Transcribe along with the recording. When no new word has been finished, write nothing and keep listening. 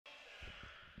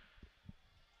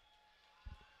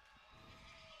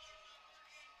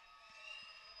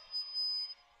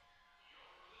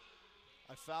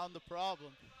I found the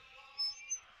problem.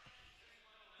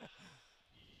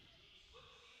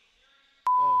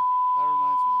 Oh, that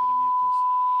reminds me. I gotta mute this.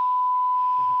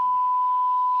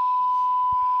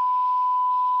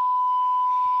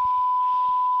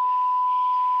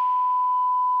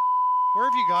 Where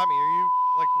have you got me? Are you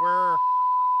like where?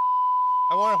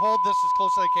 I want to hold this as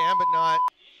close as I can, but not.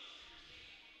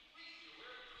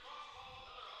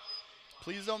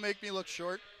 Please don't make me look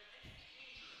short.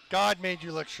 God made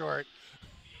you look short.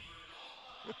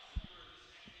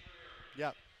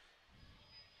 Yeah.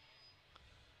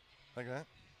 Like that?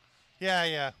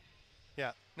 Yeah.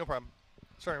 No problem.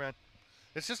 Sorry, man.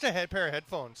 It's just a pair of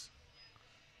headphones.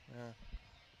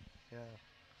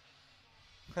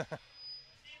 Yeah.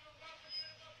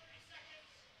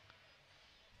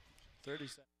 30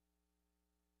 seconds.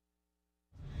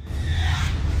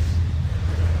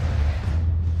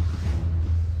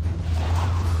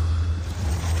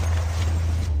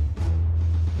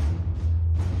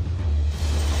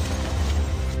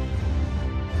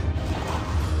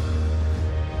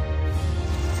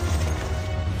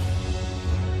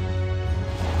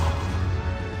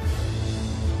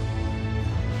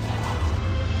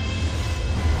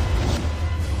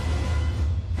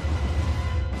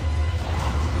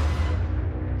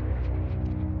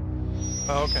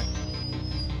 Okay.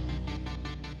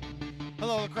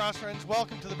 Hello, lacrosse friends.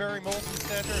 Welcome to the Barrie Molson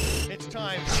Centre. It's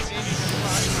time for Canadian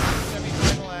lacrosse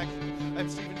semi-final action. I'm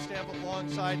Stephen Stample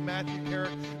alongside Matthew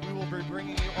Carrick. We will be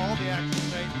bringing you all the action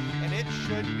tonight, and it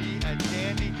should be a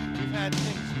dandy. We've had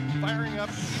things firing up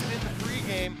even in the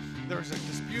pregame. There was a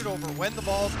dispute over when the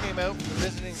balls came out from the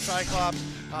visiting Cyclops.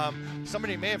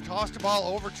 Somebody may have tossed a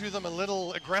ball over to them a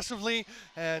little aggressively,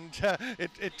 and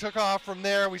it took off from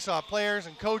there. We saw players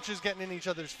and coaches getting in each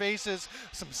other's faces,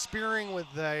 some spearing with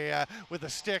a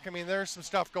stick. I mean, there's some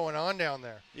stuff going on down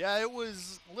there. Yeah, it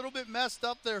was a little bit messed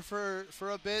up there for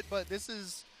a bit, but this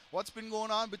is what's been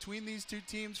going on between these two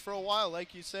teams for a while.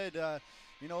 Like you said,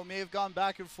 may have gone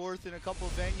back and forth in a couple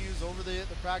of venues over the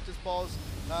practice balls,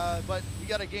 but we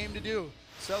got a game to do.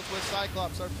 SouthWest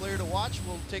Cyclops, our player to watch.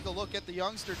 We'll take a look at the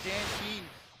youngster, Dan Keane,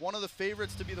 one of the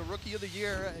favorites to be the Rookie of the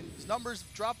Year. And his numbers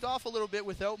dropped off a little bit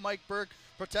without Mike Burke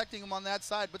protecting him on that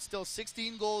side, but still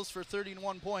 16 goals for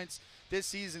 31 points this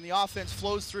season. The offense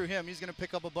flows through him. He's going to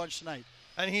pick up a bunch tonight.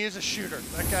 And he is a shooter.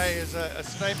 That guy is a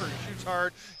sniper. He shoots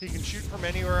hard. He can shoot from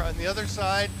anywhere. On the other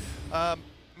side,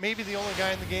 maybe the only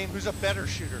guy in the game who's a better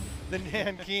shooter than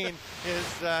Dan Keane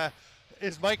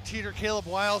is Mike Teeter. Caleb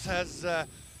Wiles has a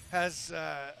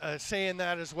say in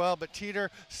that as well. But Teeter,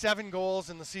 7 goals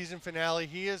in the season finale.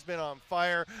 He has been on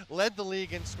fire, led the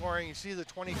league in scoring. You see the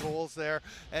 20 goals there,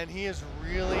 and he has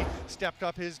really stepped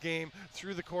up his game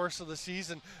through the course of the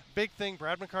season. Big thing,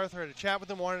 Brad MacArthur had a chat with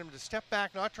him, wanted him to step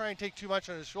back, not try and take too much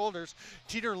on his shoulders.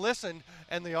 Teeter listened,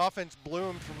 and the offense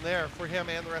bloomed from there for him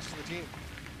and the rest of the team.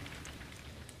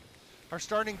 Our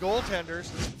starting goaltenders,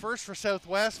 first for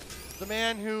Southwest, the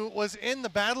man who was in the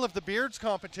Battle of the Beards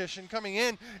competition coming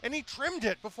in, and he trimmed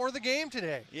it before the game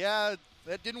today. Yeah,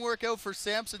 that didn't work out for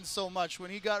Samson so much.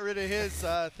 When he got rid of his,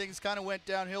 things kind of went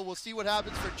downhill. We'll see what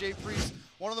happens for Jay Priest,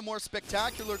 one of the more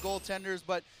spectacular goaltenders,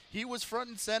 but he was front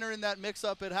and center in that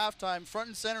mix-up at halftime. Front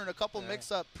and center in a couple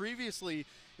mix-up previously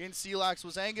in CLax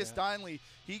was Angus Dineley.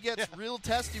 He gets real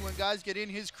testy when guys get in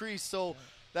his crease, so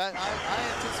that I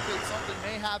anticipate something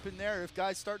may happen there if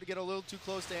guys start to get a little too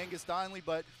close to Angus Dineley,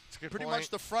 but pretty much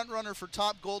the front runner for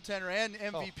top goaltender and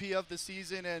MVP of the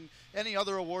season, and any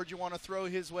other award you want to throw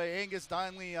his way. Angus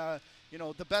Dineley,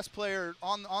 the best player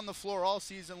on the floor all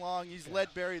season long. He's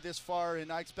led Barrie this far,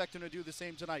 and I expect him to do the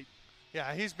same tonight.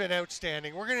 Yeah, he's been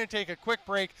outstanding. We're going to take a quick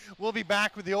break. We'll be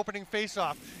back with the opening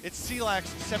face-off. It's CLax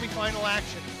semifinal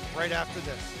action right after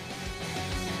this.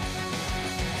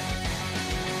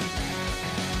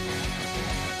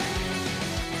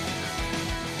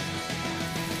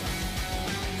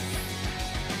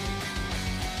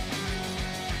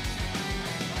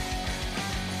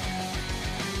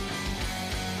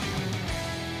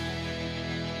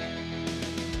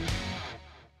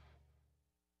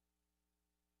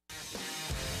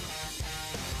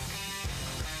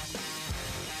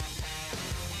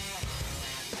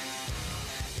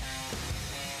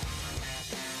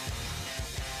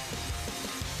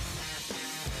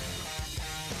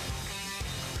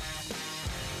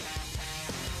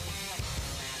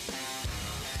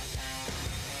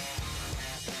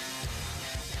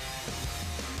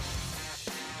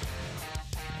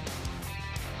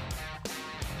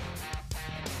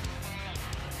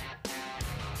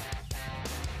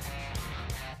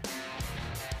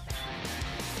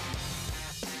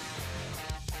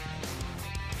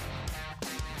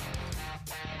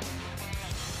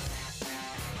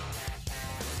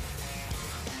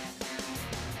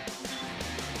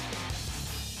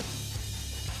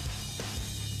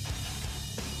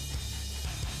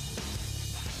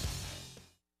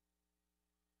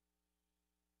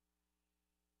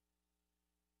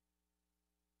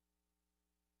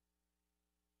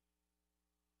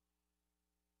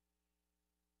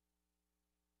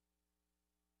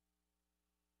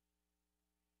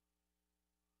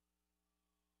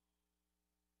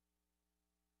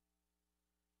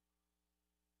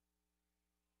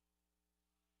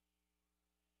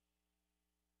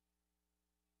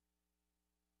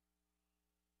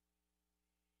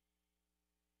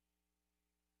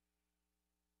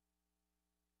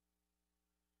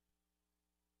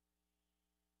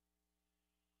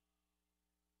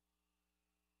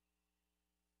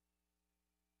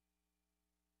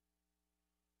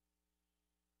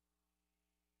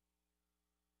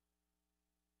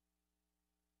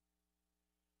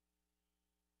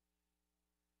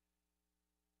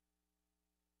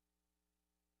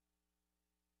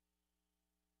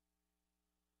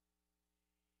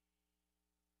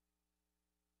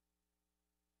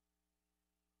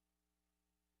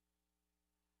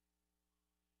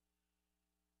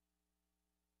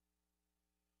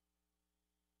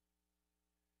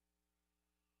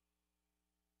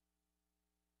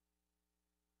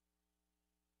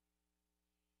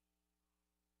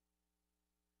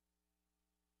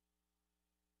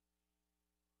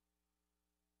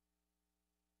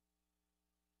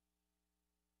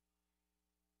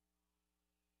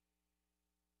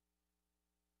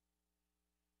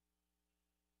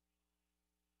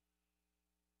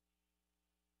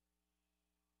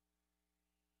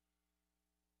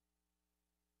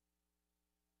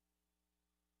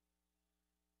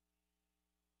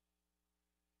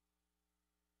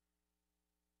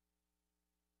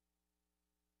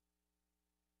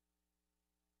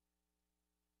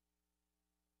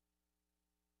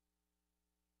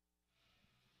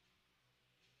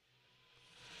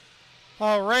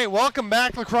 All right, welcome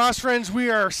back, lacrosse friends. We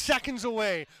are seconds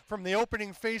away from the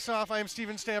opening face-off. I am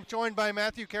Stephen Stamp, joined by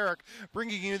Matthew Carrick,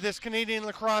 bringing you this Canadian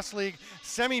Lacrosse League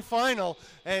semifinal,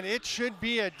 and it should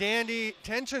be a dandy.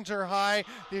 Tensions are high.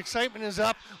 The excitement is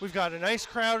up. We've got a nice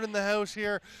crowd in the house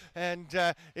here, and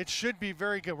it should be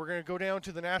very good. We're going to go down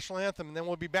to the national anthem, and then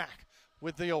we'll be back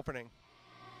with the opening.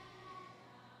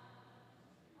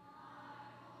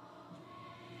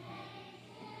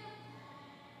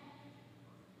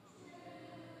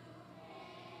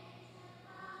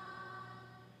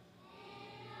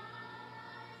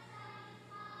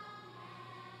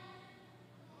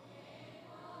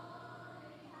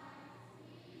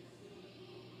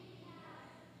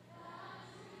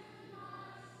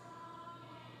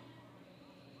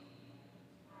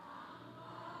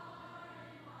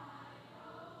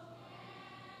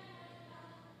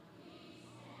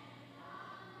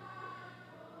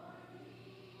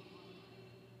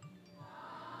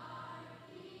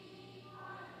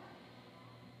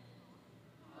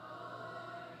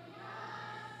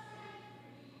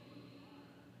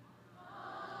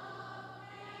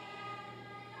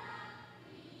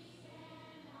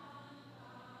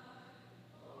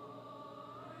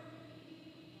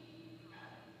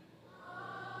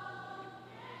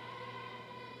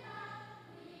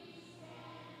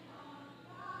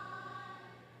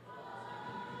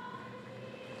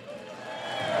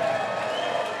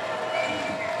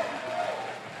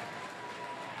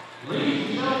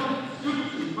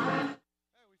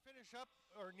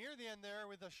 Near the end there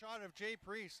with a shot of Jay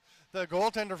Priest, the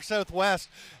goaltender for Southwest,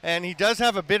 and he does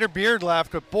have a bit of beard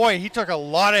left, but boy, he took a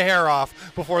lot of hair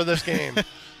off before this game.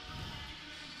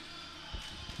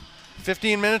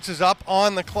 15 minutes is up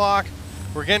on the clock.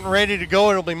 We're getting ready to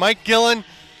go. It'll be Mike Gillen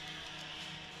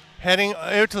heading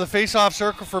out to the face-off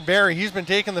circle for Barrie. He's been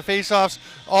taking the face-offs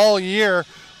all year.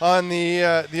 On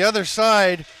the other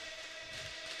side,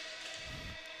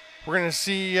 we're going to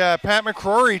see Pat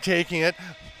McCrory taking it.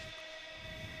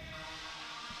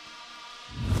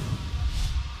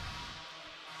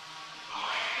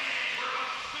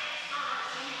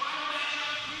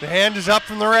 The hand is up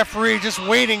from the referee, just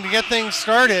waiting to get things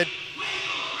started.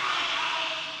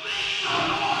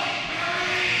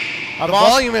 The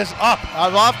volume is up.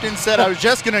 I've often said I was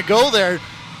just going to go there.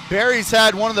 Barrie's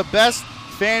had one of the best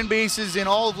fan bases in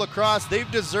all of lacrosse.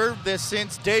 They've deserved this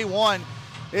since day one.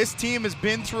 This team has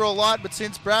been through a lot, but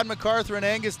since Brad MacArthur and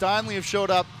Angus Donnelly have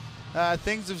showed up,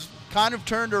 things have kind of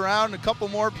turned around. A couple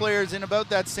more players in about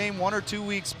that same 1 or 2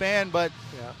 week span, but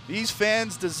these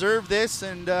fans deserve this,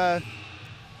 and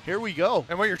here we go.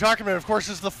 And what you're talking about, of course,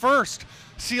 is the first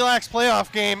CLax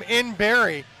playoff game in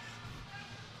Barrie.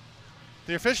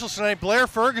 The officials tonight, Blair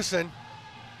Ferguson,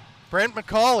 Brent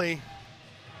McCauley,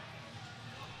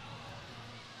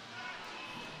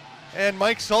 and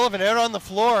Mike Sullivan out on the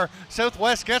floor.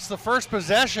 Southwest gets the first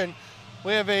possession.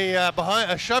 We have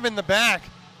a shove in the back,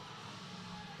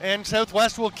 and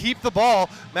Southwest will keep the ball.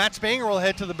 Matt Spanger will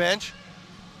head to the bench.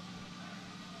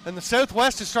 And the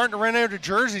Southwest is starting to run out of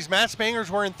jerseys. Matt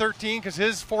Spanger's wearing 13 because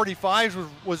his 45s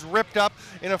was ripped up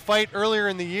in a fight earlier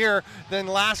in the year. Then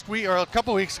last week, or a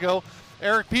couple weeks ago,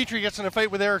 Eric Petrie gets in a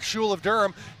fight with Eric Schul of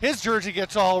Durham. His jersey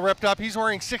gets all ripped up. He's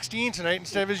wearing 16 tonight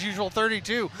instead of his usual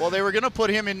 32. Well, they were going to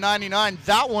put him in 99.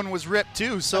 That one was ripped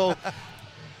too. So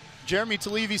Jeremy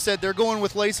Talevi said they're going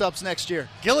with lace-ups next year.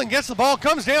 Gillen gets the ball,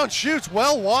 comes down, shoots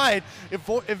well wide,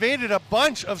 evaded a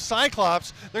bunch of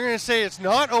Cyclops. They're going to say it's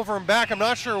not over and back. I'm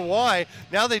not sure why.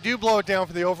 Now they do blow it down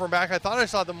for the over and back. I thought I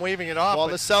saw them waving it off. Well,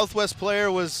 the Southwest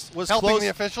player was helping close. The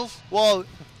officials? Well,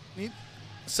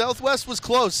 Southwest was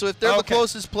close, so if they're the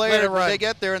closest player, they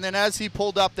get there, and then as he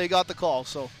pulled up, they got the call.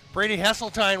 So Brady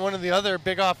Hesseltine, one of the other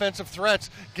big offensive threats,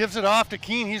 gives it off to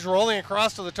Keene. He's rolling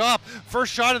across to the top.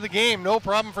 First shot of the game, no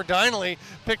problem for Donnelly,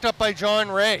 picked up by John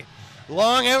Ray.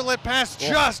 Long outlet pass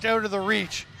just out of the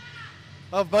reach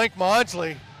of Mike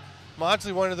Maudsley.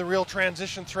 Maudsley, one of the real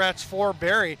transition threats for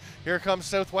Barrie. Here comes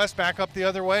Southwest back up the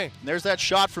other way. There's that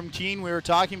shot from Keene we were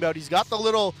talking about. He's got the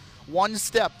little one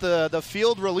step, the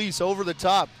field release over the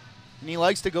top, and he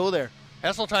likes to go there.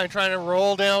 Hesseltine trying to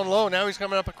roll down low. Now he's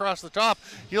coming up across the top.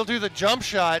 He'll do the jump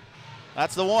shot.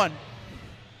 That's the one.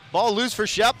 Ball loose for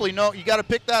Shepley. No, you got to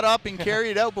pick that up and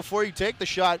carry it out before you take the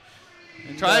shot.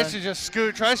 And tries to just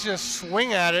scoot, tries to just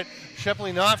swing at it.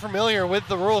 Shepley not familiar with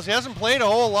the rules. He hasn't played a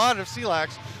whole lot of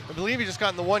CLax. I believe he just got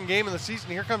in the one game of the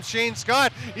season. Here comes Shane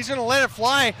Scott. He's going to let it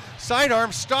fly.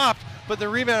 Sidearm stopped, but the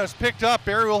rebound is picked up.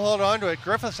 Barrie will hold on to it.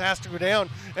 Griffiths has to go down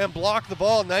and block the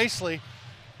ball nicely.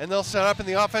 And they'll set up in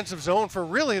the offensive zone for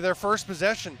really their first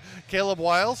possession. Caleb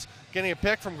Wiles getting a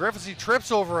pick from Griffiths. He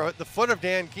trips over the foot of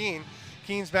Dan Keene.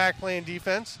 Keene's back playing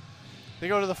defense. They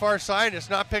go to the far side. It's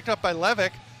not picked up by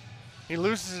Levick. He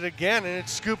loses it again, and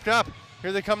it's scooped up.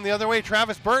 Here they come the other way.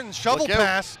 Travis Burton's shovel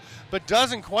pass, but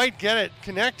doesn't quite get it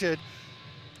connected.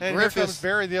 And here comes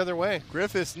Barrie the other way.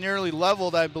 Griffiths nearly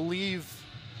leveled, I believe.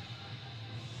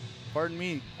 Pardon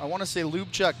me. I want to say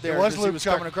Lubchuk there. It was Lubchuk. He was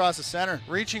coming across the center.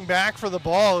 Reaching back for the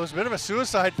ball. It was a bit of a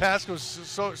suicide pass. It was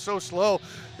so slow.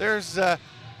 There's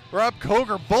Rob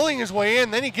Koger bullying his way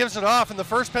in. Then he gives it off. And the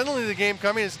first penalty of the game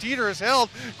coming as Teeter is held.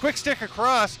 Quick stick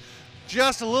across.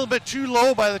 Just a little bit too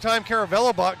low by the time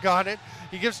Caravello got it.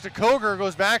 He gives it to Koger.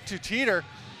 Goes back to Teeter.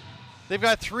 They've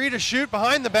got 3 to shoot.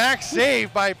 Behind the back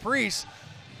save by Priest.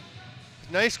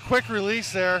 Nice quick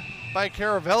release there by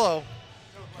Caravello.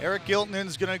 Eric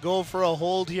Giltonen's going to go for a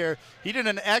hold here. He did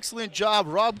an excellent job.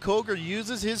 Rob Koger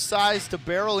uses his size to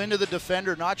barrel into the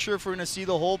defender. Not sure if we're going to see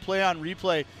the whole play on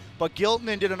replay, but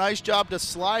Giltonen did a nice job to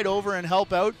slide over and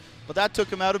help out, but that took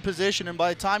him out of position, and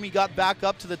by the time he got back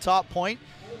up to the top point,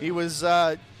 he was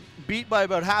beat by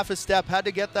about half a step, had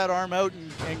to get that arm out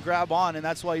and grab on, and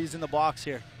that's why he's in the box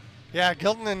here. Yeah,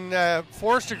 Giltonen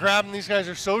forced to grab him. These guys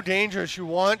are so dangerous. You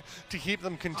want to keep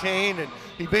them contained, and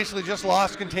he basically just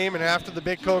lost containment after the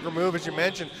big Koger move, as you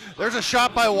mentioned. There's a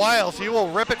shot by Wiles. He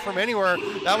will rip it from anywhere.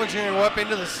 That one's going to go up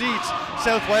into the seats.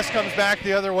 Southwest comes back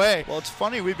the other way. Well, it's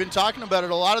funny. We've been talking about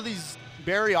it. A lot of these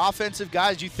Barrie offensive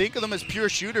guys, you think of them as pure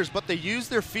shooters, but they use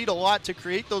their feet a lot to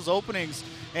create those openings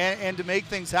and to make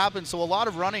things happen. So a lot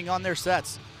of running on their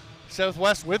sets.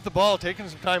 Southwest with the ball, taking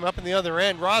some time up in the other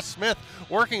end. Ross Smith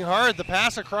working hard. The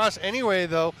pass across anyway,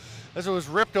 though, as it was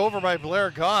ripped over by Blair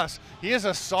Goss. He is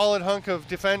a solid hunk of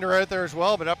defender out there as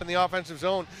well, but up in the offensive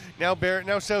zone. Now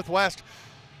Southwest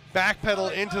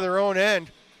backpedal into their own end.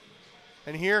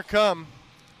 And here come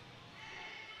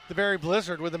the Barrie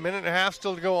Blizzard with 1.5 minutes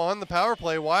still to go on the power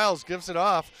play. Wiles gives it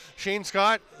off. Shane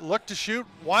Scott looked to shoot.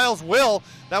 Wiles will.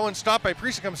 That one stopped by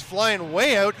Priest. Comes flying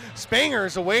way out. Spanger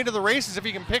is away to the races if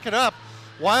he can pick it up.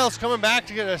 Wiles coming back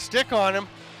to get a stick on him.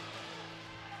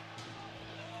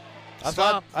 I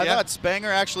thought Spanger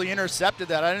actually intercepted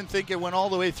that. I didn't think it went all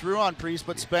the way through on Priest,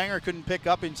 but Spanger couldn't pick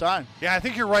up in time. Yeah, I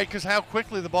think you're right, because how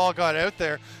quickly the ball got out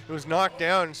there. It was knocked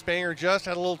down, and Spanger just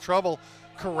had a little trouble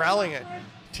corralling it.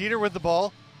 Teeter with the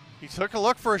ball. He took a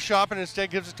look for a shot, but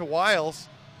instead gives it to Wiles.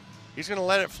 He's going to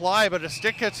let it fly, but a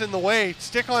stick gets in the way.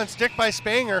 Stick on stick by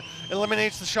Spanger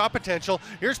eliminates the shot potential.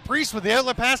 Here's Priest with the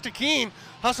outlet pass to Keane.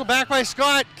 Hustle back by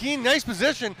Scott. Keane, nice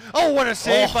position. Oh, what a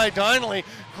save by Donnelly.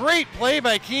 Great play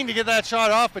by Keane to get that shot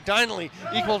off, but Donnelly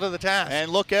equal to the task. And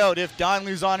look out, if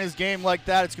Donnelly's on his game like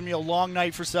that, it's going to be a long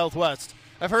night for Southwest.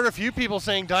 I've heard a few people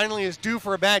saying Donnelly is due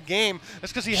for a bad game.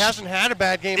 That's because he hasn't had a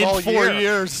bad game all in 4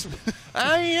 years.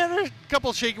 He had a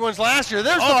couple shaky ones last year.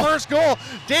 There's the first goal.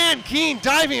 Dan Keane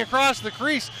diving across the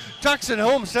crease, tucks it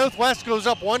home. Southwest goes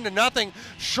up 1-0,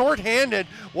 shorthanded.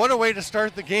 What a way to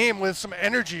start the game with some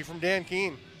energy from Dan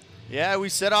Keane. Yeah, we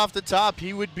said off the top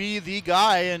he would be the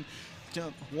guy, and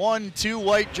 1-2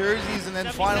 white jerseys, and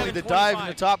then finally the dive in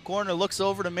the top corner. Looks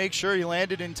over to make sure he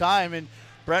landed in time, and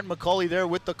Brent McCulley there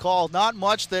with the call. Not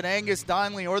much that Angus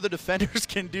Donnelly or the defenders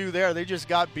can do there. They just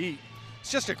got beat.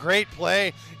 It's just a great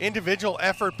play. Individual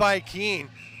effort by Keane.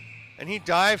 And he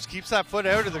dives, keeps that foot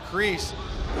out of the crease.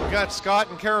 We got Scott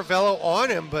and Caravello on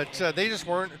him, but they just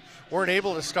weren't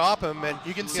able to stop him. And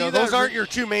you can see that those aren't your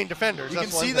two main defenders. You can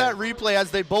see that replay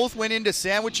as they both went in to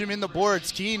sandwich him in the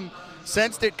boards. Keane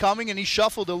sensed it coming, and he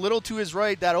shuffled a little to his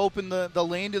right. That opened the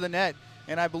lane to the net.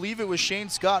 And I believe it was Shane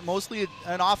Scott, mostly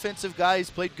an offensive guy. He's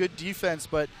played good defense,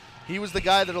 but he was the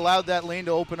guy that allowed that lane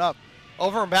to open up.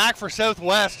 Over and back for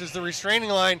Southwest, as the restraining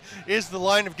line is the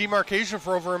line of demarcation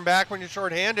for over and back when you're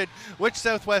shorthanded, which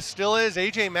Southwest still is.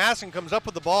 A.J. Masson comes up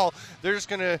with the ball. They're just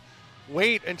going to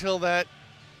wait until that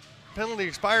penalty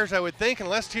expires, I would think,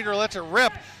 unless Teeter lets it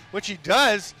rip, which he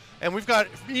does. And we've got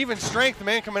even strength, the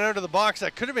man coming out of the box.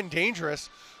 That could have been dangerous.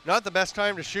 Not the best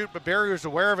time to shoot, but Barrie was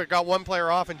aware of it, got one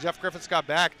player off, and Jeff Griffiths got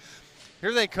back.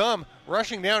 Here they come,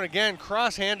 rushing down again,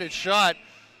 cross-handed shot.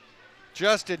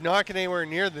 Just did not get anywhere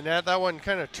near the net. That one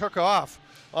kind of took off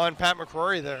on Pat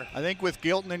McCrory there. I think with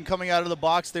Giltonen coming out of the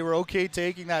box, they were okay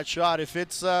taking that shot. If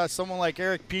it's someone like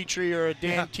Eric Petrie or a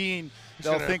Dan Keane,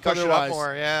 they'll think push otherwise. It up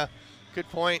more. Yeah, good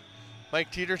point.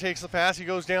 Mike Teeter takes the pass. He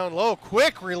goes down low.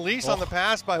 Quick release on the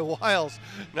pass by Wiles.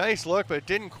 Nice look, but it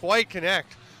didn't quite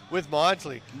connect with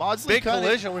Maudsley. Big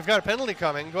collision. We've got a penalty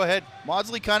coming. Go ahead.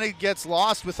 Maudsley kind of gets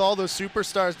lost with all those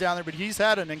superstars down there, but he's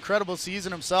had an incredible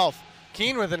season himself.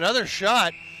 Keane with another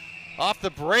shot off the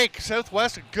break.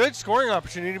 Southwest, a good scoring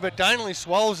opportunity, but Donnelly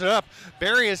swallows it up.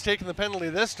 Barrie has taken the penalty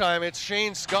this time. It's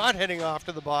Shane Scott heading off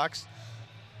to the box.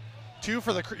 2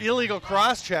 for the illegal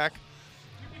cross check.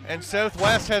 And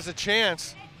Southwest has a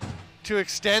chance to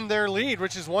extend their lead,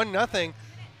 which is 1-0,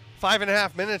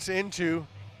 5.5 minutes into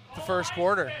the first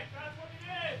quarter.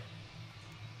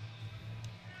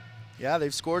 Yeah,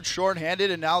 they've scored shorthanded,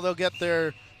 and now they'll get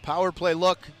their power play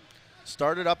look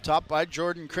started up top by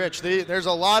Jordan Critch. There's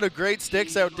a lot of great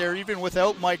sticks out there, even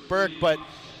without Mike Burke, but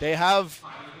they have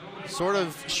sort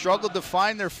of struggled to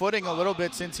find their footing a little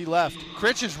bit since he left.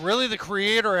 Critch is really the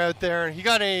creator out there, and he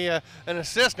got an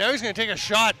assist. Now he's going to take a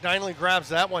shot. Dineley grabs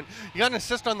that one. He got an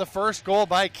assist on the first goal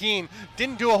by Keene.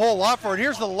 Didn't do a whole lot for it.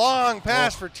 Here's the long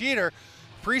pass for Teeter.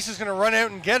 Priest is going to run out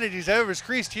and get it. He's out of his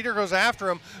crease. Teeter goes after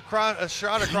him. A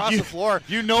shot across the floor.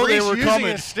 You know Priest they were using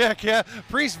coming. His stick, yeah.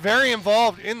 Priest very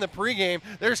involved in the pregame.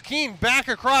 There's Keene back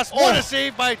across. What a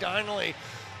save by Dineley.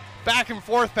 Back and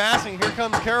forth passing. Here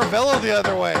comes Caravello the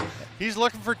other way. He's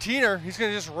looking for Teeter. He's going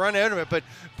to just run out of it. But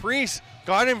Priest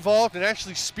got involved and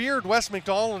actually speared Wes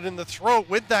McDonald in the throat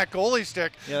with that goalie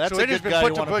stick. Yeah, that's a good guy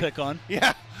you want to pick on.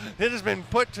 Yeah, it has been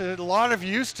put to a lot of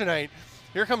use tonight.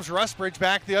 Here comes Rustbridge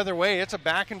back the other way. It's a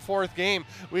back and forth game.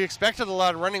 We expected a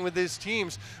lot of running with these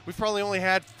teams. We've probably only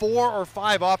had 4 or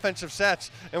 5 offensive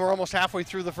sets, and we're almost halfway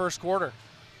through the first quarter.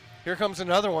 Here comes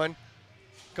another one.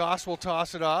 Goss will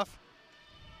toss it off.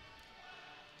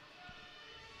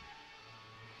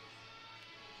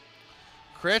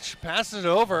 Critch passes it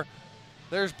over.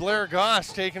 There's Blair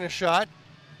Goss taking a shot.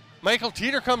 Michael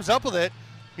Teeter comes up with it.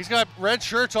 He's got red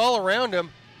shirts all around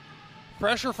him.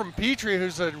 Pressure from Petrie,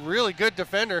 who's a really good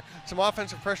defender. Some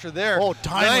offensive pressure there. Oh,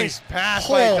 Dineley. Nice pass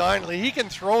by Dineley. He can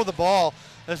throw the ball,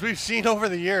 as we've seen over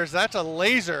the years. That's a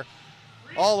laser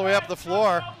all the way up the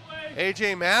floor.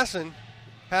 A.J. Masson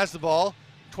has the ball.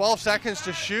 12 seconds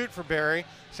to shoot for Barrie.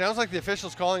 Sounds like the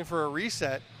official's calling for a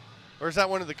reset. Or is that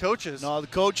one of the coaches? No, the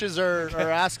coaches are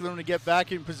asking them to get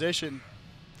back in position.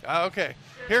 Okay.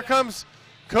 Here comes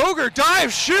Koger,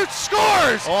 dives, shoots,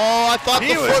 scores! Oh, I thought he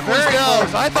the foot was very down.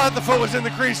 close. I thought the foot was in the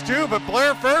crease too, but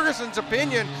Blair Ferguson's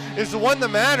opinion is the one that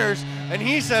matters, and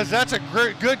he says that's a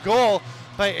good goal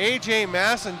by A.J.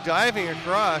 Masson diving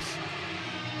across.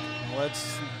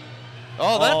 That's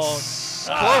close.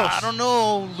 I don't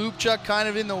know. Lupchuk kind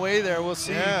of in the way there. We'll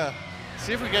see. Yeah.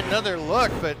 See if we get another look,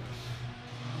 but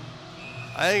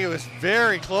I think it was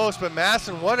very close. But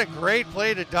Masson, what a great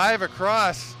play to dive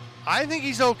across. I think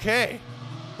he's okay,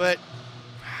 but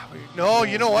no,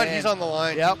 you know what? He's on the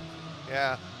line. Yep.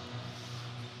 Yeah.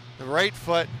 The right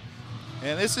foot.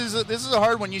 And this is a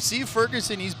hard one. You see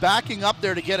Ferguson, he's backing up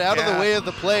there to get out of the way of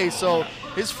the play, so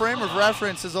his frame of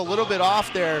reference is a little bit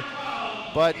off there.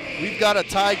 But we've got a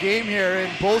tie game here,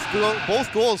 and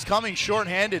both goals coming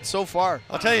shorthanded so far.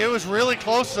 I'll tell you, it was really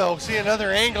close, though. See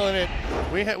another angle in it.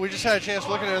 We just had a chance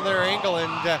to look at another angle,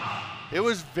 and it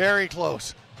was very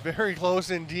close. Very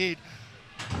close indeed.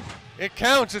 It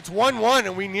counts. It's 1-1,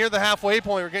 and we near the halfway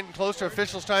point. We're getting close to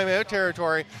officials' timeout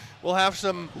territory. We'll have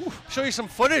show you some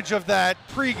footage of that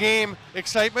pre-game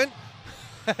excitement.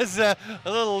 As a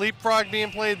little leapfrog being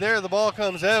played there. The ball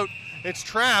comes out. It's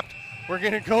trapped. We're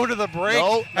going to go to the break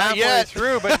halfway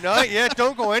through, but not yet.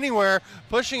 Don't go anywhere.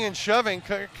 Pushing and shoving.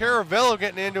 Caravello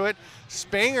getting into it.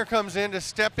 Spanger comes in to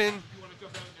step in.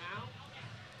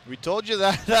 We told you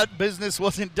that business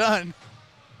wasn't done.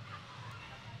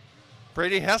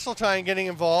 Brady Hesseltine getting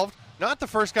involved. Not the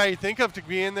first guy you think of to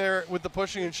be in there with the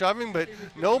pushing and shoving, but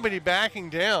nobody backing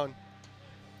down.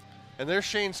 And there's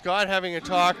Shane Scott having a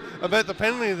talk about the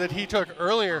penalty that he took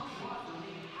earlier.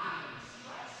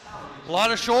 A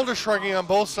lot of shoulder shrugging on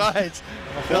both sides.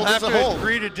 They'll have to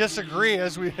agree to disagree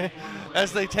as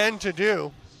they tend to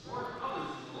do.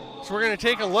 So we're going to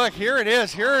take a look. Here it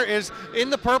is. Here is in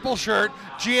the purple shirt,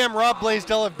 GM Rob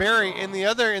Blaisdell of Barrie. In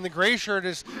the gray shirt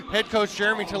is head coach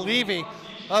Jeremy Talevy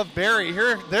of Barrie.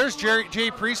 There's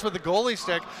Jay Priest with the goalie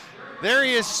stick. There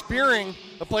he is spearing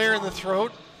a player in the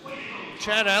throat.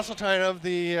 Chad Asseltine of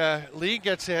the league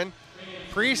gets in.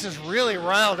 Priest is really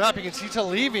riled up. You can see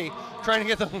Talevy trying to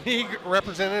get the league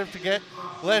representative to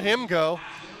let him go.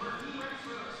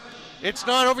 It's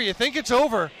not over. You think it's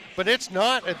over, but it's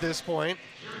not at this point.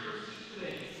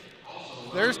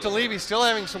 There's Talevy still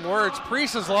having some words.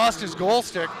 Priest has lost his goal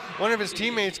stick. One of his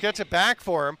teammates gets it back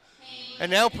for him.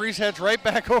 And now Priest heads right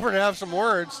back over to have some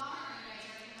words.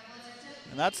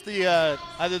 And that's the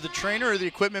either the trainer or the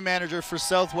equipment manager for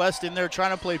Southwest in there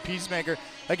trying to play peacemaker.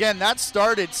 Again, that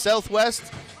started.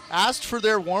 Southwest asked for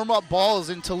their warm-up balls,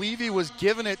 and Talevy was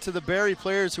giving it to the Barrie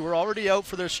players who were already out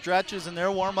for their stretches and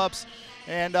their warm-ups.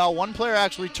 And one player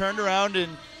actually turned around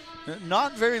and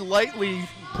not very lightly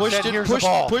pushed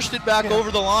it back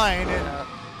over the line, and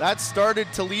that started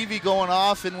Talevy going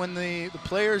off. And when the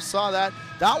players saw that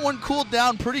one cooled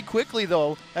down pretty quickly,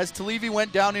 though. As Talevy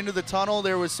went down into the tunnel,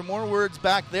 there was some more words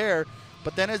back there,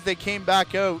 But then as they came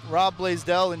back out, Rob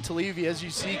Blaisdell and Talevi, as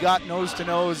you see, got nose to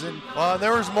nose. And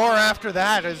there was more after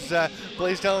that as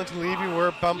Blaisdell and Talevi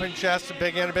were bumping chests a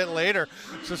bit later.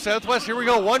 So Southwest, here we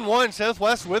go, 1-1.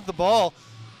 Southwest with the ball.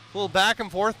 A little back and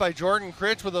forth by Jordan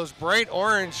Critch with those bright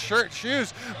orange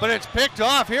shoes, but it's picked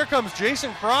off. Here comes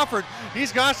Jason Crawford.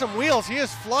 He's got some wheels. He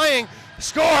is flying.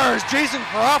 Scores! Jason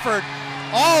Crawford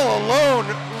all alone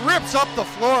rips up the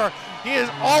floor. He is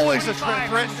always a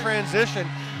threat in transition.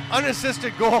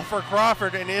 Unassisted goal for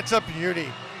Crawford, and it's a beauty.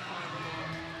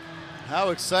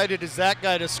 How excited is that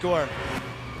guy to score?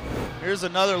 Here's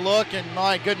another look, and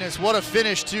my goodness, what a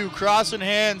finish too. Crossing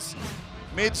hands,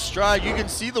 mid-stride. You can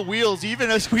see the wheels.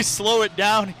 Even as we slow it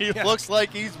down, he looks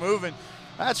like he's moving.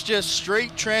 That's just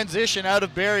straight transition out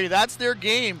of Barrie. That's their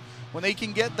game when they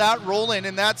can get that rolling,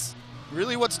 and that's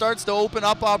really what starts to open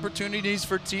up opportunities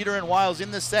for Teeter and Wiles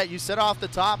in the set. You said off the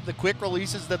top the quick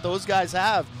releases that those guys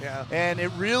have. Yeah. And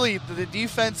it really, the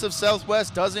defense of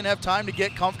Southwest doesn't have time to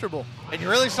get comfortable. And you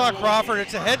really saw Crawford.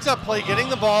 It's a heads-up play, getting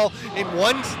the ball in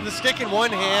the stick in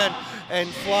one hand and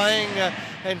flying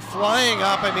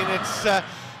up. I mean,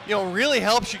 it's really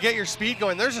helps you get your speed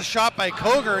going. There's a shot by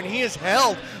Koger, and he is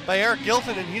held by Eric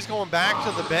Gilton, and he's going back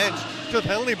to the bench, to the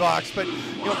penalty box. But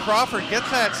Crawford gets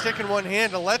that stick in one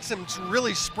hand and lets him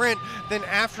really sprint. Then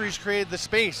after he's created the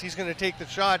space, he's going to take the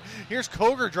shot. Here's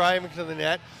Koger driving to the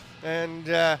net, and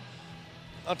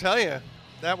I'll tell you,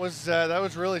 that was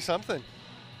really something.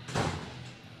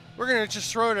 We're going to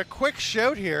just throw out a quick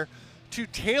shout here to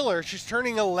Taylor. She's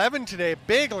turning 11 today,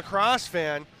 big lacrosse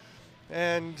fan,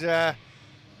 and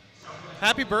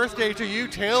happy birthday to you,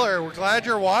 Taylor. We're glad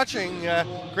you're watching.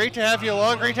 Great to have you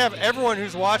along. Great to have everyone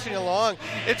who's watching along.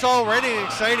 It's already an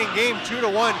exciting game,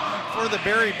 2-1 for the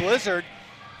Barrie Blizzard.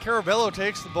 Caravello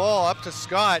takes the ball up to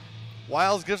Scott.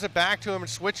 Wiles gives it back to him and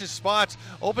switches spots.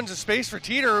 Opens a space for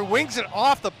Teeter, who wings it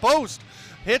off the post.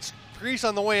 Hits Priest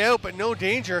on the way out, but no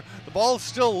danger. The ball is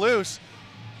still loose.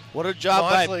 What a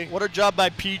job by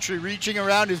Petrie, reaching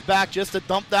around his back just to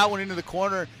dump that one into the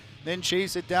corner. Then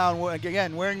chase it down,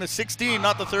 again, wearing the 16,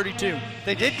 not the 32.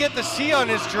 They did get the C on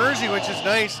his jersey, which is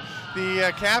nice.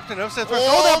 The captain of Southwest.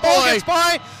 Oh, that ball gets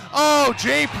by. Oh,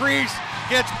 Jay Priest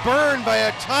gets burned by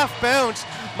a tough bounce.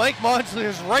 Mike Maudsley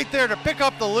is right there to pick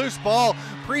up the loose ball.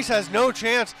 Priest has no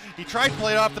chance. He tried to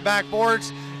play it off the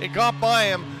backboards. It got by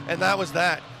him, and that was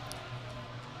that.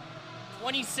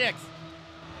 26.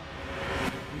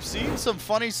 We've seen some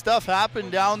funny stuff happen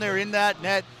down there in that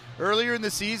net. Earlier in the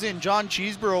season, John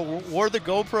Cheeseborough wore the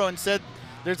GoPro and said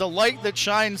there's a light that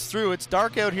shines through. It's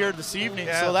dark out here this evening,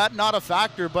 so that's not a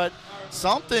factor, but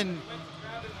something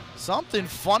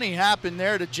funny happened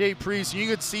there to Jay Priest. You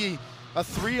could see a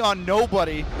 3 on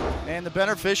nobody, and the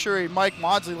beneficiary, Mike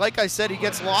Maudsley, like I said, he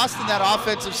gets lost in that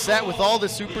offensive set with all the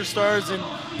superstars and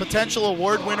potential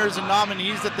award winners and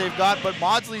nominees that they've got, but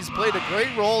Maudsley's played a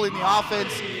great role in the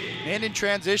offense and in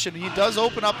transition. He does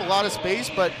open up a lot of space,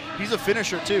 but he's a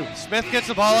finisher too. Smith gets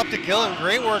the ball up to Gillen.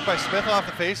 Great work by Smith off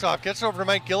the faceoff. Gets it over to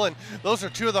Mike Gillen. Those are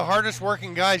two of the hardest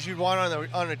working guys you'd want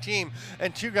on a team,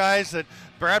 and two guys that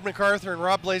Brad MacArthur and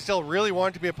Rob Blaisdell really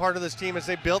wanted to be a part of this team as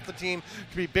they built the team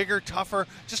to be bigger, tougher,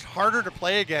 just harder to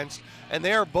play against, and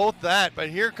they are both that. But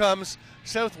here comes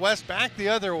Southwest back the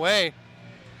other way.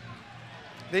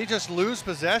 They just lose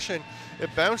possession. It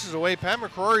bounces away. Pat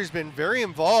McCrory's been very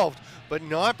involved, but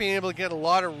not being able to get a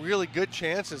lot of really good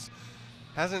chances.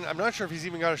 I'm not sure if he's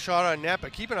even got a shot on net,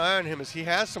 but keep an eye on him as he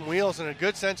has some wheels and a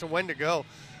good sense of when to go.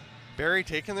 Barrie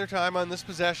taking their time on this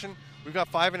possession. We've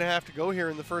got 5.5 to go here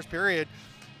in the first period.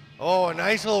 Oh, a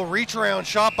nice little reach around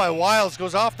shot by Wiles.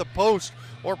 Goes off the post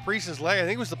or Priest's leg. I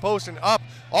think it was the post and up,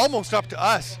 almost up to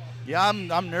us. Yeah, I'm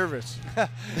nervous.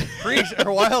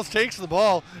 Wiles takes the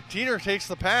ball. Teeter takes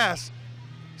the pass.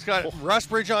 He's got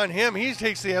Rustbridge on him. He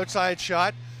takes the outside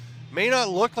shot. May not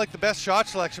look like the best shot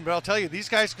selection, but I'll tell you, these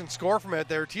guys can score from out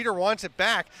there. Teeter wants it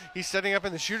back. He's setting up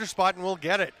in the shooter spot and will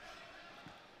get it.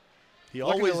 He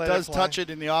always does touch it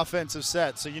in the offensive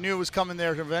set, so you knew it was coming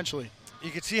there eventually.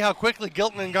 You could see how quickly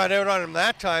Gilton got out on him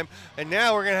that time, and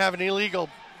now we're going to have an illegal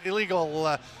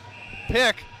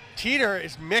pick. Teeter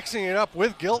is mixing it up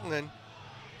with Gilton.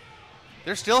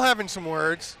 They're still having some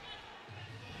words.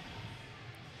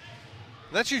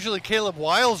 That's usually Caleb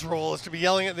Wiles' role, is to be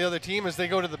yelling at the other team as they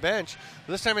go to the bench.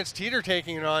 This time it's Teeter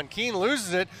taking it on. Keene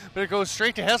loses it, but it goes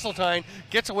straight to Hesseltine,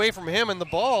 gets away from him, and the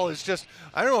ball is just,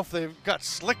 I don't know if they've got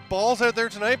slick balls out there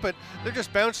tonight, but they're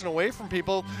just bouncing away from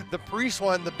people. The Priest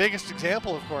one, the biggest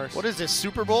example, of course. What is this,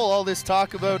 Super Bowl? All this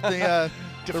talk about the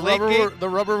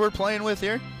rubber we're playing with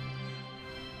here?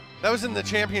 That was in the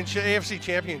championship, AFC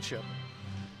Championship.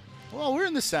 Well, we're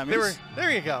in the semis.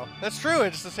 There you go. That's true.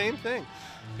 It's the same thing.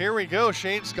 Here we go.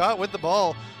 Shane Scott with the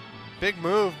ball. Big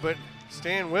move, but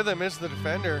staying with him is the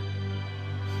defender.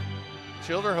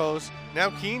 Childerhose. Now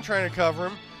Keane trying to cover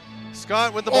him.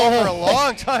 Scott with the ball for a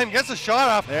long time. Gets a shot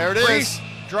off. There it Priest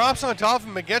is. Drops on top of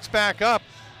him but gets back up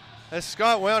as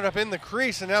Scott wound up in the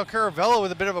crease. And now Caravello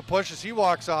with a bit of a push as he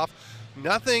walks off.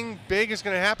 Nothing big is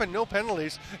going to happen. No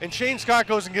penalties. And Shane Scott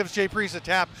goes and gives Jay Priest a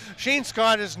tap. Shane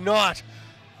Scott is not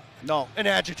an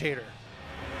agitator.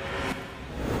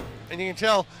 And you can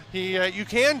tell you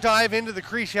can dive into the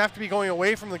crease. You have to be going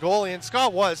away from the goalie, and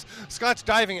Scott was. Scott's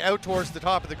diving out towards the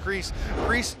top of the crease.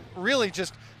 Priest really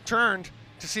just turned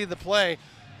to see the play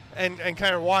and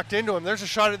kind of walked into him. There's a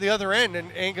shot at the other end,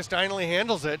 and Angus Dineley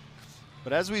handles it.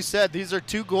 But as we said, these are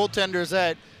two goaltenders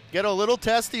that get a little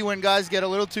testy when guys get a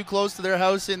little too close to their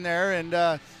house in there,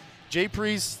 and Jay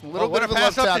Priest, a little bit of a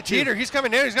pass love up tap to Teeter. He's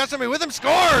coming down. He's got somebody with him.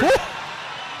 Scored!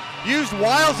 Used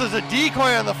Wiles as a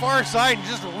decoy on the far side and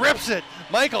just rips it.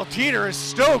 Michael Teeter is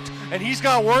stoked, and he's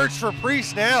got words for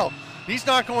Priest now. He's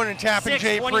not going and tapping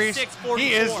Jay Priest.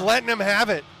 He is letting him have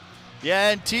it.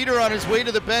 Yeah, and Teeter on his way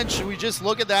to the bench, we just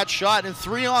look at that shot, and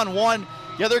 3-on-1.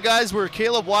 The other guys were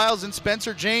Caleb Wiles and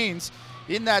Spencer Janes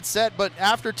in that set, but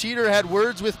after Teeter had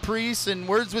words with Priest and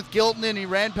words with Gilton, and he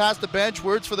ran past the bench,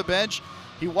 words for the bench,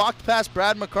 he walked past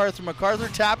Brad MacArthur. MacArthur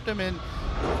tapped him and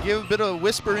gave a bit of a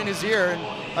whisper in his ear, and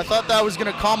I thought that was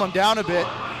going to calm him down a bit.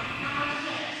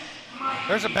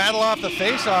 There's a battle off the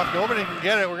face-off. Nobody can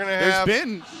get it. We're going to have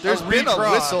there's been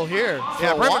a whistle here.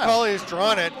 Yeah, Brett McCauley has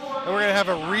drawn it, and we're going to have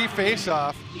a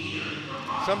re-face-off.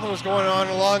 Something was going on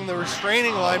along the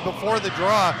restraining line before the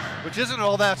draw, which isn't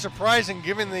all that surprising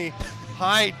given the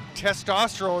high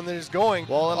testosterone that is going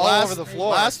all over the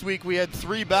floor. Last week we had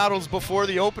 3 battles before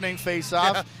the opening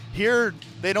face-off. Yeah. Here,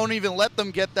 they don't even let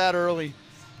them get that early,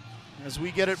 as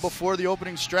we get it before the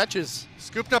opening stretches.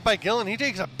 Scooped up by Gillen. He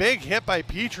takes a big hit by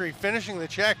Petrie, finishing the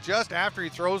check just after he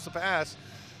throws the pass.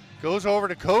 Goes over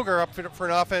to Koger up for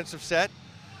an offensive set.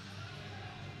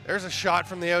 There's a shot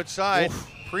from the outside.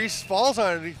 Oof. Priest falls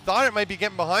on it. He thought it might be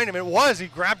getting behind him. It was. He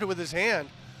grabbed it with his hand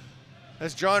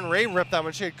as John Ray ripped that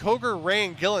one. She had Koger, Ray,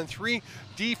 and Gillen, 3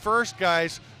 D-first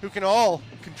guys who can all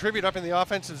contribute up in the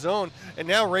offensive zone. And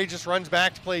now Ray just runs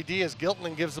back to play D as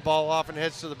Gilton gives the ball off and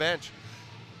heads to the bench.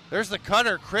 There's the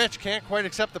cutter. Critch can't quite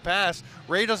accept the pass.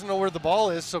 Ray doesn't know where the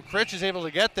ball is, so Critch is able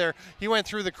to get there. He went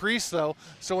through the crease, though,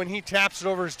 so when he taps it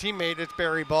over his teammate, it's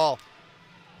Barrie ball.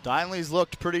 Dineley's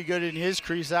looked pretty good in his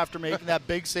crease after making that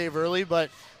big save early, but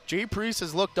Jay Priest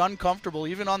has looked uncomfortable.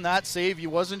 Even on that save, he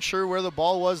wasn't sure where the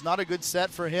ball was. Not a good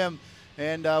set for him.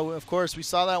 And, of course, we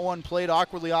saw that one played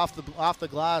awkwardly off the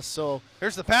glass. So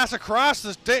here's the pass across,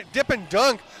 this dip and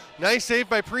dunk. Nice save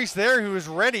by Priest there, who was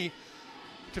ready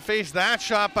to face that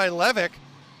shot by Levick.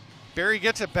 Barrie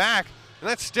gets it back, and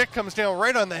that stick comes down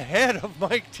right on the head of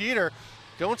Mike Teeter.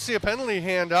 Don't see a penalty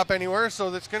hand up anywhere,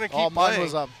 so that's going to keep playing. Mine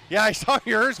was up. Yeah, I saw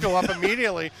yours go up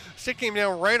immediately. Stick came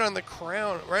down right on the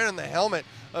crown, right on the helmet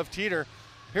of Teeter.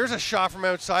 Here's a shot from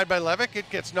outside by Levick. It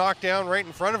gets knocked down right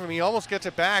in front of him. He almost gets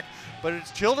it back, but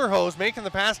it's Childerhose making the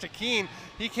pass to Keane.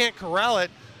 He can't corral it.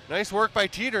 Nice work by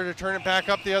Teeter to turn it back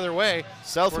up the other way.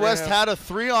 Southwest had a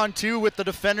 3-on-2 with the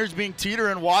defenders being Teeter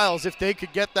and Wiles if they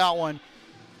could get that one.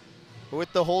 But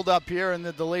with the hold up here and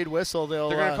the delayed whistle, they're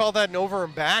going to call that an over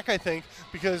and back, I think,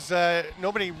 because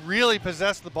nobody really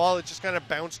possessed the ball. It just kind of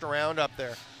bounced around up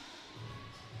there.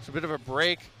 It's a bit of a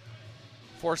break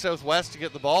for Southwest to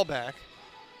get the ball back.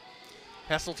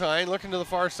 Hesseltine looking to the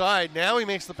far side. Now he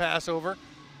makes the pass over.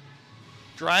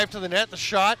 Drive to the net, the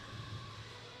shot.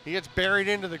 He gets buried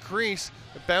into the crease.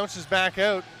 It bounces back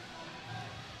out.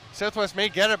 Southwest may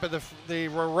get it, but they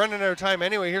were running out of time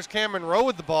anyway. Here's Cameron Rowe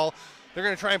with the ball. They're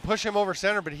going to try and push him over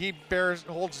center, but he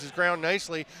holds his ground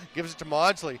nicely, gives it to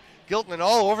Maudsley. Gilton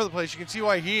all over the place. You can see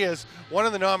why he is one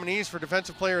of the nominees for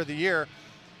Defensive Player of the Year.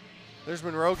 There's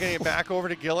Monroe getting it back over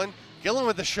to Gillen. Gillen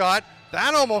with the shot.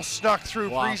 That almost snuck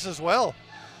through Priest as well.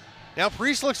 Now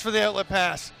Priest looks for the outlet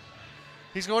pass.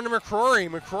 He's going to McCrory.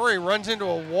 McCrory runs into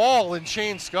a wall in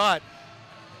Shane Scott.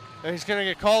 And he's going to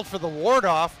get called for the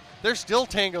ward-off. They're still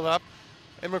tangled up.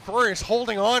 And McCrory is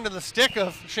holding on to the stick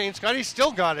of Shane Scott. He's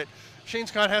still got it. Shane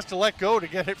Scott has to let go to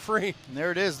get it free. And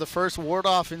there it is, the first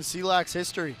ward-off in CLax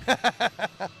history.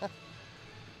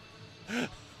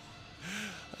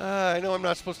 I know I'm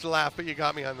not supposed to laugh, but you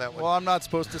got me on that one. Well, I'm not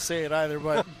supposed to say it either,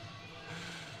 but...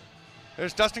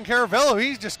 There's Dustin Caravello.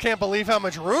 He just can't believe how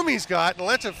much room he's got and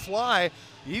lets it fly.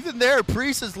 Even there,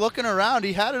 Priest is looking around.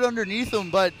 He had it underneath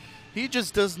him, but he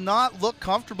just does not look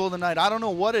comfortable tonight. I don't know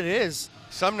what it is.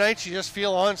 Some nights you just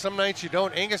feel on, some nights you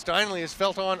don't. Angus Dineley has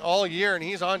felt on all year, and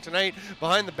he's on tonight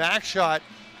behind the back shot.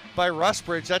 by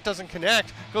Rustbridge. That doesn't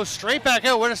connect. Goes straight back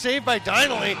out. What a save by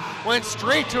Donnelly. Went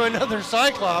straight to another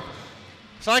Cyclops.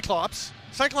 Cyclops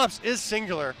is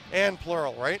singular and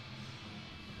plural, right?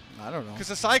 I don't know. Because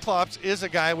a Cyclops is a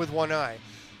guy with one eye.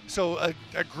 So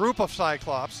a group of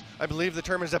Cyclops, I believe the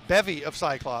term is a bevy of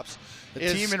Cyclops. The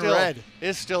team in red.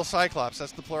 Is still Cyclops.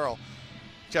 That's the plural.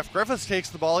 Jeff Griffiths takes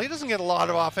the ball. He doesn't get a lot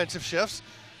of offensive shifts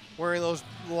wearing those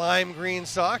lime green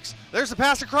socks. There's the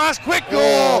pass across. Quick goal.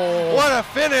 Oh. What a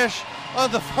finish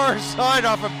on the far side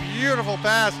off a beautiful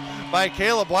pass by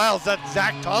Caleb Wiles. That's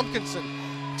Zach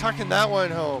Tompkinson tucking that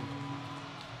one home.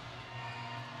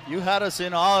 You had us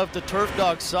in awe of the Turf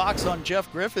Dog socks on Jeff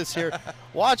Griffiths here.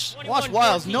 Watch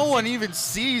Wiles. No one even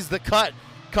sees the cut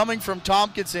coming from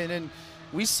Tompkinson, and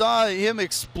we saw him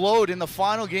explode in the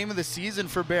final game of the season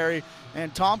for Barrie,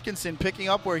 and Tompkinson picking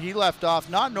up where he left off.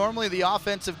 Not normally the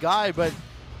offensive guy, but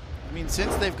I mean,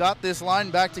 since they've got this line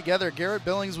back together, Garrett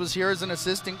Billings was here as an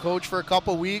assistant coach for a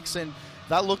couple weeks, and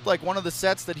that looked like one of the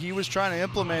sets that he was trying to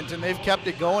implement, and they've kept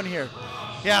it going here.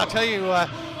 Yeah, I'll tell you,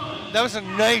 that was a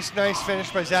nice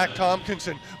finish by Zach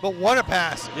Tompkinson, but what a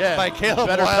pass by Caleb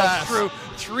Wiles through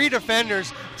three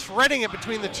defenders, threading it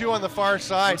between the two on the far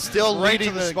side, still right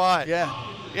leading to the spot. Yeah,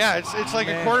 it's like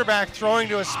a quarterback throwing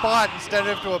to a spot instead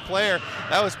of to a player.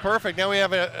 That was perfect. Now we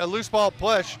have a loose ball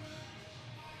push.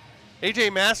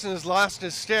 AJ Masson has lost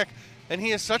his stick, and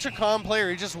he is such a calm player.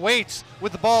 He just waits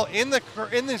with the ball in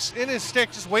his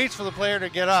stick, just waits for the player to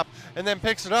get up, and then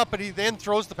picks it up, but he then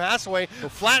throws the pass away.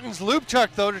 Flattens Loop Chuck,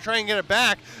 though, to try and get it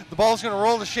back. The ball's going to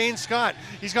roll to Shane Scott.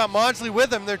 He's got Maudsley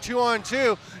with him. They're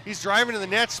 2-on-2. He's driving to the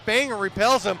net. Spanger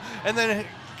repels him, and then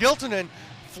Giltonen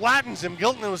flattens him.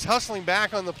 Giltonen was hustling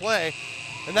back on the play,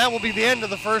 and that will be the end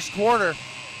of the first quarter.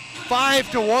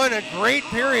 5-1, a great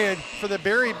period for the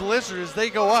Barrie Blizzard as they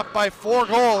go up by 4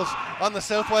 goals on the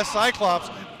SouthWest Cyclops.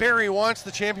 Barrie wants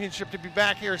the championship to be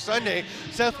back here Sunday.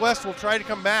 SouthWest will try to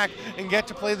come back and get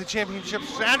to play the championship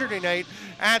Saturday night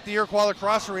at the Iroquois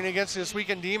Lacrosse Arena against this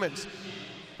weekend Demons.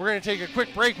 We're going to take a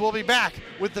quick break. We'll be back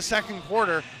with the second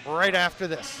quarter right after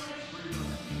this.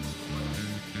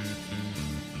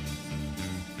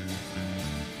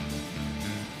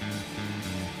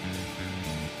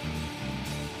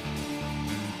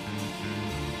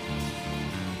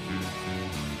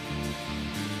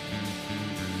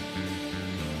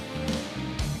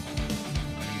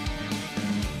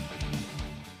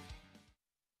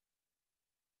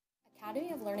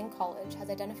 Academy of Learning College has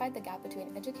identified the gap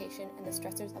between education and the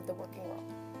stressors of the working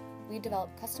world. We develop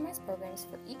customized programs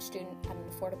for each student at an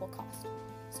affordable cost.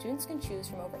 Students can choose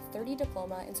from over 30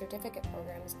 diploma and certificate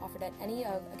programs offered at any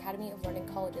of Academy of Learning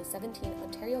College's 17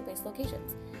 Ontario-based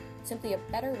locations. Simply a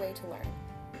better way to learn.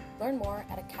 Learn more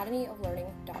at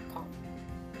academyoflearning.com.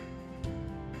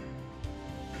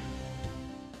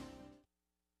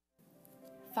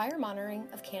 Fire Monitoring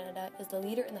of Canada is the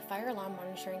leader in the fire alarm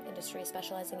monitoring industry,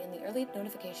 specializing in the early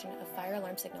notification of fire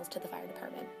alarm signals to the fire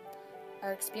department.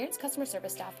 Our experienced customer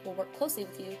service staff will work closely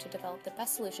with you to develop the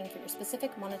best solution for your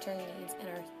specific monitoring needs, and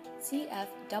our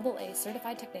CFAA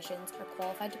certified technicians are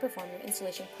qualified to perform your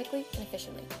installation quickly and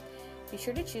efficiently. Be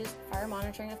sure to choose Fire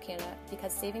Monitoring of Canada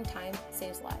because saving time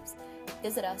saves lives.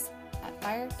 Visit us at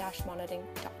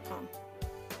fire-monitoring.com.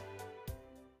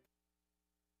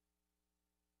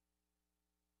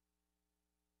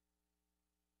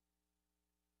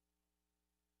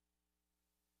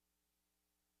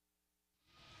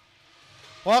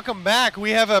 Welcome back. We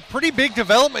have a pretty big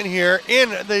development here in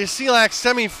the CLax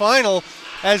semifinal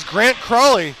as Grant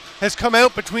Crawley has come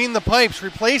out between the pipes,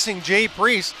 replacing Jay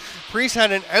Priest. Priest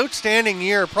had an outstanding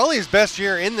year, probably his best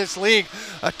year in this league.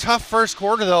 A tough first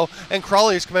quarter, though, and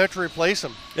Crawley has come out to replace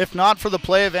him. If not for the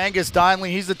play of Angus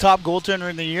Donnelly, he's the top goaltender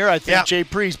in the year, I think, Jay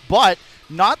Priest, but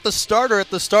not the starter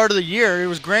at the start of the year. It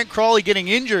was Grant Crawley getting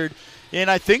injured in,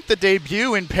 I think, the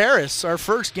debut in Paris, our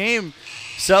first game.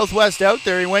 Southwest out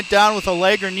there, he went down with a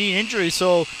leg or knee injury,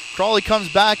 so Crawley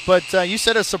comes back. But you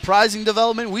said a surprising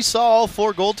development. We saw all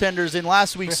 4 goaltenders in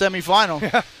last week's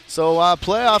semifinal. So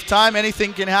playoff time,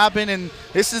 anything can happen, and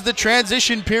this is the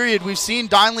transition period. We've seen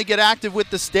Donnelly get active with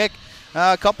the stick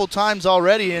a couple times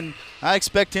already, and I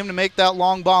expect him to make that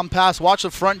long bomb pass. Watch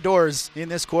the front doors in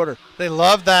this quarter. They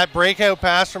love that breakout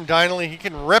pass from Donnelly. He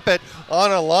can rip it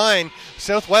on a line.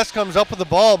 Southwest comes up with the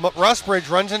ball, but Rustbridge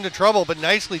runs into trouble, but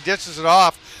nicely dishes it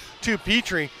off to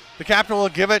Petrie. The captain will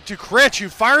give it to Critch, who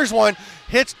fires one,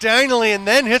 hits Donnelly, and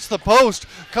then hits the post.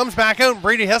 Comes back out, and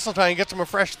Brady Hesseltine gets him a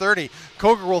fresh 30.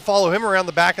 Koger will follow him around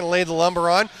the back and lay the lumber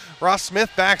on. Ross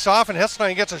Smith backs off, and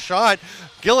Hesseltine gets a shot.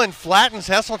 Gillen flattens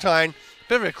Hesseltine.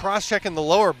 Bit of a cross-check in the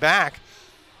lower back.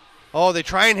 Oh, they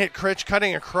try and hit Critch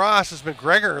cutting across as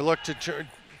McGregor looked to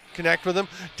connect with him.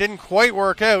 Didn't quite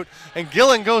work out. And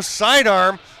Gillen goes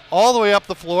sidearm all the way up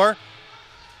the floor.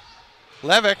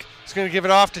 Levick is going to give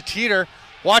it off to Teeter.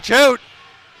 Watch out.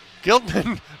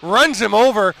 Gilton runs him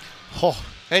over. Oh.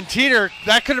 And Teeter,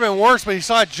 that could have been worse, but he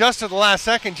saw it just at the last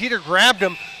second. Teeter grabbed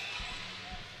him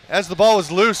as the ball was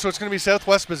loose, so it's going to be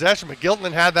Southwest possession, but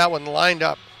Gilton had that one lined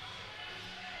up.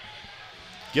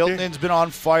 Gilton's been on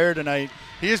fire tonight.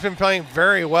 He has been playing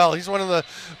very well. He's one of the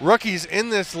rookies in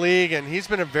this league, and he's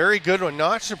been a very good one.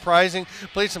 Not surprising.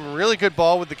 Played some really good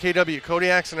ball with the KW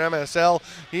Kodiaks and MSL.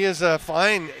 He is a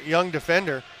fine young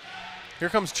defender. Here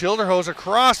comes Childerhose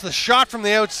across, the shot from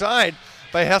the outside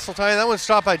by Hesseltine. That one's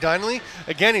stopped by Donnelly.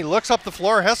 Again, he looks up the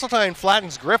floor. Hesseltine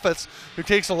flattens Griffiths, who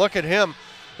takes a look at him.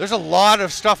 There's a lot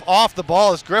of stuff off the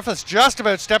ball as Griffiths just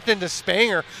about stepped into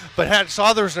Spanger, but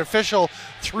saw there was an official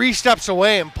 3 steps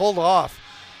away and pulled off.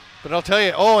 But I'll tell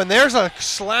you, and there's a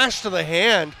slash to the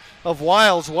hand of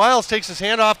Wiles. Wiles takes his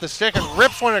hand off the stick and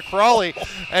rips one at Crawley,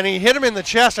 and he hit him in the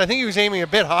chest. I think he was aiming a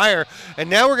bit higher, and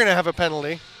now we're going to have a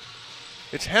penalty.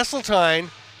 It's Hesseltine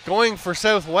going for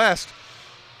Southwest.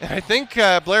 And I think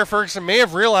Blair Ferguson may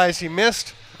have realized he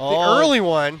missed the early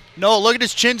one. No, look at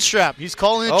his chin strap. He's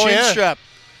calling the chin strap.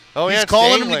 He's it's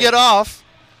calling dangling. him to get off.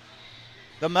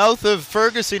 The mouth of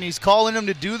Ferguson, he's calling him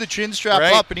to do the chin strap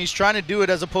up, and he's trying to do it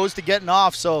as opposed to getting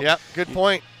off. So, yeah, good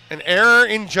point. An error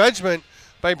in judgment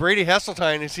by Brady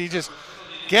Hesseltine as he just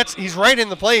he's right in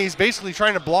the play. He's basically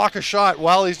trying to block a shot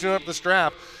while he's doing up the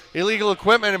strap. Illegal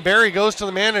equipment, and Barrie goes to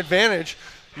the man advantage.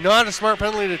 Not a smart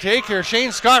penalty to take here.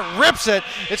 Shane Scott rips it.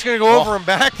 It's going to go over and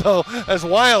back, though, as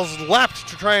Wiles leapt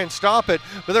to try and stop it.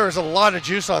 But there was a lot of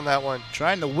juice on that one.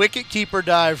 Trying the wicket keeper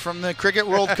dive from the Cricket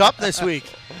World Cup this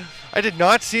week. I did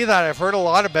not see that. I've heard a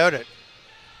lot about it.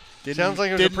 Sounds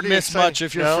like it was a pretty miss exciting. much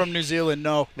if you're from New Zealand.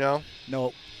 No.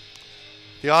 The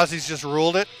Aussies just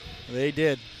ruled it. They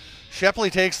did. Shepley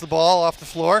takes the ball off the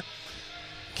floor.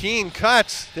 Keane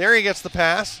cuts. There he gets the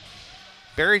pass.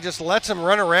 Barrie just lets him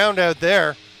run around out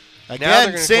there.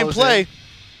 Again, same play.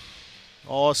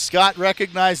 Scott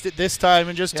recognized it this time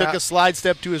and just took a slide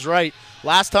step to his right.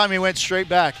 Last time he went straight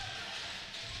back.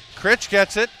 Critch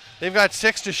gets it. They've got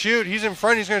 6 to shoot. He's in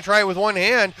front. He's going to try it with one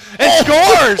hand. And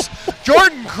scores!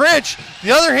 Jordan Critch.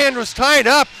 The other hand was tied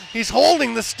up. He's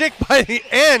holding the stick by the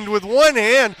end with one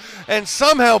hand and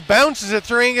somehow bounces it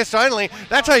through Angus Donnelly.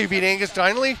 That's how you beat Angus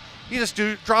Donnelly. You just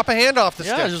drop a hand off the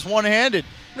stick. Yeah, just one-handed.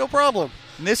 No problem.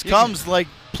 And this comes like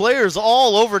players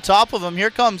all over top of him. Here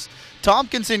comes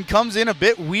Tompkinson, comes in a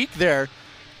bit weak there.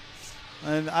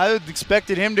 And I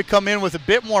expected him to come in with a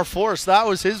bit more force. That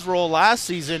was his role last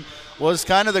season, was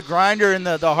kind of the grinder and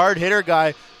the hard hitter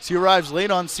guy. So he arrives late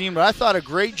on scene. But I thought a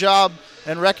great job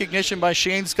and recognition by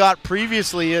Shane Scott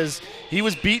previously is he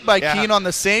was beat by Keane on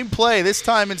the same play. This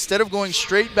time, instead of going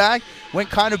straight back,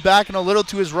 went kind of back and a little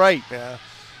to his right. Yeah.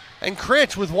 And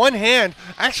Critch, with one hand,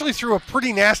 actually threw a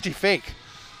pretty nasty fake,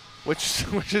 which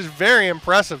is very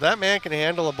impressive. That man can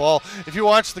handle a ball. If you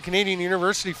watch the Canadian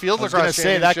University Field Lacrosse Championships, I was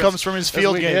going to say, that comes from his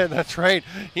field game. That's right.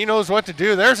 He knows what to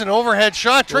do. There's an overhead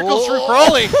shot, trickles through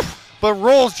Crawley, but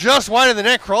rolls just wide of the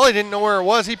net. Crawley didn't know where it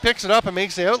was. He picks it up and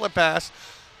makes the outlet pass.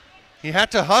 He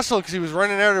had to hustle because he was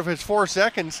running out of his 4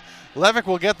 seconds. Levick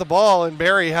will get the ball, and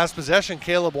Barrie has possession.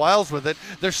 Caleb Wiles with it.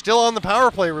 They're still on the power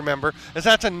play, remember, as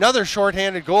that's another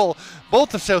shorthanded goal.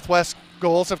 Both the Southwest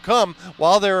goals have come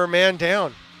while they were man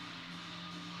down.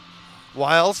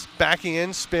 Wiles backing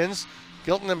in, spins.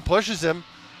 Gilton pushes him.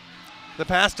 The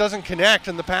pass doesn't connect,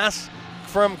 and the pass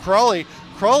from Crawley.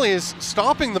 Crawley is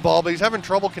stopping the ball, but he's having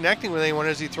trouble connecting with anyone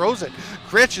as he throws it.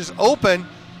 Critch is open.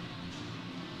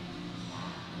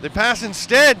 They pass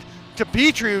instead to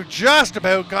Petrie, who just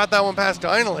about got that one past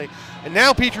Donnelly. And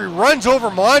now Petrie runs over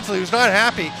Maudsley, who's not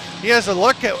happy. He has a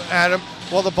look at him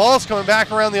while the ball's coming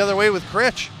back around the other way with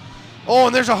Critch.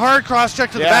 And there's a hard cross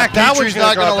check to the back. That one's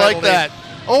not going to like that.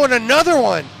 And another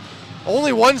one.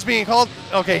 Only one's being called.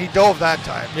 Okay, he dove that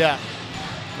time. Yeah.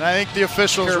 And I think the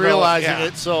officials realizing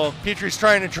it. So Petrie's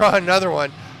trying to draw another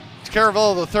one.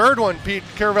 Caravello, the third one,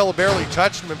 Caravello barely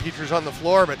touched him and Petrie's on the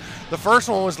floor, but the first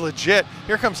one was legit.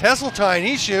 Here comes Hesseltine.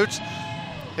 He shoots.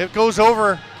 It goes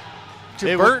over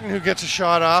to Burton, who gets a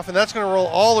shot off, and that's going to roll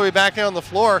all the way back down the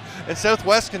floor, and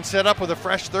Southwest can set up with a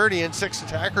fresh 30 and 6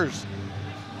 attackers.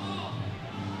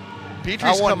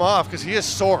 Petrie's come off because he is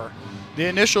sore. The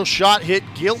initial shot hit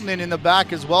Gilton in the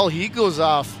back as well. He goes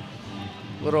off.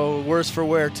 A little worse for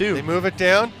wear, too. They move it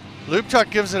down. Lupchuk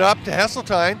gives it up to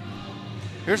Hesseltine.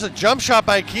 Here's a jump shot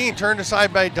by Keane, turned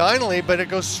aside by Donnelly, but it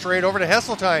goes straight over to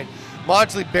Hesseltine.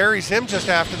 Maudsley buries him just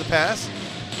after the pass.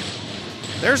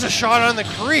 There's a shot on the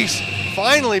crease.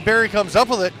 Finally, Barrie comes up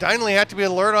with it. Donnelly had to be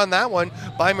alert on that one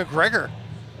by McGregor.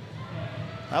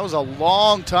 That was a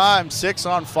long time,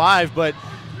 6-on-5, but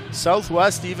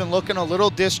Southwest even looking a little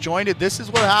disjointed. This is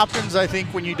what happens, I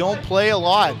think, when you don't play a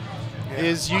lot,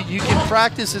 is you can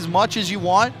practice as much as you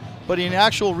want, but in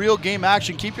actual real game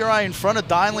action, keep your eye in front of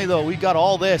Dinley, though. We got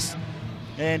all this.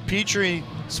 And Petrie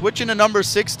switching to number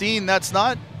 16, that's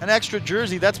not an extra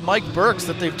jersey. That's Mike Burks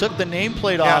that they've took the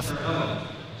nameplate off.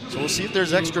 So we'll see if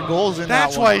there's extra goals in that one.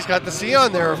 That's why he's got the C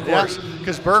on there, of course,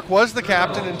 because Burke was the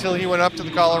captain until he went up to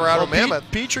the Colorado Mammoth.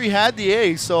 Petrie had the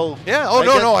A, so... Yeah,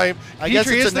 I guess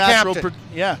Petrie it's is a the natural captain.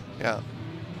 Yeah.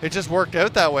 It just worked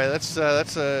out that way. That's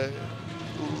a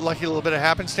lucky little bit of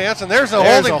happenstance. And there's a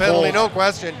holding penalty, no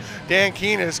question. Dan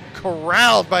Keene is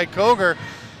corralled by Koger,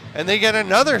 and they get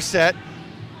another set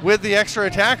with the extra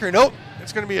attacker. Nope,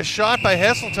 it's going to be a shot by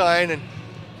Hesseltine, and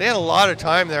they had a lot of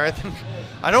time there. I think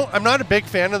I'm not a big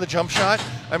fan of the jump shot.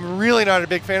 I'm really not a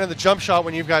big fan of the jump shot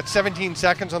when you've got 17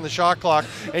 seconds on the shot clock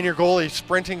and your goalie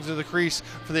sprinting to the crease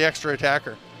for the extra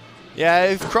attacker. Yeah,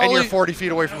 if Crawley, and you're 40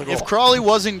 feet away from the goal. If Crawley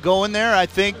wasn't going there, I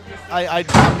think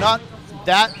I'm not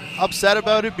that upset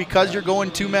about it because you're going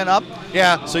 2 men up.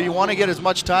 Yeah. So you want to get as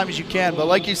much time as you can. But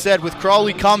like you said, with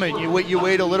Crawley coming, you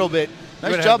wait a little bit.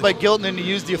 Nice job by Gilton to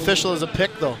use the official as a pick,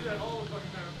 though.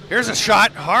 Here's a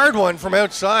shot, hard one from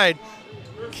outside.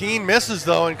 Keene misses,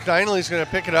 though, and Dinley's going to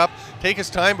pick it up, take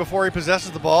his time before he possesses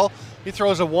the ball. He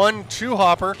throws a 1-2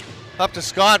 hopper up to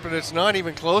Scott, but it's not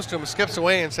even close to him. It skips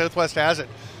away, and Southwest has it.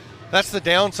 That's the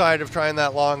downside of trying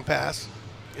that long pass,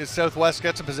 is Southwest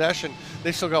gets a possession.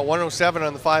 They've still got 107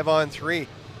 on the 5-on-3.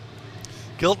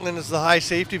 Gilton is the high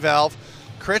safety valve.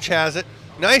 Critch has it.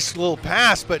 Nice little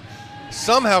pass, but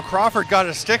somehow Crawford got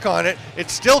a stick on it.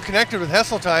 It's still connected with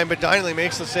Hesseltine, but Dinley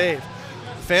makes the save.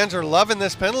 Fans are loving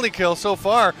this penalty kill so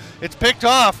far. It's picked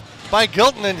off by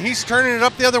Gilton, and he's turning it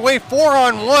up the other way.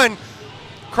 4-on-1.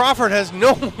 Crawford has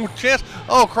no chance.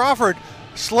 Oh, Crawford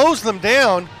slows them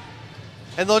down,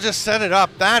 and they'll just set it up.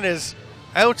 That is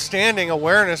outstanding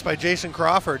awareness by Jason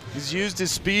Crawford. He's used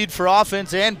his speed for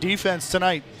offense and defense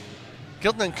tonight.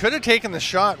 Gilton could have taken the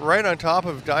shot right on top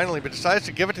of Dinley, but decides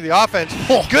to give it to the offense.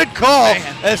 Good call,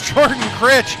 as Jordan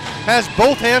Critch has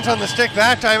both hands on the stick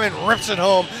that time and rips it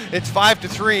home. It's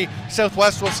 5-3.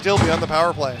 Southwest will still be on the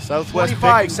power play. Southwest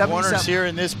picking corners here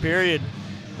in this period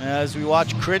as we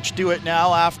watch Critch do it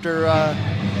now after,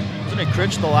 wasn't it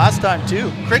Critch the last time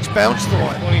too? Critch bounced the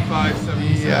one.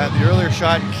 25-77. The earlier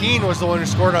shot. Keene was the one who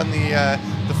scored on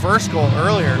the first goal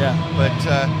earlier. Yeah. But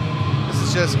this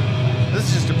is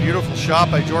just a beautiful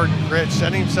shot by Jordan Critch,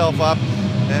 setting himself up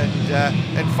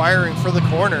and firing for the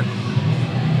corner.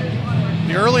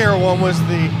 The earlier one was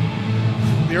the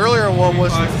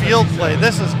field play.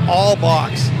 This is all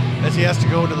box as he has to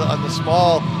go to on the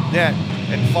small net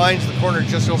and finds the corner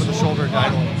just over the shoulder of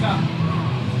Dinley.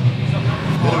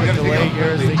 Bit of a delay here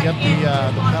as they get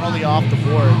the penalty off the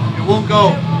board. It won't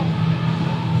go.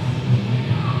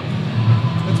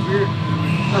 That's weird.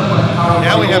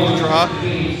 Now we have to draw.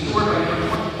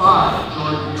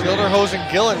 Childerhose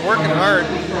and Gillen working hard.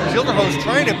 Childerhose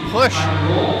trying to push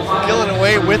Gillen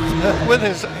away with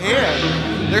his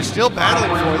hand. They're still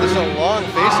battling for it. This is a long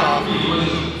face-off.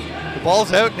 The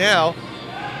ball's out now.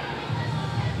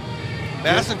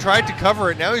 Masson tried to cover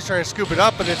it. Now he's trying to scoop it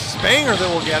up, but it's Spanger that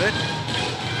will get it.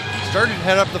 Started to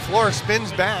head up the floor,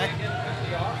 spins back.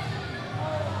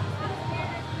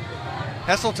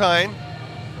 Hesseltine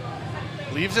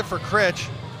leaves it for Critch.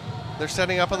 They're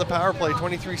setting up on the power play.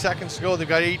 23 seconds to go. They've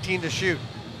got 18 to shoot.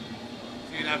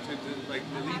 So you'd have to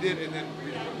delete it and then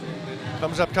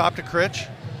Comes up top to Critch.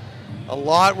 A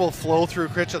lot will flow through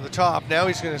Critch at the top. Now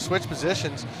he's going to switch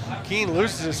positions. Keene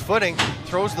loses his footing,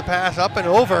 throws the pass up and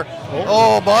over.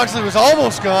 Oh, Bogsley was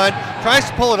almost gone. Tries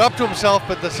to pull it up to himself,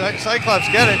 but the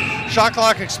Cyclops get it. Shot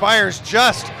clock expires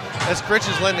just as Critch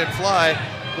is letting it fly.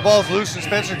 The ball's loose and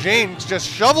Spencer James just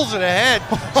shovels it ahead.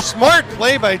 Smart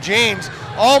play by James.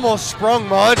 Almost sprung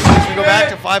Maudsley as we go back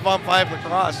to 5-on-5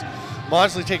 lacrosse.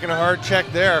 Maudsley taking a hard check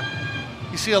there.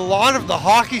 You see a lot of the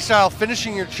hockey style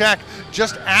finishing your check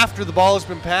just after the ball has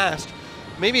been passed.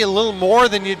 Maybe a little more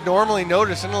than you'd normally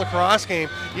notice in a lacrosse game.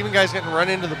 Even guys getting run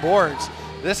into the boards.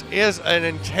 This is an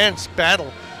intense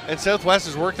battle. And Southwest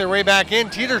has worked their way back in.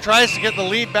 Teeter tries to get the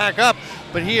lead back up,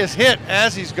 but he is hit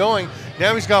as he's going.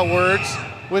 Now he's got words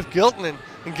with Giltonen.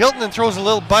 And Giltonen throws a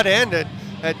little butt end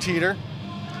at Teeter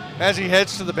as he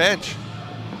heads to the bench.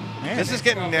 Man, this is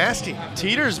getting nasty.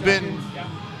 Teeter's been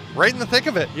right in the thick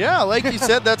of it. Yeah, like you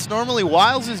said, that's normally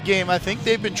Wiles' game. I think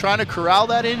they've been trying to corral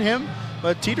that in him,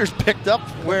 but Teeter's picked up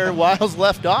where Wiles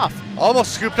left off.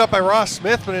 Almost scooped up by Ross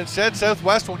Smith, but instead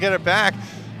Southwest will get it back.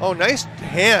 Oh, nice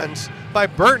hands by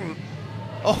Burton.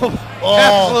 Oh.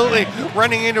 Absolutely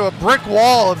running into a brick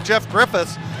wall of Jeff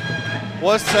Griffiths.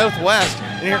 was Southwest.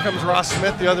 And here comes Ross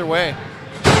Smith the other way.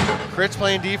 Critch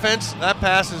playing defense. That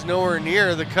pass is nowhere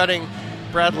near the cutting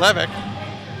Brad Levick.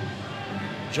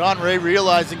 John Ray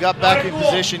realized and got back in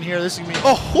position here. This is going to be...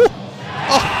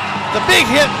 The big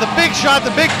hit, the big shot,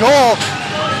 the big goal.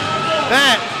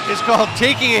 That is called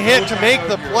taking a hit to make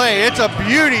the play. It's a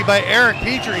beauty by Eric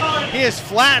Petrie. He is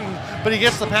flattened, but he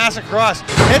gets the pass across.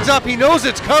 Heads up, he knows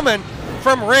it's coming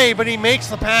from Ray, but he makes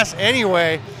the pass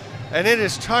anyway. And it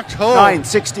is tucked home.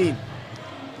 9-16.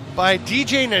 By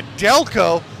DJ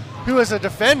Nedelko, who is a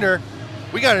defender.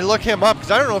 We got to look him up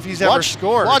because I don't know if he's ever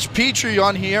scored. Watch Petrie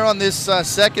on here on this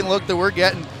second look that we're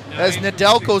getting as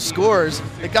Nedelko scores.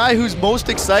 The guy who's most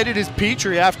excited is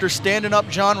Petrie after standing up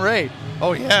John Ray.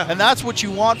 Oh, yeah. And that's what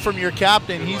you want from your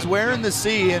captain. He's wearing the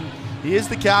C, and he is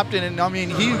the captain. And, I mean,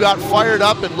 he got fired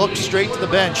up and looked straight to the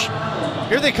bench.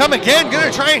 Here they come again.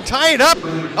 Going to try and tie it up.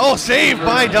 Oh, saved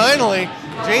by Donnelly.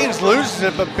 James loses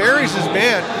it, but buries his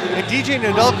man. And DJ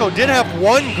Nedelko did have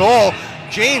one goal.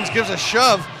 James gives a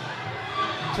shove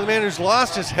to the man who's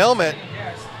lost his helmet.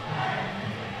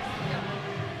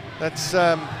 That's,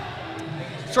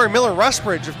 Miller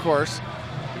Rusbridge, of course.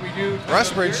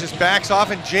 Rusbridge just backs off,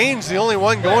 and James the only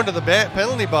one going to the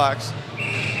penalty box.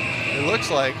 It looks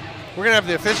like. We're going to have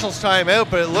the officials time out,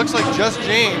 but it looks like just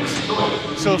James.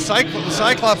 So the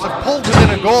Cyclops have pulled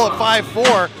within a goal at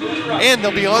 5-4, and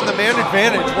they'll be on the man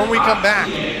advantage when we come back.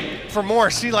 For more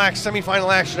CLax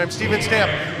semifinal action, I'm Steven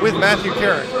Stamp with Matthew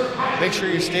Carrick. Make sure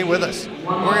you stay with us.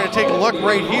 We're going to take a look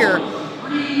right here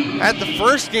at the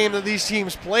first game that these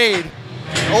teams played.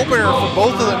 Opener for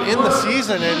both of them in the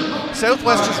season, and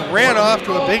Southwest just ran off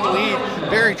to a big lead.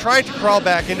 Barrie tried to crawl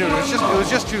back into it. It was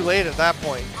just too late at that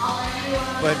point.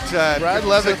 But Brad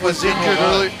Levick was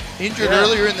injured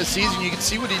earlier in the season. You can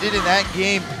see what he did in that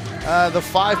game, the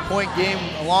 5-point game,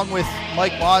 along with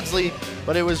Mike Maudsley.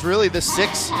 But it was really the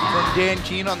 6 from Dan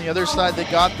Keene on the other side that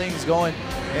got things going.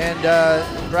 And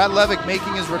Brad Levick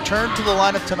making his return to the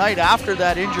lineup tonight after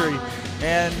that injury.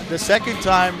 And the second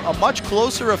time, a much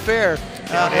closer affair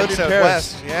out in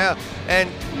Southwest. Yeah, and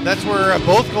that's where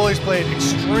both goalies played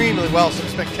extremely well. Some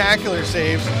spectacular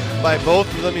saves by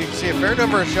both of them. You can see a fair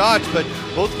number of shots, but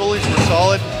both goalies were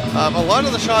solid. A lot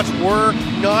of the shots were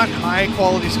not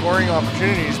high-quality scoring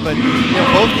opportunities, but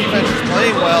both defenses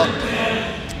playing well.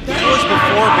 That was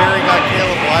before Barrie got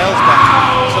Caleb Wiles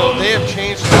back. So they have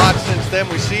changed a lot since then.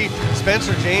 We see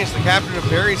Spencer James, the captain of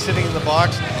Barrie, sitting in the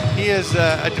box. He is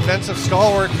a defensive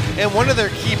stalwart and one of their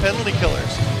key penalty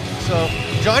killers. So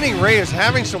Johnny Ray is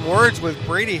having some words with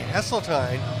Kyle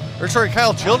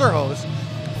Childerhose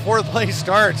before the play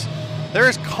starts. There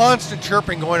is constant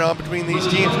chirping going on between these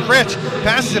teams. Critch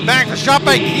passes it back. The shot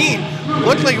by Keene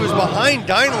looked like it was behind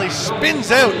Donnelly,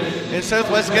 spins out, and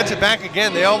Southwest gets it back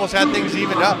again. They almost had things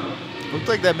evened up. Looked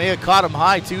like that may have caught him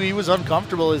high, too. He was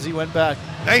uncomfortable as he went back.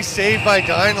 Nice save by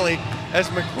Donnelly as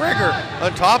McGregor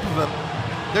on top of him.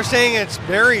 They're saying it's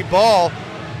Barrie ball.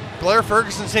 Blair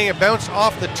Ferguson saying it bounced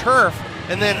off the turf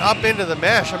and then up into the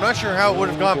mesh. I'm not sure how it would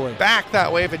have gone back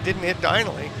that way if it didn't hit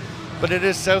Donnelly. But it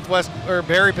is Southwest or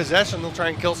Barrie possession. They'll try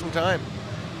and kill some time.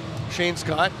 Shane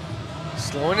Scott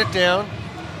slowing it down.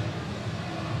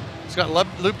 He's got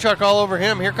Lupchuk all over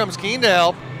him. Here comes Keene to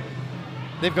help.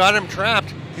 They've got him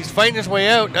trapped. He's fighting his way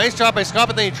out. Nice job by Scott,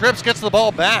 but then he trips, gets the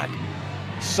ball back.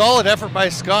 Solid effort by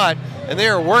Scott, and they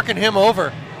are working him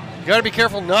over. You got to be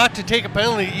careful not to take a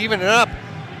penalty to even it up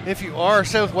if you are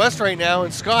Southwest right now.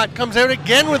 And Scott comes out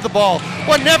again with the ball.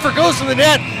 What an effort, goes to the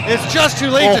net. It's just too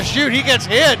late to shoot. He gets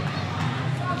hit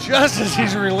just as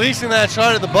he's releasing that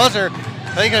shot at the buzzer.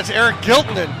 I think that's Eric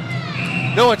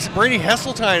Giltonen. No, it's Brady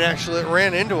Hesseltine actually that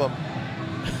ran into him.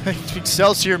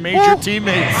 Excelsior major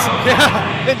teammates.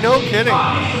 Yeah, no kidding.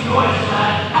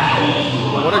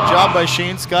 What a job by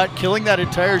Shane Scott killing that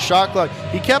entire shot clock.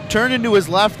 He kept turning to his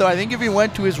left, though. I think if he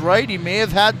went to his right, he may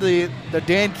have had the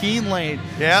Dan Keene lane.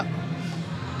 Yeah.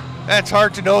 That's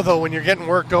hard to know, though, when you're getting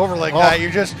worked over like that.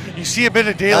 You see a bit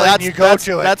of daylight and you go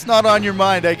to it. That's not on your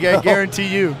mind, I guarantee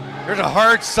you. There's a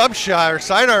hard sub shot or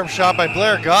sidearm shot by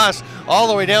Blair Goss all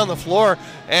the way down the floor,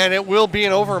 and it will be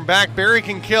an over and back. Barrie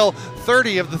can kill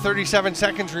 30 of the 37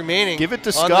 seconds remaining. Give it to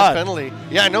on Scott. This penalty.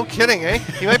 Yeah, no kidding, eh?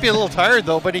 He might be a little tired,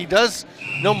 though, but he does.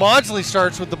 No, Maudsley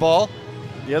starts with the ball.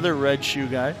 The other red shoe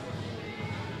guy.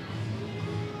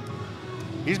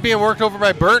 He's being worked over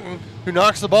by Burton, who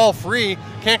knocks the ball free.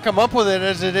 Can't come up with it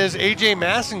as it is. A.J.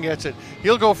 Masson gets it.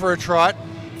 He'll go for a trot,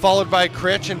 followed by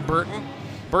Critch and Burton.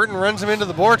 Burton runs him into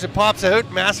the boards. It pops out.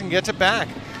 Masson gets it back.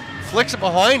 Flicks it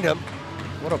behind him.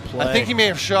 What a play. I think he may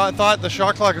have thought the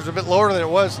shot clock was a bit lower than it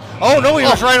was. Oh, no, he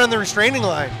was right on the restraining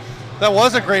line. That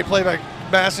was a great play by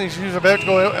Masson. He was about to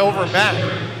go over and back.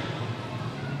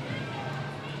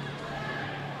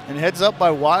 and heads up by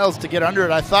Wiles to get under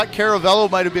it. I thought Caravello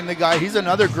might have been the guy. He's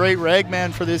another great rag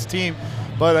man for this team,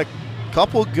 but a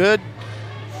couple good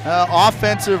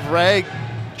offensive rag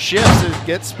shifts to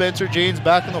get Spencer Janes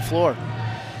back on the floor.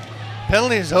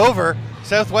 Penalty is over.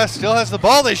 Southwest still has the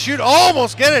ball. They shoot,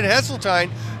 almost get it.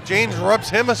 Heseltine. James rubs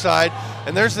him aside,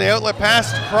 and there's the outlet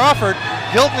pass to Crawford.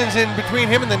 Gilton's in between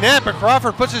him and the net, but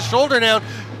Crawford puts his shoulder down.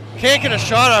 Can't get a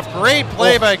shot off. Great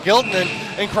play by Gilton,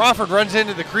 and Crawford runs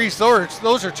into the crease.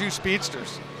 Those are two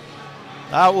speedsters.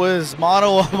 That was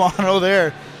mano a mano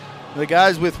there. The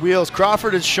guys with wheels.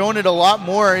 Crawford has shown it a lot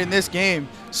more in this game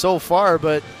so far,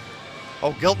 but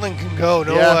Gilton can go.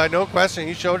 No question.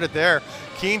 He showed it there.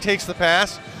 Keene takes the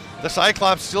pass. The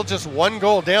Cyclops still just one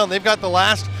goal down. They've got the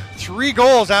last 3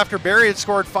 goals after Barrie had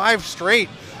scored 5 straight.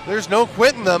 There's no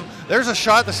quitting them. There's a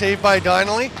shot, the save by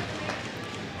Donnelly.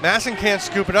 Masson can't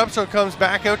scoop it up, so it comes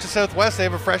back out to Southwest. They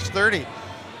have a fresh 30.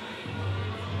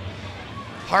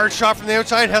 Hard shot from the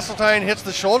outside. Heseltine hits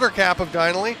the shoulder cap of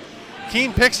Donnelly.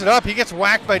 Keene picks it up. He gets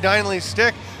whacked by Donnelly's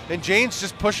stick, and Jane's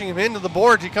just pushing him into the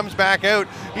boards. He comes back out.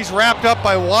 He's wrapped up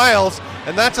by Wiles,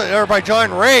 and or by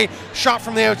John Ray. Shot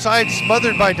from the outside,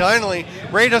 smothered by Donnelly.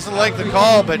 Ray doesn't like the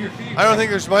call, but I don't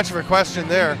think there's much of a question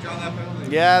there.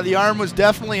 Yeah, the arm was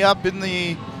definitely up in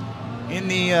the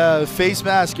face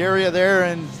mask area there,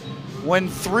 and when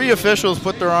 3 officials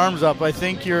put their arms up, I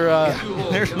think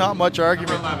there's not much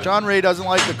argument. John Ray doesn't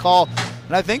like the call,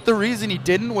 and I think the reason he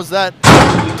didn't was that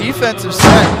defensive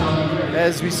set,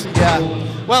 as we see.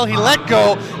 Well, he let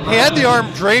go. He had the arm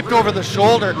draped over the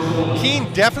shoulder.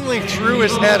 Keene definitely threw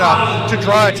his head up to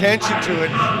draw attention to it,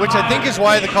 which I think is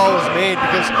why the call was made,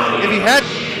 because if he had,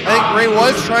 I think Ray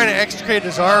was trying to extricate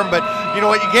his arm, but you know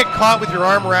what, you get caught with your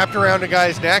arm wrapped around a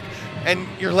guy's neck, and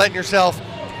you're letting yourself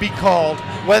be called,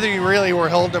 whether you really were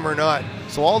holding him or not.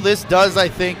 So all this does, I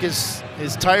think, is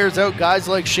tires out guys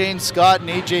like Shane Scott and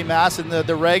AJ Masson,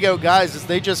 the rag out guys, as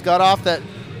they just got off that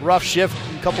rough shift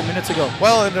a couple minutes ago.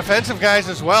 Well, and defensive guys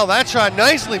as well. That shot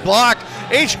nicely blocked.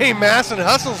 AJ Masson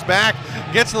hustles back,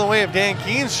 gets in the way of Dan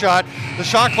Keene's shot. The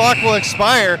shot clock will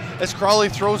expire as Crawley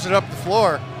throws it up the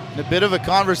floor. And a bit of a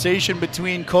conversation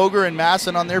between Koger and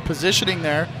Masson on their positioning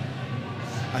there.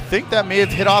 I think that may have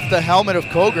hit off the helmet of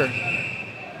Koger.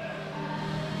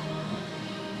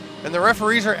 And the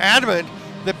referees are adamant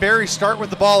that Barrie start with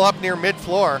the ball up near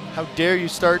mid-floor. How dare you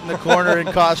start in the corner and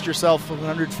cost yourself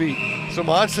 100 feet. So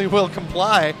Maudsley will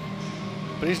comply,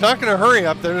 but he's not going to hurry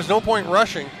up there. There's no point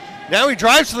rushing. Now he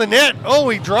drives to the net. Oh,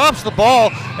 he drops the ball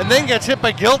and then gets hit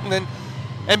by Gilton.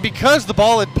 And because the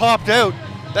ball had popped out,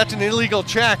 that's an illegal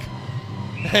check.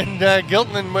 And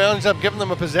Gilton ends up giving them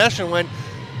a possession when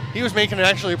he was making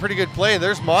actually a pretty good play.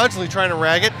 There's Maudsley trying to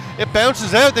rag it. It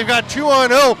bounces out. They've got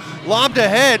 2-on-0. Lobbed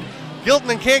ahead.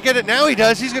 Gilton can't get it. Now he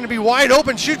does. He's going to be wide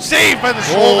open. Shoot saved by the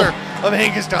shoulder of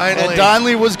Angus Donnelly. And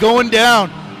Donnelly was going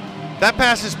down. That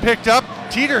pass is picked up.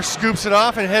 Teeter scoops it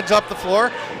off and heads up the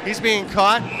floor. He's being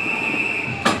caught.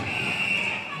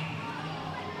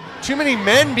 Too many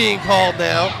men being called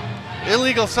now.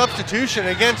 Illegal substitution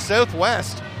against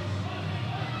Southwest,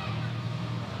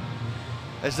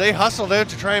 as they hustled out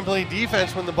to try and play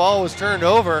defense when the ball was turned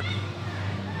over.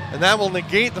 And that will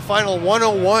negate the final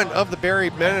 101 of the Barrie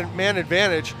man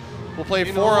advantage. We'll play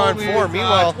 4-on-4.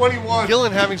 Meanwhile, 21.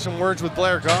 Gillen having some words with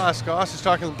Blair Goss. Goss is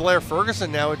talking to Blair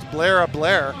Ferguson now. It's Blair.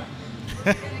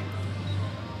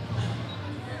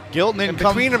 Gilton and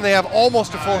between them, they have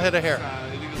almost a full head of hair.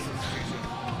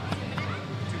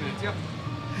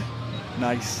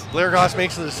 Nice. Blair Goss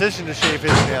makes the decision to shave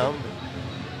his down.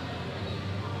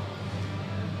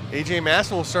 AJ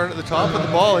Masson will start at the top of the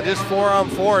ball. It is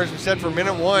 4-on-4, as we said, for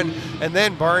minute 1, and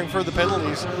then barring further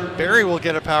penalties, Barrie will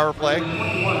get a power play.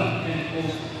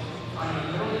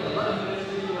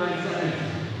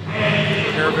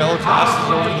 Caravello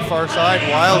tosses over to the far side.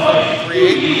 Wild going to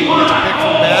create. Gets a pick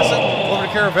from Masson. Over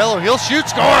to Caravello. He'll shoot.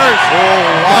 Scores!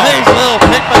 Nice little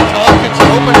pick by Tompkins.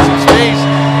 Opens some space,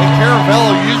 and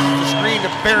Caravello uses the screen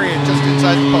to bury it just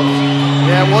inside the post.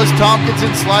 Yeah, it was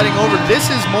Tompkinson sliding over. This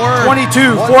is more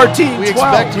 22, 14, we 12.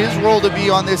 expect his role to be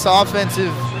on this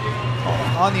offensive,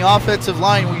 on the offensive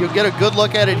line. You'll get a good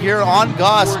look at it here on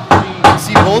Goss. You can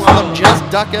see both of them just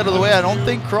duck out of the way. I don't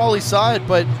think Crawley saw it,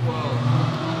 but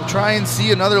we'll try and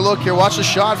see another look here. Watch the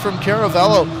shot from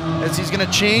Caravello as he's going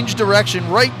to change direction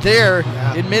right there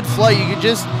in mid-flight. You can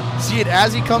just see it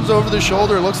as he comes over the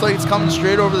shoulder. It looks like it's coming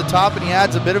straight over the top, and he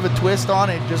adds a bit of a twist on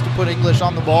it just to put English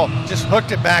on the ball. Just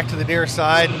hooked it back to the near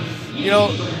side. You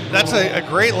know, that's a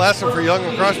great lesson for young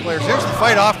lacrosse players. Here's the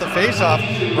fight off the face-off.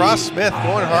 Ross Smith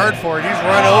going hard for it. He's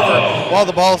run over while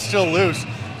the ball's still loose.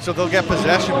 so they'll get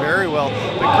possession very well.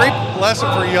 But great lesson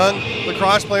for young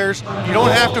lacrosse players. You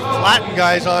don't have to flatten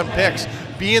guys on picks.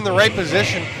 Be in the right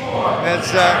position. As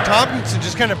Tompkinson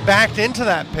just kind of backed into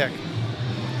that pick.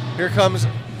 Here comes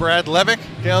Brad Levick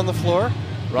down the floor.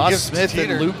 Ross Smith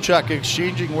and Lupchuk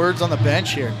exchanging words on the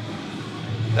bench here.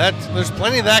 There's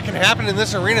plenty of that can happen in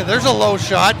this arena. There's a low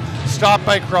shot, stopped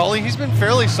by Crawley. He's been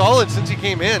fairly solid since he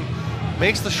came in.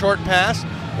 Makes the short pass.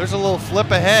 There's a little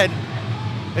flip ahead,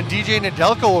 and DJ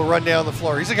Nedelko will run down the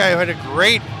floor. He's a guy who had a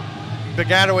great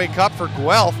Begataway Cup for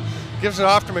Guelph. Gives it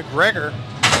off to McGregor.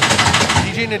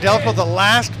 DJ Nedelko, the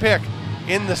last pick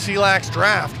in the CLax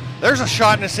draft. There's a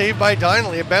shot and a save by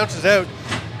Donnelly. It bounces out.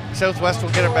 Southwest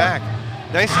will get it back.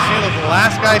 Nice to see that the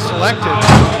last guy selected,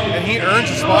 and he earns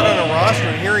a spot on a roster,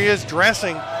 and here he is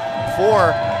dressing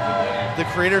for the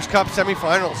Creators Cup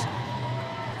semifinals.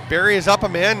 Barrie is up a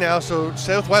man now, so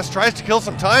Southwest tries to kill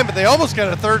some time, but they almost get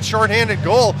a third shorthanded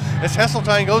goal as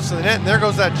Hesseltine goes to the net, and there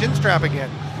goes that chin strap again.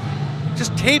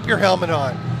 Just tape your helmet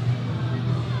on.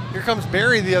 Here comes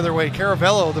Barrie the other way.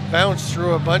 Caravello, the bounce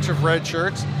through a bunch of red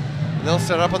shirts, and they'll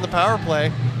set up on the power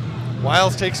play.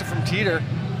 Wiles takes it from Teeter.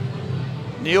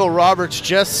 Neil Roberts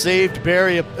just saved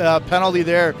Barrie a penalty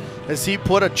there as he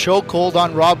put a chokehold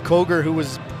on Rob Koger, who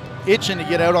was itching to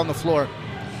get out on the floor.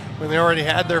 When they already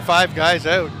had their 5 guys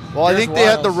out. Well, I think they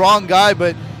had the wrong guy,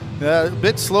 but a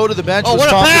bit slow to the bench. Oh, what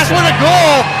a pass, what a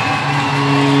goal!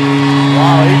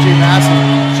 Wow, AJ Massey.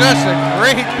 Just a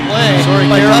great play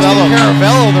by Dustin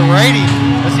Caravello, the righty,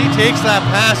 as he takes that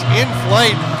pass in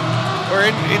flight, or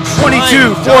in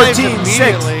 22, 14,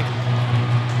 6.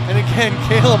 And again,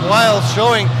 Caleb Wiles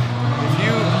showing if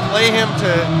you play him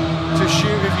to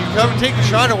shoot, if you come and take the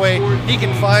shot away, he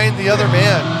can find the other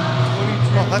man.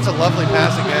 Oh, that's a lovely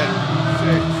pass again.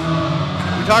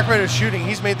 We talked about his shooting.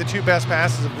 He's made the 2 best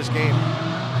passes of this game.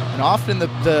 And often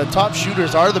the top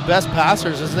shooters are the best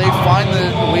passers as they find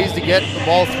the ways to get the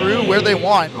ball through where they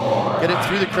want. Get it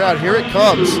through the crowd. Here it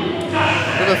comes.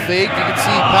 With a fake, you can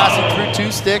see passing through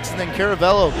 2 sticks, and then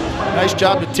Caravello, nice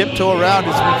job to tiptoe around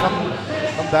as we come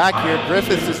back here.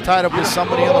 Griffiths is tied up with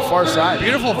somebody on the far side.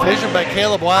 Beautiful vision by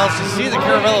Caleb Wiles to see that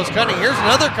Caravello's cutting. Here's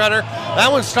another cutter.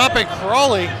 That one's stopped by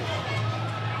Crawley.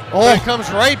 Oh, it comes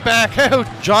right back out.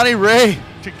 Johnny Ray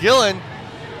to Gillen.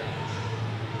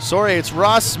 Sorry, it's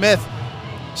Ross Smith.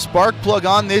 Spark plug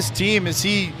on this team as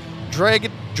he dragged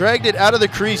it out of the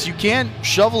crease. You can't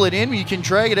shovel it in, you can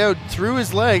drag it out through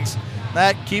his legs.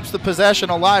 That keeps the possession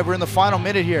alive. We're in the final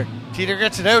minute here. Teeter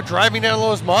gets it out, driving down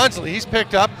low is Maudsley. He's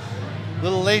picked up.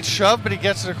 Little late shove, but he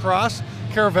gets it across.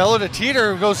 Caravello to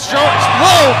Teeter, who goes low,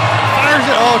 fires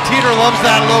it. Oh, Teeter loves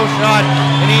that low shot,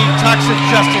 and he tucks it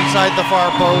just inside the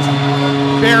far post.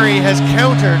 Barrie has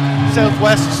countered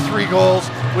Southwest's 3 goals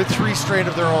with 3 straight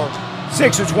of their own.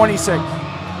 6 or 26.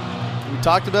 We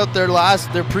talked about their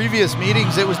previous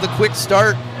meetings. It was the quick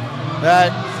start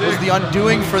that was the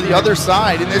undoing for the other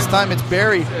side, and this time it's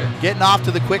Barrie getting off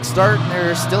to the quick start, and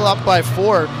they're still up by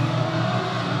 4.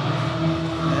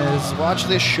 Watch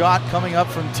this shot coming up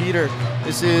from Teeter.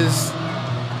 This is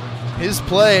his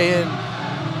play, and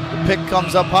the pick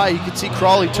comes up high. You can see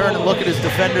Crawley turn and look at his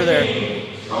defender there. Teeter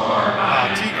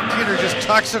just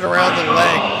tucks it around the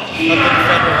leg of the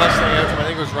defender hustling out. I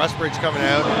think it was Rusbridge coming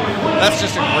out. That's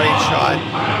just a great shot.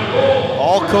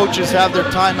 All coaches have their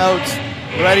timeouts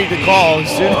ready to call as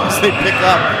soon as they pick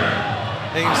up.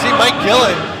 And you can see Mike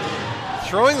Gillen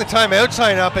throwing the timeout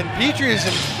sign up, and Petrie is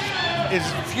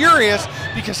furious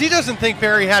because he doesn't think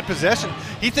Barrie had possession.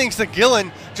 He thinks that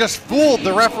Gillen just fooled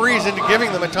the referees into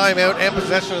giving them a timeout and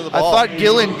possession of the ball. I thought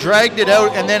Gillen dragged it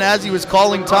out, and then as he was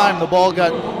calling time, the ball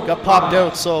got popped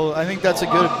out. So I think that's a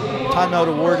good timeout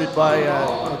awarded by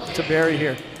to Barrie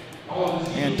here.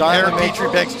 And Aaron Petrie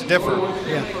begs to differ.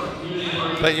 Yeah.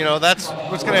 But, you know, that's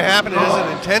what's going to happen. It is an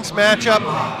intense matchup,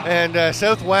 and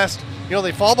Southwest, you know,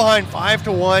 they fall behind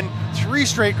 5-1. 3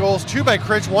 straight goals, 2 by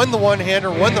Critch, 1 the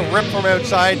one-hander, 1 the rip from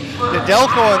outside,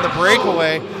 Nedelko on the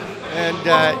breakaway, and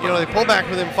you know, they pull back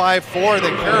within 5-4.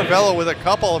 Then Caravello with a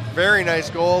couple of very nice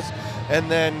goals, and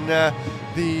then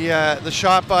the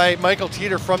shot by Michael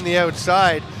Teeter from the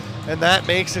outside, and that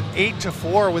makes it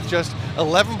 8-4 with just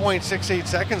 11.68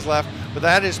 seconds left. But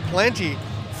that is plenty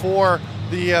for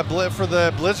the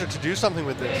Blizzard to do something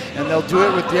with this. And they'll do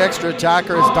it with the extra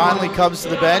attacker as Donnelly comes to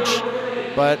the bench,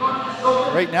 but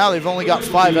right now they've only got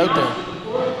 5 out there.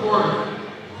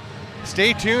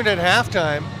 Stay tuned at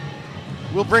halftime.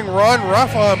 We'll bring Ron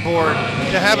Ruff on board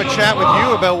to have a chat with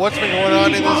you about what's been going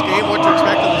on in this game, what to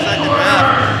expect in the second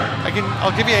half.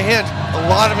 I'll give you a hint, a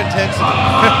lot of intensity.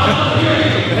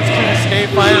 It's going to stay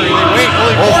fiery. They wait,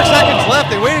 only 4 seconds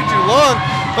left. They waited too long,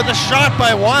 but the shot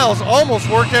by Wiles almost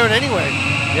worked out anyway.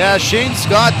 Yeah, Shane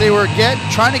Scott, they were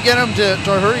trying to get him to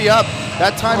hurry up.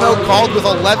 That timeout called with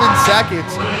 11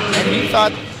 seconds, and he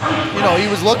thought, he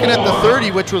was looking at the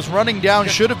 30, which was running down,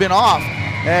 should have been off,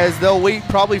 as they'll wait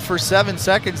probably for 7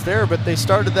 seconds there, but they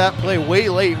started that play way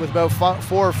late with about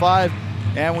 4 or 5,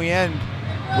 and we end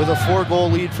with a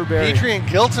 4-goal lead for Barrie. Petrie and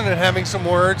Gilson are having some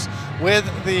words with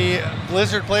the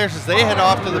Blizzard players as they head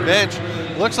off to the bench.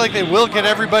 Looks like they will get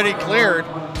everybody cleared.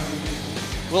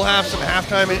 We'll have some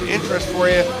halftime interest for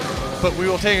you, but we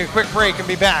will take a quick break and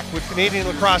be back with Canadian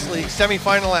Lacrosse League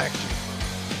semifinal action.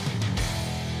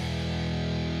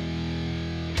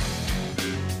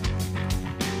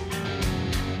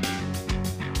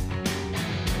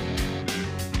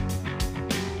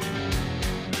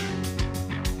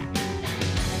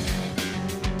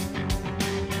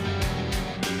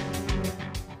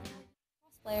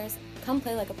 Players, come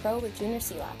play like a pro with Junior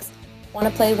CLax. Want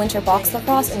to play winter box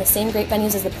lacrosse in the same great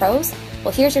venues as the pros?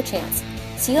 Well, here's your chance.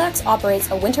 CLax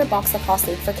operates a winter box lacrosse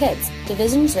league for kids.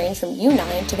 Divisions range from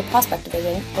U9 to the Prospect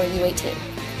Division or U18.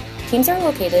 Teams are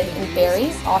located in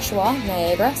Barrie, Oshawa,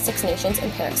 Niagara, Six Nations,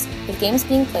 and Paris, with games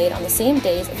being played on the same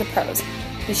days as the pros.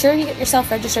 Be sure you get yourself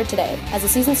registered today, as the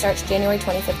season starts January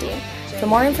 2015. For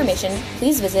more information,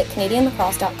 please visit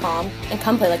CanadianLacrosse.com and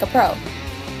come play like a pro.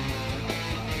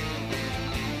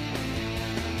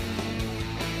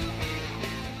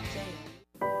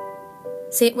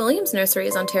 St. William's Nursery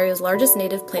is Ontario's largest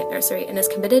native plant nursery and is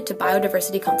committed to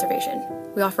biodiversity conservation.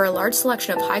 We offer a large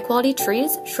selection of high-quality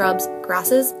trees, shrubs,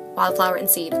 grasses, wildflower, and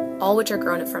seed, all which are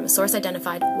grown from a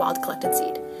source-identified, wild-collected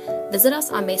seed. Visit us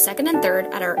on May 2nd and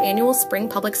 3rd at our annual spring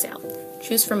public sale.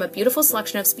 Choose from a beautiful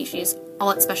selection of species,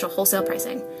 all at special wholesale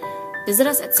pricing. Visit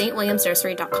us at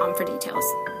stwilliamsnursery.com for details.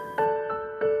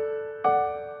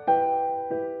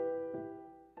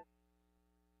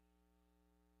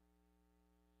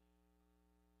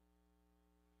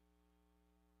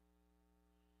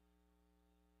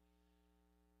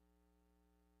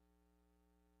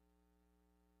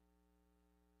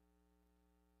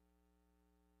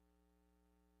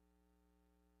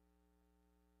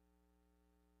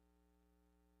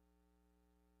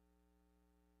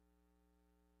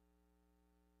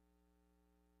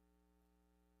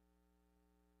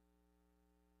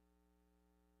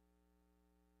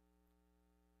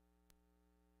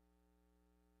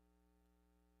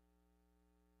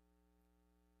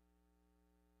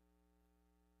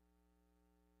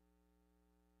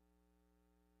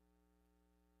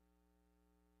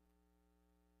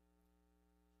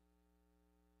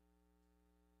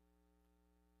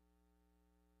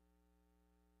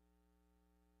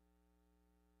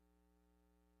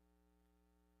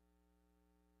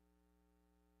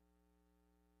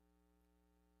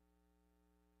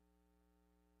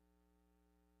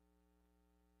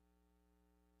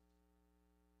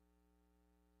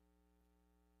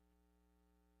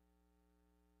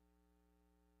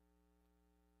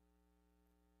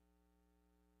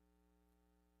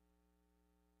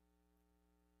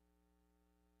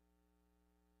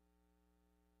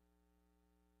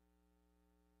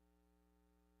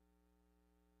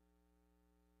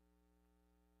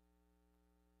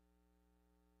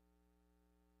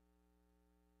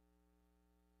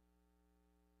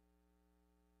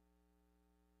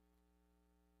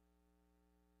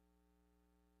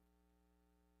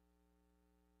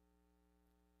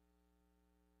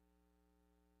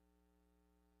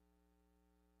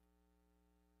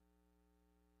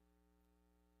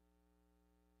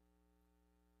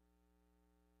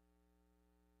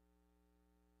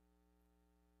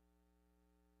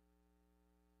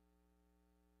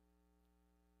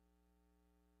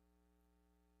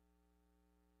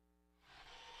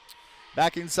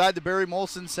 Back inside the Barrie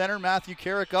Molson Centre, Matthew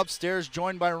Carrick upstairs,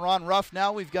 joined by Ron Ruff.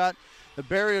 Now we've got the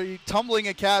Barrie Tumbling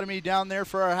Academy down there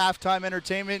for our halftime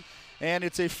entertainment, and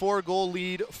it's a 4-goal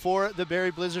lead for the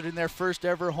Barrie Blizzard in their first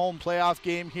ever home playoff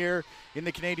game here in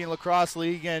the Canadian Lacrosse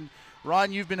League. And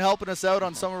Ron, you've been helping us out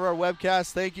on some of our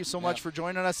webcasts. Thank you so much for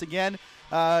joining us again.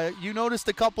 You noticed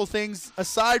a couple things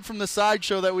aside from the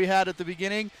sideshow that we had at the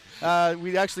beginning.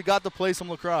 We actually got to play some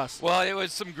lacrosse. Well, it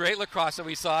was some great lacrosse that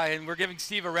we saw, and we're giving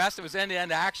Steve a rest. It was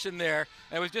end-to-end action there.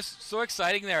 And it was just so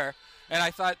exciting there. And I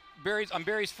thought on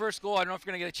Barrie's first goal, I don't know if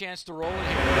you're going to get a chance to roll it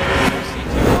here. You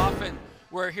see too often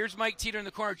where here's Mike Teeter in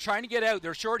the corner trying to get out.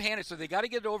 They're short-handed, so they got to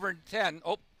get it over in 10.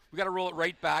 Oh, we got to roll it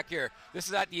right back here. This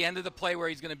is at the end of the play where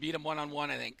he's going to beat him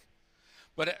one-on-one, I think.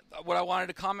 But what I wanted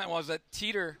to comment was that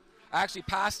Teeter actually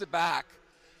passed it back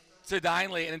to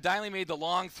Dinley, and Dinley made the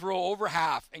long throw over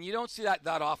half, and you don't see that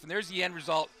often. There's the end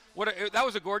result. That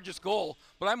was a gorgeous goal,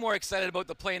 but I'm more excited about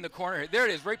the play in the corner. There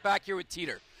it is, right back here with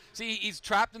Teeter. See, he's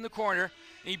trapped in the corner,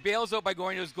 and he bails out by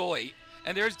going to his goalie,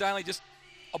 and there's Dinley just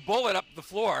a bullet up the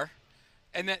floor.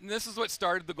 And this is what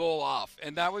started the goal off.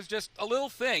 And that was just a little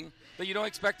thing that you don't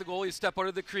expect the goalie to step out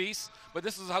of the crease. But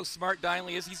this is how smart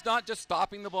Dyneley is. He's not just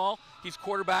stopping the ball, he's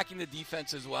quarterbacking the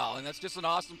defense as well. And that's just an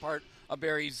awesome part of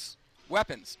Barrie's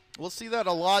weapons. We'll see that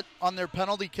a lot on their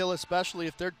penalty kill, especially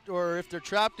if they're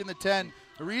trapped in the 10.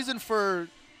 The reason for,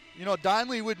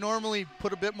 Dyneley would normally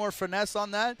put a bit more finesse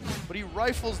on that, but he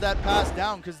rifles that pass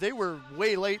down because they were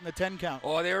way late in the 10 count.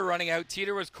 Oh, they were running out.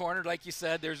 Teeter was cornered, like you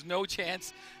said. There's no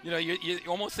chance. You're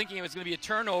almost thinking it was going to be a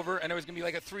turnover, and it was going to be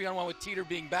like a 3-on-1 with Teeter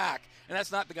being back. And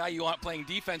that's not the guy you want playing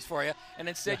defense for you. And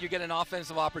instead, you get an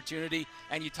offensive opportunity,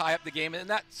 and you tie up the game, and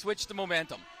that switched the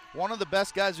momentum. One of the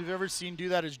best guys we've ever seen do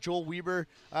that is Joel Weber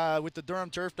with the Durham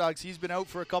Turf Dogs. He's been out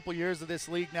for a couple years of this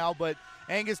league now, but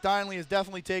Angus Dyneley has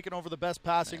definitely taken over the best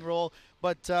passing role.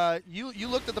 But you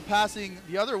looked at the passing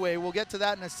the other way. We'll get to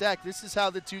that in a sec. This is how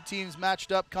the two teams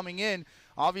matched up coming in.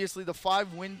 Obviously, the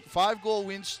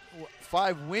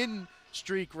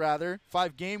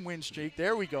 5-game win streak.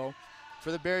 There we go.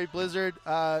 For the Barrie Blizzard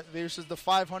versus the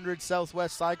 500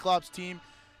 SouthWest Cyclops team.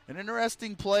 An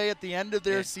interesting play at the end of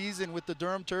their season with the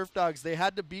Durham Turf Dogs. They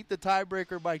had to beat the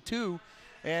tiebreaker by 2,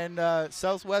 and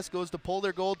Southwest goes to pull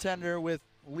their goaltender with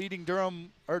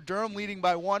Durham leading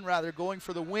by 1, going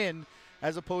for the win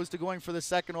as opposed to going for the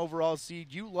second overall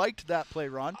seed. You liked that play,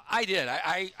 Ron. I did.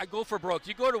 I go for broke.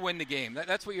 You go to win the game.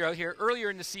 That's what you're out here.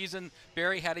 Earlier in the season,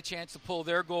 Barrie had a chance to pull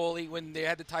their goalie when they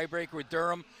had the tiebreaker with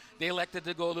Durham. They elected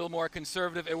to go a little more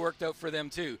conservative. It worked out for them,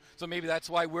 too. So maybe that's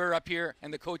why we're up here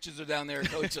and the coaches are down there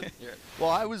coaching. Here. Well,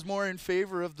 I was more in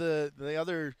favor of the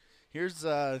other. Here's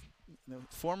the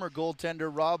former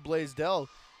goaltender Rob Blaisdell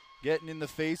getting in the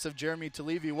face of Jeremy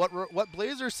Talevi. What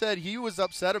Blazer said he was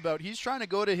upset about, he's trying to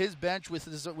go to his bench,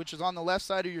 which is on the left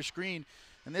side of your screen,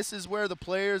 and this is where the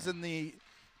players and the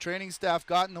training staff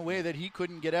got in the way that he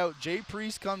couldn't get out. Jay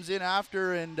Priest comes in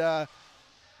after, and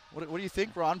what do you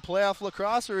think, Ron? Playoff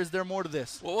lacrosse, or is there more to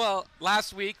this? Well,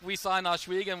 last week we saw in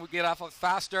Oswego get off a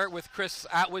fast start with Chris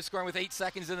Atwood scoring with 8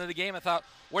 seconds into the game. I thought,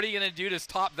 what are you going to do to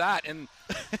stop that? And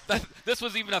this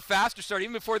was even a faster start.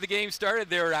 Even before the game started,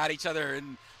 they were at each other.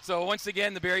 And so once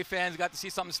again, the Barrie fans got to see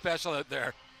something special out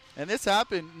there. And this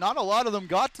happened, not a lot of them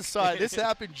got to saw it. This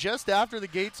happened just after the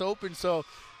gates opened. So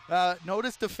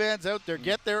notice the fans out there,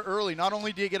 get there early. Not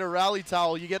only do you get a rally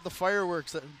towel, you get the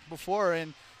fireworks before.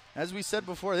 And as we said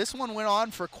before, this one went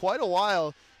on for quite a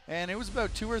while, and it was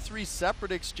about 2 or 3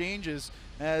 separate exchanges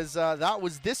as that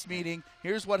was this meeting.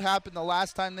 Here's what happened the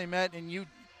last time they met,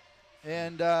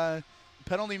 and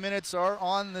penalty minutes are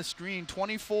on the screen.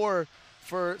 24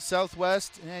 for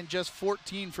Southwest and just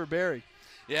 14 for Barrie.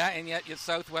 Yeah, and yet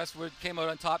Southwest came out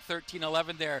on top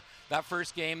 13-11 there. That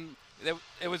first game,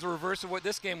 it was a reverse of what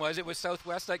this game was. It was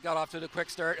Southwest that got off to the quick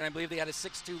start, and I believe they had a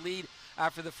 6-2 lead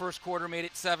after the first quarter, made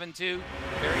it 7-2.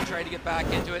 Barrie tried to get back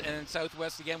into it, and then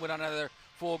Southwest again went on another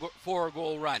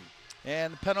 4-goal run.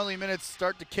 And the penalty minutes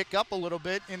start to kick up a little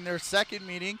bit in their second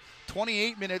meeting.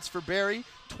 28 minutes for Barrie,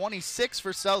 26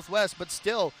 for Southwest, but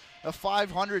still a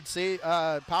 500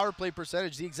 power play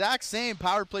percentage. The exact same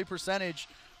power play percentage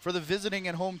for the visiting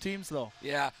and home teams, though.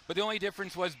 Yeah, but the only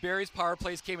difference was Barrie's power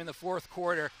plays came in the fourth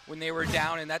quarter when they were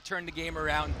down, and that turned the game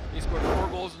around. They scored 4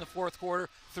 goals in the fourth quarter.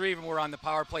 3 of them were on the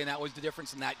power play, and that was the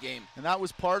difference in that game. And that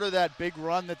was part of that big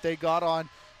run that they got on.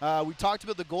 We talked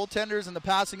about the goaltenders and the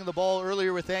passing of the ball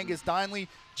earlier with Angus Dyneley.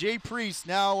 Jay Priest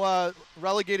now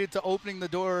relegated to opening the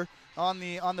door on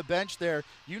the bench there.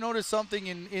 You noticed something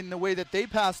in the way that they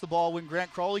passed the ball when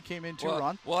Grant Crawley came in too,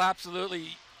 Ron? Well,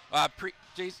 absolutely.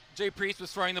 Jay Priest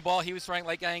was throwing the ball. He was throwing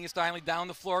like Angus Dyneley down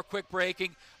the floor, quick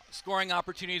breaking, scoring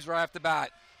opportunities right off the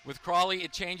bat. With Crawley,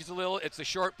 it changes a little. It's a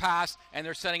short pass, and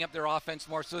they're setting up their offense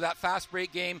more. So that fast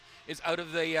break game is out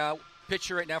of the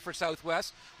picture right now for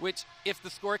Southwest, which if the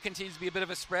score continues to be a bit of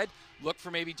a spread, look for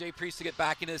maybe Jay Priest to get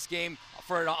back into this game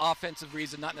for an offensive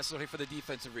reason, not necessarily for the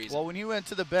defensive reason. Well, when he went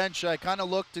to the bench, I kind of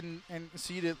looked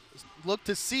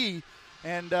to see,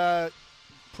 and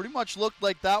pretty much looked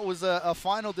like that was a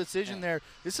final decision there.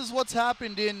 This is what's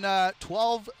happened in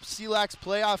 12 CLax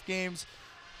playoff games.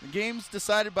 The games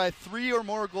decided by 3 or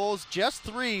more goals, just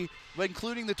 3, but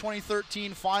including the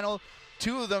 2013 final.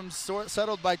 2 of them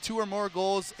settled by 2 or more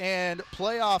goals, and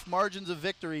playoff margins of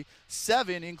victory,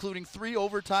 7, including 3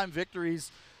 overtime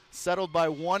victories, settled by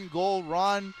 1 goal.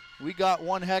 Ron, we got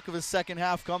one heck of a second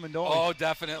half coming, don't we? Oh,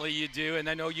 definitely you do. And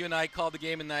I know you and I called the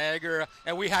game in Niagara,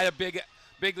 and we had a big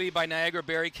lead by Niagara.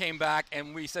 Barrie came back,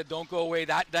 and we said don't go away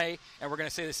that day, and we're going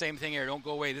to say the same thing here. Don't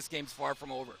go away. This game's far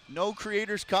from over. No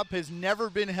Creators Cup has never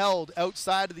been held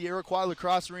outside of the Iroquois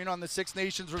Lacrosse Arena on the Six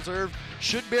Nations Reserve.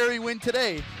 Should Barrie win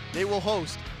today, they will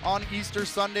host on Easter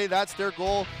Sunday. That's their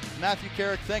goal. Matthew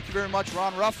Carrick, thank you very much.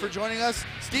 Ron Ruff for joining us.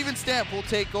 Steven Stamp will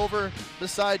take over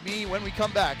beside me when we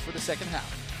come back for the second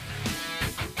half.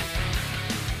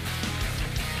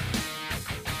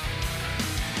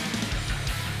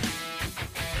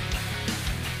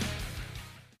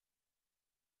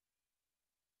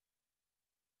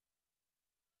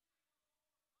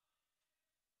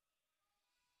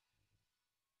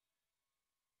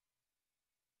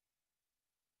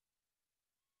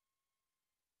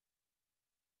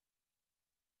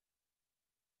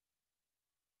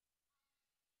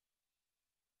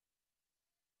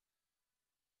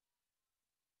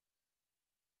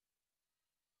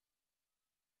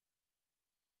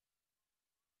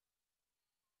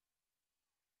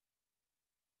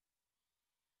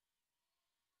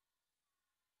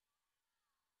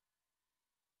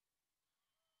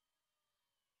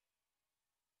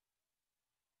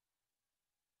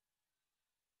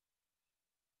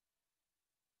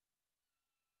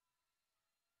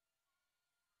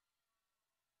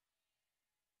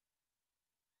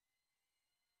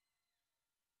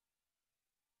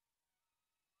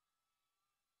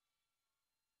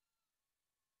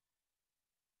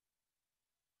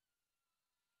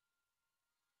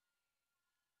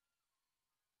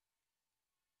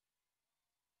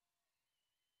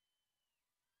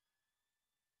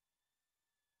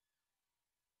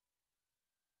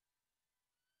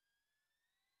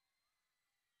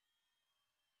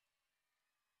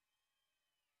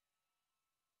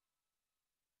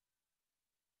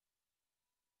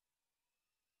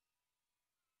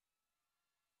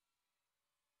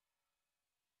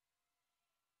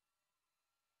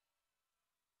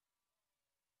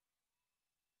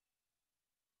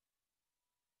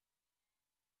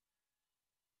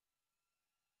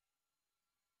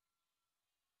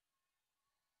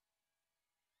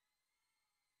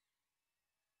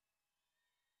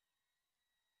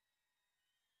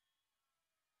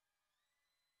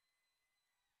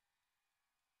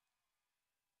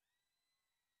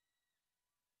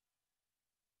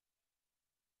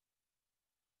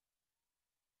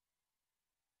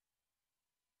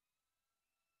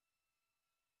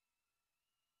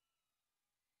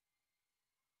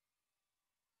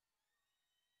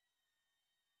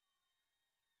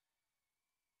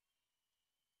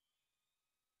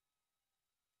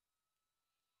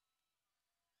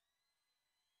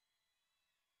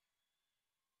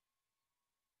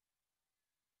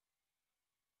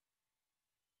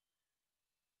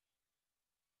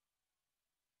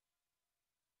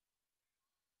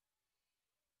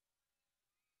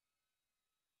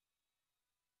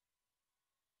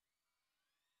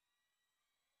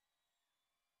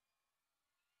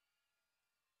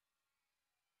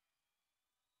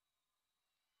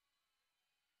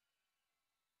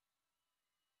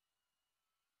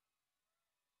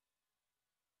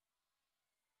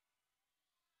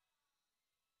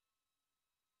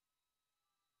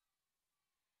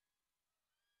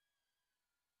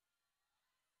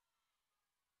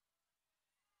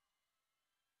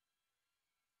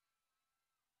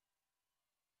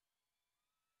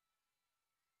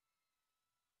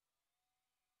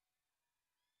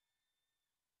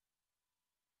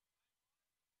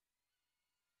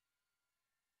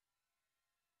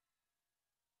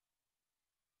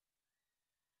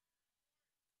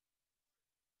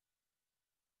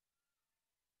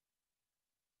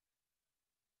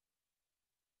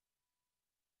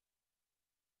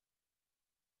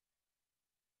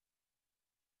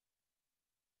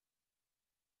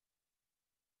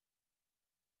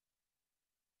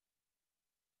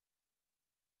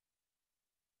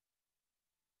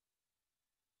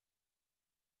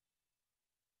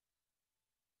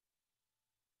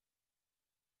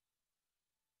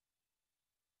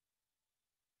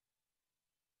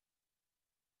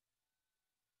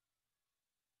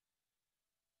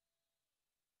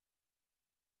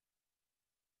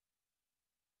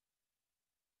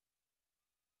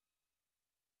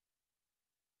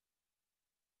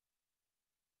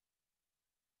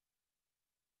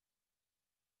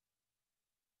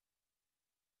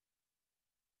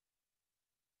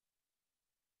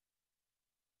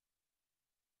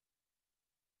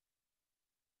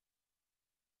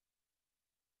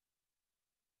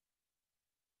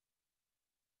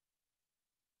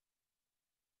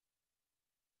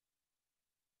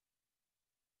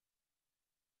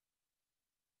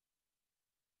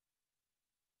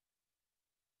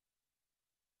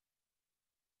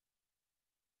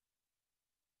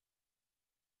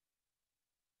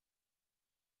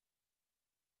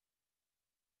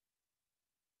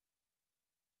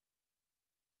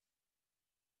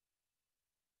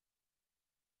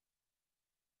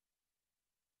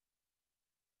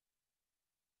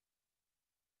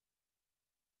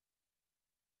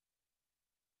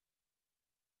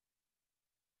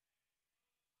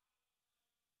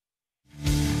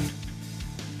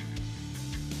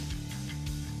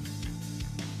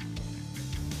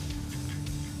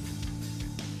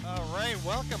 and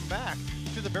welcome back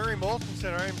to the Barrie Molson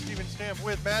Centre. I am Stephen Stamp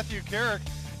with Matthew Carrick.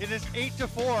 It is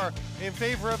 8-4 in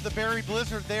favor of the Barrie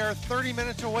Blizzard. They are 30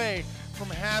 minutes away from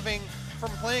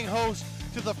playing host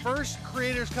to the first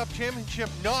Creators Cup Championship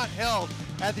not held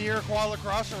at the Iroquois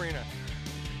Lacrosse Arena.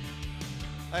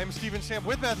 I am Stephen Stamp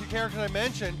with Matthew Carrick, as I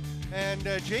mentioned, and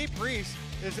Jay Priest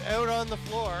is out on the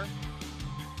floor.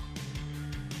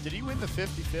 Did he win the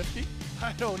 50-50?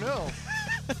 I don't know.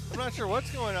 I'm not sure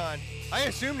what's going on. I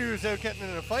assumed he was out getting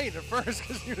in a fight at first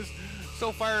because he was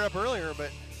so fired up earlier, but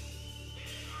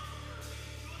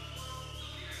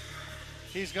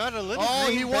he's got a little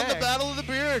green he won bag. the Battle of the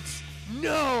Beards.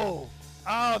 No!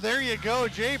 Oh, there you go.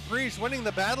 Jay Priest winning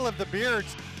the Battle of the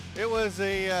Beards. It was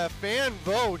a fan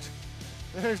vote.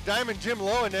 There's Diamond Jim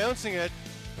Lowe announcing it.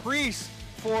 Priest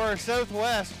for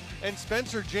Southwest and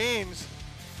Spencer James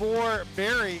for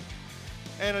Barrie.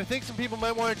 And I think some people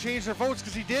might want to change their votes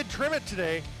because he did trim it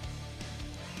today.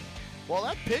 Well,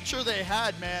 that picture they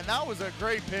had, man, that was a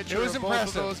great picture. It was of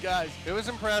impressive. Both of those guys. It was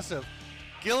impressive.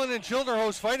 Gillen and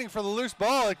Childerhose fighting for the loose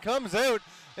ball. It comes out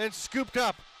and it's scooped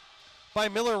up by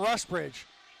Miller Rustbridge.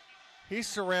 He's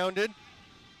surrounded.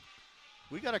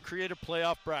 We got to create a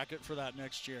playoff bracket for that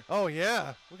next year. Oh,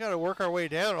 yeah. We got to work our way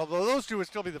down, although those two would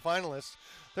still be the finalists.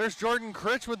 There's Jordan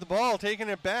Critch with the ball, taking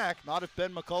it back. Not if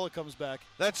Ben McCullough comes back.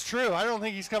 That's true. I don't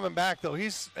think he's coming back, though.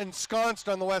 He's ensconced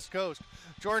on the West Coast.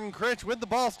 Jordan Critch with the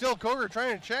ball still. Koger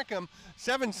trying to check him.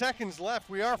 7 seconds left.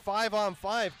 We are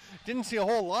 5-on-5. Didn't see a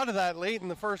whole lot of that late in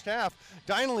the first half.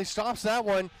 Donnelly stops that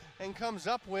one and comes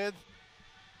up with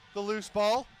the loose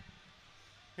ball.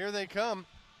 Here they come.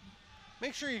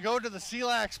 Make sure you go to the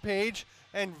CLax page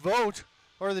and vote,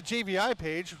 or the JVI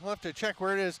page. We'll have to check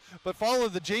where it is, but follow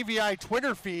the JVI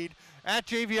Twitter feed at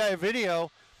JVI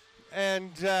Video, and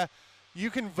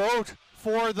you can vote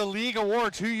for the league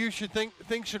awards, who you should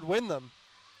think should win them.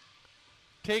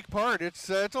 Take part. It's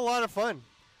a lot of fun.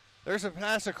 There's a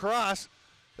pass across.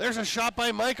 There's a shot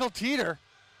by Michael Teeter.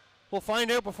 We'll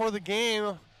find out before the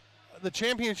game, the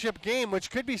championship game, which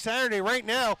could be Saturday. Right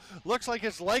now, looks like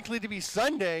it's likely to be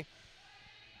Sunday,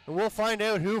 and we'll find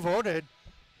out who voted.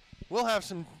 We'll have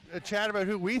a chat about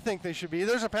who we think they should be.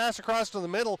 There's a pass across to the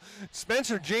middle.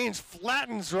 Spencer James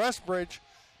flattens Rustbridge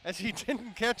as he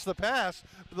didn't catch the pass,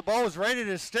 but the ball was right at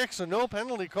his stick, so no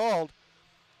penalty called.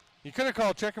 You could have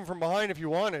called checking from behind if you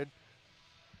wanted.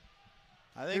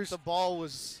 I think the ball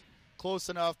was close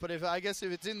enough, but I guess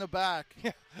if it's in the back,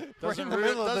 doesn't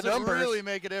doesn't really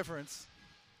make a difference.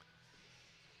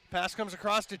 Pass comes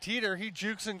across to Teeter. He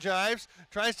jukes and jives,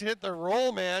 tries to hit the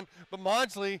roll man, but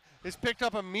Maudsley is picked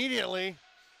up immediately.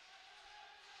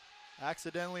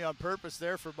 Accidentally on purpose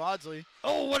there for Maudsley.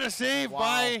 Oh, what a save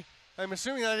by, I'm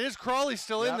assuming that is Crawley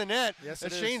still in the net. Yes,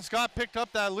 as it Shane is. Scott picked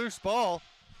up that loose ball.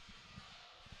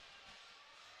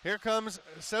 Here comes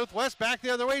Southwest back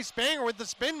the other way. Spanger with the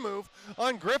spin move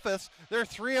on Griffiths. They're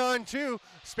 3-on-2.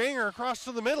 Spanger across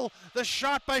to the middle. The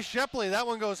shot by Shepley. That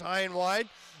one goes high and wide.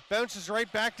 Bounces right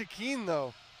back to Keene,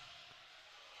 though.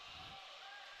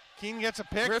 Keene gets a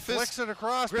pick, flicks it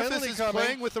across. Griffiths penalty is coming.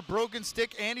 playing with a broken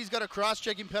stick, and he's got a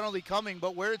cross-checking penalty coming,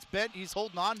 but where it's bent, he's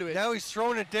holding on to it. Now he's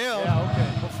throwing it down. Yeah,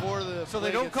 okay. Before the so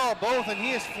they don't call both, and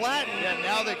he is flattened. Yeah,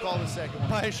 now they call the second one.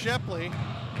 By Shepley.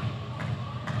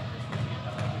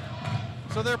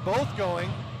 So they're both going.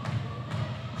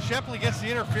 Shepley gets the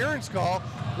interference call.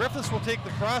 Griffiths will take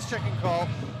the cross-checking call.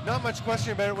 Not much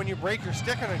question about it when you break your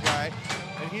stick on a guy.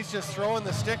 And he's just throwing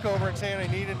the stick over and saying, I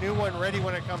need a new one ready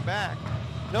when I come back.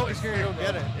 No, he's going to go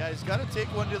get it. Yeah, he's got to take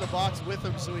one to the box with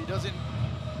him so he doesn't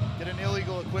get an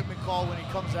illegal equipment call when he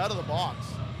comes out of the box.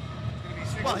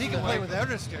 Well, he can play without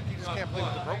a stick. He just can't play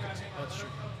with the broken stick. That's true.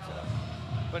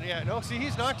 But yeah, no, see,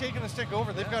 he's not taking the stick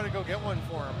over. They've got to go get one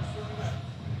for him.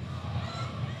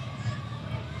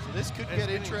 So this could get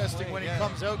interesting when he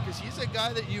comes out, because he's a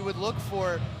guy that you would look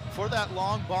for that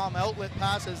long bomb outlet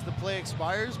pass as the play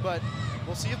expires, but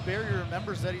we'll see if Barrie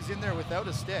remembers that he's in there without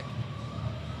a stick.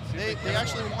 They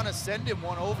actually want to send him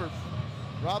one over.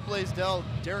 Rob Blaisdell,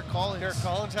 Derek Collins. Derek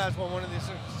Collins has one of the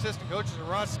assistant coaches, and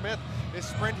Ross Smith is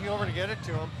sprinting over to get it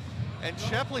to him. And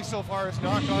Shepley so far has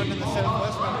knocked onto the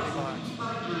Southwest penalty box.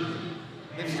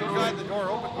 They've still got the door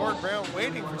open. Gordon Brown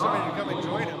waiting for somebody to come and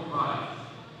join him.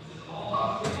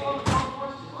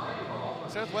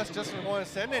 Southwest doesn't want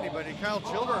to send anybody. Kyle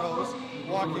Childerhose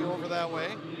walking over that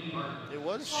way. It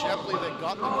was Shepley that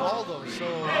got the call, though, so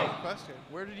question.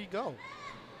 Where did he go?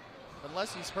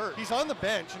 Unless he's hurt. He's on the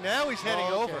bench, and now he's heading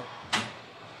over.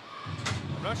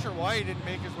 I'm not sure why he didn't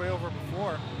make his way over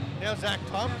before. Now Zach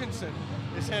Tompkinson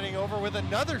is heading over with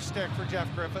another stick for Jeff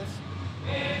Griffiths.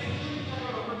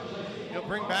 He'll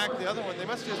bring back the other one. They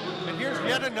must just, and here's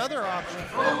yet another option.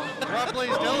 Rob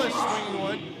Blaisdell is swinging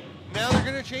one. Now they're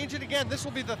going to change it again. This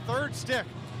will be the third stick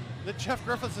that Jeff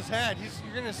Griffiths has had.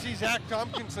 You're going to see Zach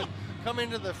Tompkinson come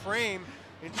into the frame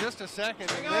in just a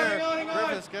second. And there,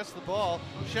 Griffiths gets the ball.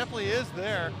 Shepley is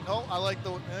there. No, I like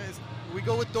the, we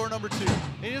go with door number 2.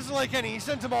 He doesn't like any, he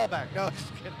sends them all back. No,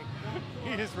 just kidding.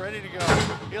 He is ready to go.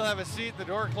 He'll have a seat, the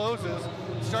door closes.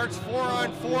 Starts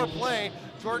 4-on-4 play.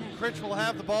 Jordan Critch will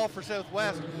have the ball for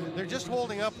Southwest. They're just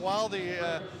holding up while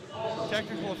the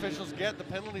technical officials get the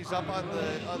penalties up on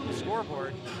the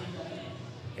scoreboard.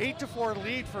 8-4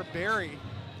 lead for Barrie.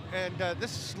 And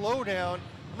this slowdown,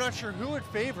 I'm not sure who it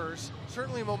favors.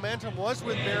 Certainly momentum was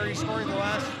with Barrie scoring the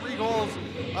last 3 goals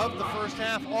of the first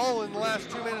half, all in the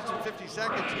last 2 minutes and 50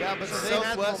 seconds. Yeah, but so they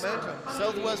had momentum.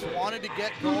 Southwest wanted to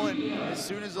get going as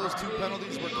soon as those 2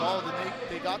 penalties were called, and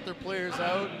they got their players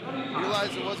out,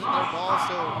 realized it wasn't their ball,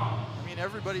 so, I mean,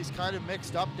 everybody's kind of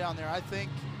mixed up down there. I think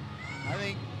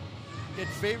it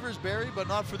favors Barrie, but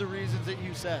not for the reasons that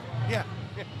you said. Yeah.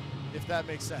 If that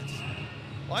makes sense.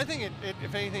 Well, I think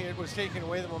if anything, it was taking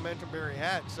away the momentum Barrie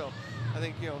had. So I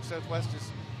think, Southwest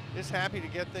is happy to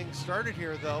get things started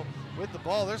here, though, with the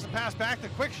ball. There's the pass back, the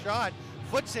quick shot,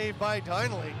 foot save by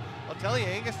Donnelly. I'll tell you,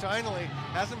 Angus Donnelly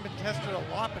hasn't been tested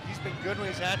a lot, but he's been good when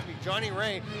he's had to be. Johnny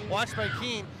Ray, watched by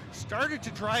Keane, started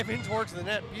to drive in towards the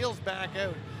net, peels back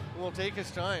out, and will take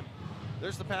his time.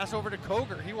 There's the pass over to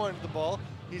Koger. He wanted the ball.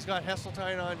 He's got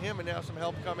Hesseltine on him, and now some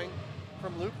help coming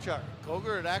from Lupchuk.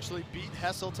 Koger had actually beat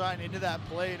Hesseltine into that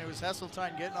play, and it was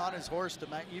Hesseltine getting on his horse to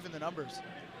even the numbers.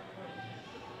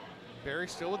 Barrie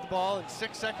still with the ball and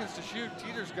 6 seconds to shoot.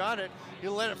 Teeter's got it.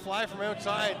 He'll let it fly from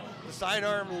outside. The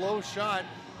sidearm low shot,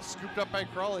 scooped up by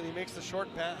Crawley, and he makes the short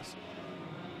pass.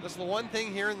 That's the one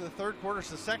thing here in the third quarter.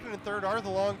 So the second and third are the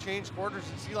long change quarters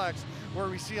in CLax, where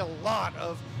we see a lot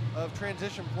of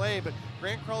transition play, but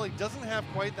Grant Crawley doesn't have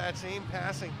quite that same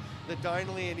passing that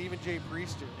Donnelly and even Jay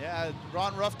Priest do. Yeah,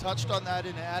 Ron Ruff touched on that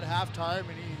at halftime,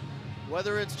 and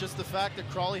whether it's just the fact that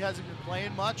Crawley hasn't been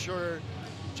playing much or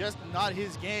just not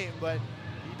his game, but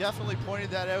he definitely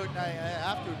pointed that out, and I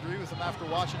have to agree with him after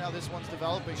watching how this one's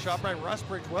developing. Shot by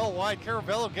Rustbridge, well wide.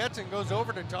 Caravello gets it and goes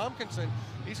over to Tompkinson.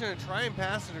 He's going to try and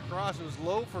pass it across. It was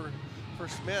low for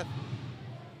Smith,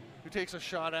 who takes a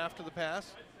shot after the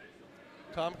pass.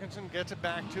 Tompkinson gets it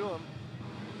back to him.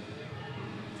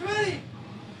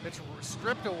 It's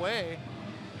stripped away.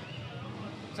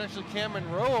 It's actually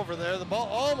Cameron Rowe over there. The ball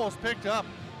almost picked up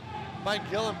by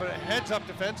Gillen, but a heads-up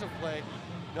defensive play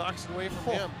knocks it away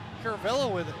from him.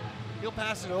 Caravello with it. He'll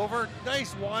pass it over.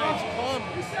 Nice wide, calm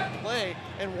play,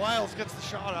 and Wiles gets the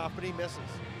shot off, but he misses.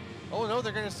 Oh no,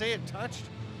 they're going to say it touched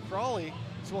Crawley,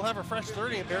 so we'll have a fresh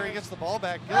 30, and Barrie gets the ball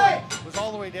back. Gillen was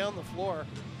all the way down the floor,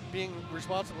 being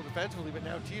responsible defensively, but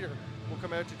now Teeter will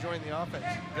come out to join the offense.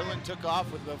 Gillen took off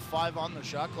with about 5 on the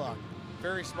shot clock.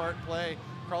 Very smart play.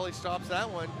 Crawley stops that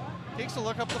one. Takes a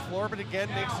look up the floor, but again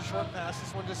makes the short pass.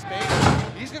 This one to Spain.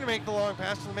 He's going to make the long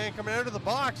pass to the man coming out of the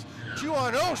box.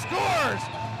 2-on-0, scores!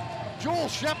 Joel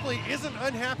Shepley isn't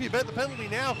unhappy about the penalty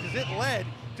now because it led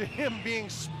to him being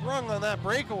sprung on that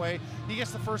breakaway. He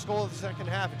gets the first goal of the second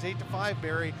half. It's 8-5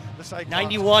 Barrie. The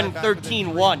Cyclops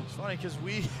 91-13-1. It's funny because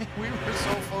we were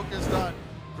so focused on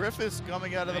Griffiths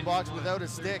coming out of the box without a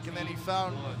stick, and then he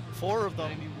found 4 of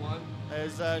them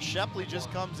as Shepley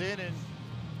just comes in, and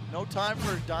no time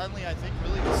for Donnelly, I think,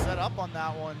 really to set up on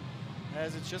that one,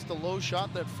 as it's just a low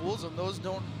shot that fools him. Those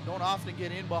don't often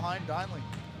get in behind Donnelly.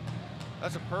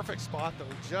 That's a perfect spot, though.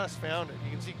 We just found it.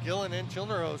 You can see Gillen and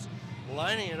Childerose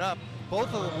lining it up.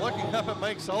 Both of them looking up at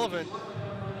Mike Sullivan,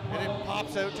 and it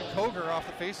pops out to Koger off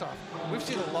the faceoff. We've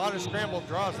seen a lot of scrambled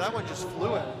draws. That one just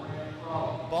flew it.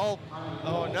 Ball,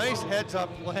 nice heads-up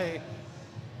play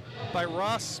by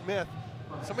Ross Smith.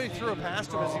 Somebody threw a pass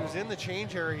to him as he was in the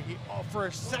change area. He, for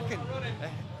a second,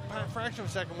 a fraction of a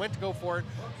second, went to go for it,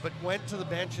 but went to the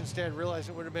bench instead, realized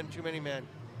it would have been too many men.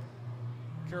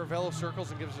 Caravello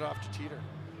circles and gives it off to Teeter.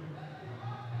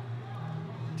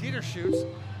 Teeter shoots,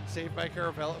 saved by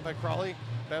by Crawley,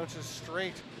 bounces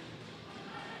straight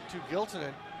to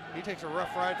Giltonen. He takes a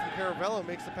rough ride from Caravello and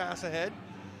makes the pass ahead.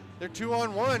 They're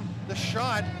 2-on-1. The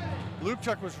shot,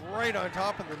 Lupchuk was right on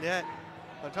top of the net,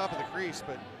 on top of the crease,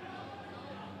 but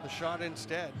the shot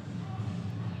instead.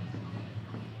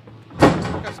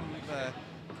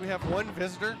 We have one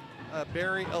visitor,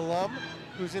 Barrie alum,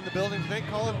 who's in the building tonight,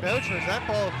 Colin Boucher. As that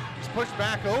ball is pushed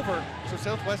back over, so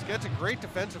Southwest gets a great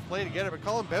defensive play to get it. But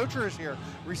Colin Boucher is here,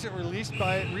 recently released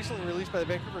by the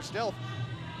Vancouver Stealth.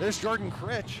 There's Jordan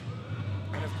Critch.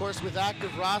 And of course, with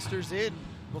active rosters in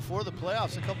before the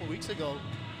playoffs a couple weeks ago.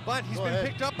 But he's been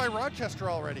picked up by Rochester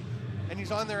already. and he's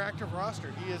on their active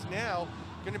roster. He is now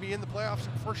going to be in the playoffs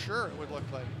for sure, it would look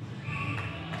like.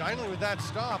 Finally, with that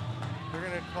stop, they're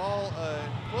going to call a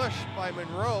push by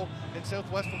Monroe, and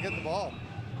Southwest will get the ball.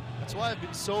 That's why I've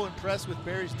been so impressed with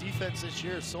Barrie's defense this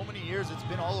year. So many years it's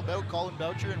been all about Colin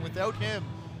Boucher, and without him,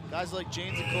 guys like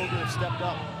James and Koger have stepped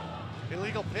up.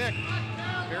 Illegal pick.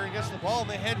 Barrie gets the ball, and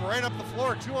they head right up the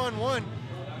floor, 2-on-1.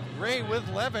 Ray with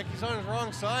Levick. He's on his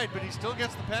wrong side, but he still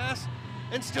gets the pass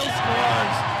and still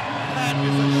scores. That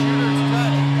is a shooter's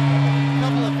touch. A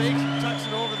couple of fakes and tucks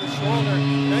it over the shoulder.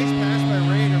 Nice pass by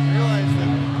Ray to realize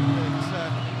that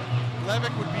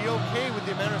Levick would be okay with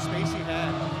the amount of space he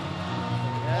had.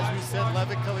 As we said,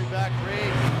 Levick coming back. Ray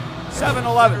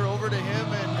 7-11. over to him,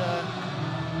 and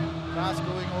pass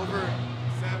going over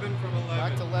 7 from 11.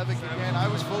 back to Levick again. I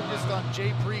was focused on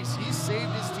Jay Priest. He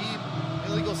saved his team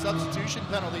illegal substitution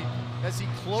penalty as he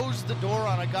closed the door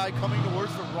on a guy coming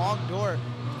towards the wrong door.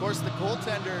 Of course, the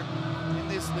goaltender in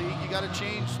this league, you got to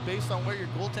change based on where your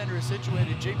goaltender is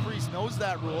situated. Jay Priest knows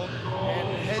that rule,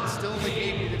 and head's still in the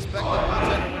game. You'd expect the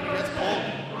goaltender, when he gets pulled,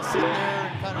 to sit there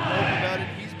and kind of mope about it.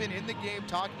 He's been in the game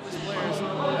talking to his players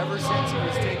ever since he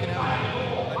was taken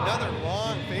out. Another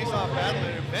long face-off battle,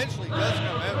 and eventually does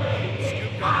come out.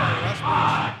 Scooped up by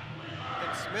Rusbridge,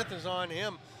 and Smith is on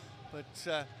him.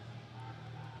 But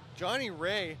Johnny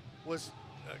Ray was,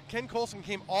 Ken Colson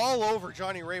came all over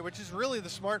Johnny Ray, which is really the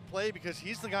smart play because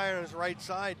he's the guy on his right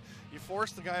side. You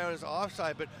force the guy on his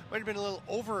offside, but might have been a little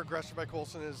over-aggressive by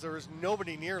Colson as there was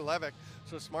nobody near Levick.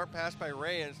 So a smart pass by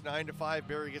Ray, and it's 9-5.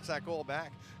 Barrie gets that goal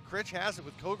back. Critch has it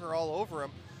with Koger all over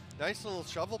him. Nice little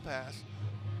shovel pass.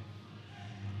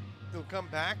 He'll come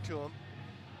back to him.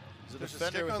 There's a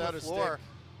stick on the floor.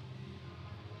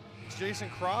 It's Jason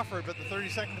Crawford, but the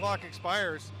 30-second clock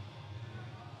expires,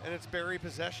 and it's Barrie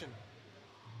possession.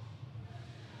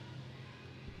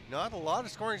 Not a lot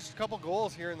of scoring, just a couple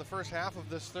goals here in the first half of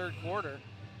this third quarter.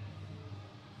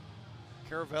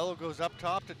 Caravello goes up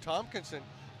top to Tompkinson.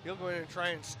 He'll go in and try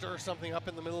and stir something up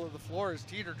in the middle of the floor as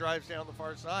Teeter drives down the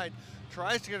far side.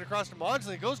 Tries to get across to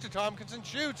Maudsley, goes to Tompkinson,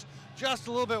 shoots just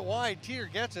a little bit wide. Teeter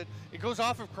gets it. It goes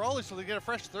off of Crawley, so they get a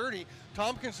fresh 30.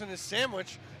 Tompkinson is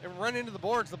sandwiched and run into the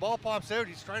boards. The ball pops out.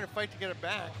 He's trying to fight to get it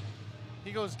back.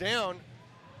 He goes down.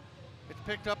 It's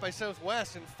picked up by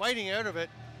Southwest and fighting out of it.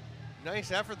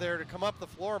 Nice effort there to come up the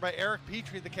floor by Eric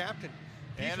Petrie, the captain.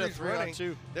 And a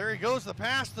 3-on-2. There he goes, the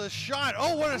pass, the shot.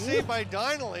 Oh, what a save by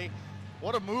Donnelly.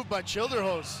 What a move by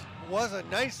Childerhose. Was a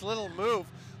nice little move.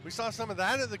 We saw some of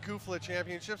that at the Kufla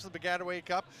Championships, the Bagataway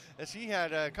Cup, as he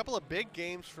had a couple of big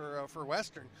games for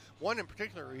Western. One in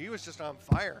particular, he was just on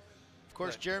fire. Of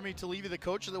course, Jeremy Talevy, the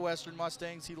coach of the Western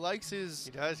Mustangs, he likes his.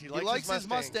 He does. He likes his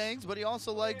Mustangs, but he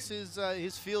also likes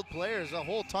his field players. A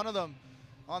whole ton of them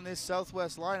on this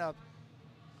Southwest lineup.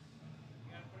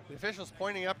 The official's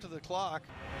pointing up to the clock,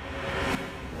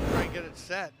 trying to get it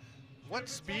set. What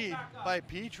speed by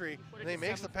Petrie, and he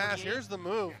makes the pass. Here's the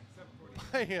move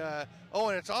by,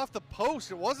 and it's off the post.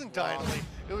 It wasn't Donnelly.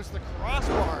 It was the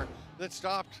crossbar that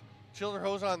stopped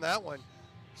Childerhose on that one.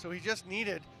 So he just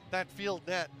needed that field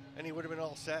net, and he would have been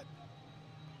all set.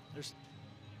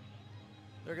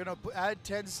 They're going to add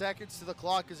 10 seconds to the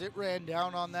clock as it ran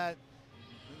down on that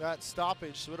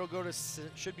stoppage. So it'll go to,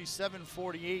 should be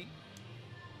 7:48.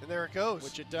 And there it goes.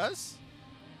 Which it does.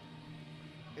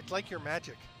 It's like your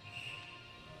magic.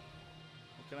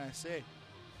 What can I say?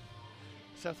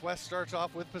 Southwest starts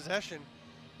off with possession.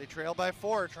 They trail by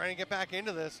 4, trying to get back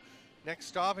into this. Next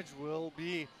stoppage will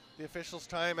be the officials'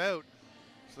 timeout.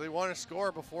 So they want to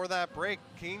score before that break.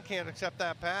 Keane can't accept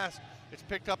that pass. It's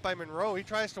picked up by Monroe. He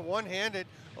tries to one-hand it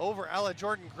over a la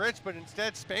Jordan Critch, but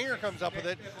instead Spanger comes up with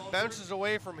it, bounces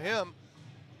away from him.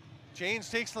 Janes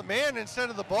takes the man instead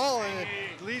of the ball, and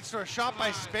it leads to a shot by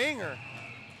Spanger.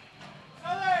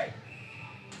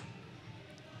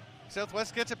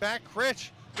 Southwest gets it back.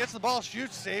 Critch gets the ball,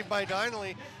 shoots, saved by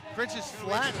Donnelly. Critch is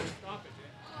flattened.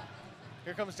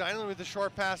 Here comes Donnelly with the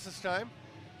short pass this time.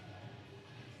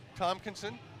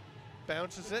 Tompkinson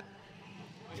bounces it.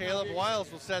 Caleb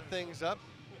Wiles will set things up.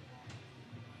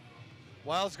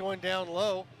 Wiles going down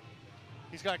low.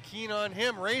 He's got Keane on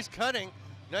him. Ray's cutting.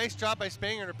 Nice job by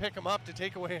Spanger to pick him up to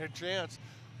take away a chance.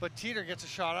 But Teeter gets a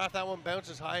shot off. That one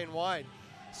bounces high and wide.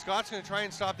 Scott's going to try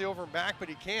and stop the over and back, but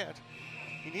he can't.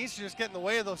 He needs to just get in the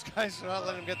way of those guys to not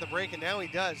let him get the break, and now he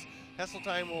does.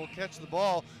 Hesseltine will catch the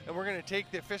ball, and we're going to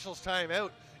take the officials' time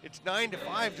out. It's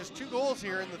 9-5, just 2 goals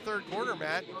here in the third quarter,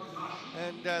 Matt.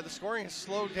 And the scoring has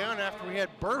slowed down after we had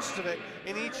bursts of it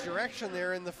in each direction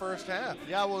there in the first half.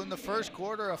 Yeah, well, in the first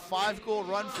quarter, a 5-goal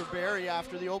run for Barrie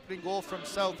after the opening goal from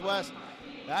Southwest.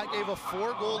 That gave a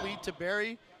 4-goal lead to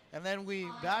Barrie. and then we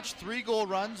matched 3-goal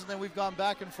runs, and then we've gone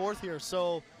back and forth here.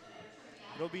 So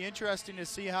it'll be interesting to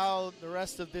see how the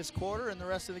rest of this quarter and the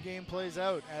rest of the game plays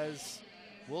out. As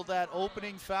will that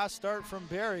opening fast start from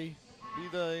Barrie be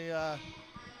the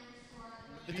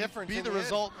difference be in the the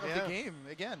result end. of the game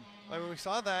again? I mean, we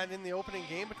saw that in the opening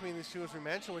game between these two, as we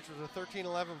mentioned, which was a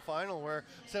 13-11 final where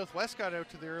Southwest got out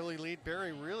to the early lead.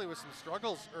 Barrie really with some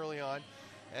struggles early on,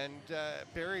 and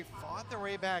Barrie fought their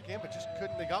way back in, but just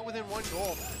couldn't. They got within 1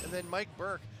 goal, and then Mike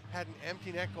Burke had an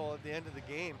empty net goal at the end of the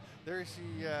game. There you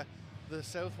see the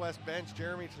Southwest bench,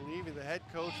 Jeremy Talevy, the head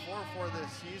coach, 4-4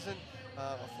 this season,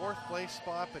 a 4th place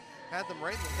spot, but had them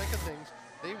right in the thick of things.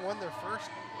 They won their first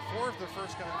 4 of their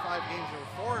first 5 games.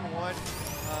 They were 4-1.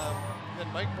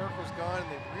 Then Mike Burke was gone,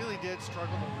 and they really did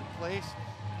struggle to replace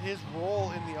his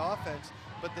role in the offense.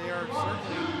 But they are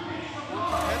certainly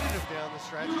competitive down the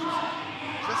stretch.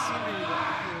 Just seem to be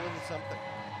a little something.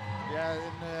 Yeah,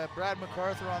 and Brad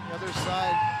MacArthur on the other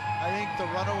side, I think the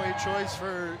runaway choice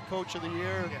for Coach of the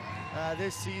Year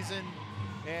this season.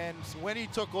 And when he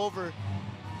took over,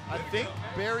 I think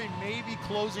Barrie may be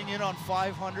closing in on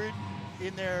 500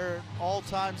 in their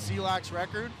all-time CLax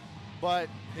record, but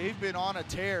they've been on a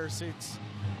tear since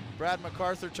Brad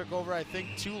MacArthur took over. I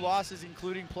think 2 losses,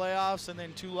 including playoffs, and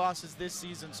then 2 losses this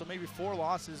season, so maybe 4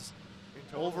 losses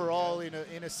overall in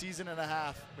a season and a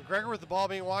half. McGregor with the ball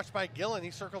being watched by Gillen. He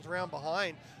circles around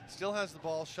behind, still has the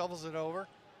ball, shovels it over.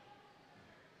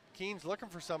 Keen's looking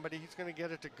for somebody. He's going to get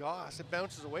it to Goss. It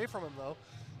bounces away from him, though.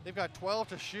 They've got 12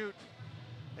 to shoot,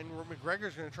 and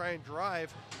McGregor's going to try and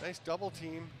drive. Nice double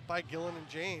team by Gillen and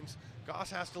James.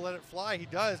 Goss has to let it fly. He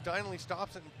does. Donnelly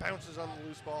stops it and bounces on the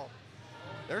loose ball.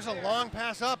 There's a long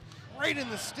pass up, right in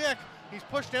the stick. He's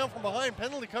pushed down from behind.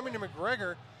 Penalty coming to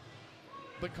McGregor.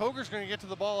 But Koger's going to get to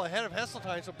the ball ahead of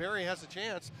Hesseltine, so Barrie has a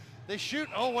chance. They shoot.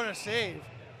 Oh, what a save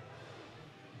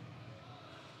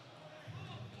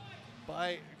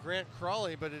by Grant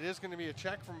Crawley, but it is going to be a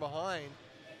check from behind.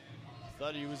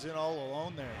 Thought he was in all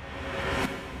alone there.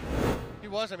 He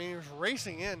was. I mean, he was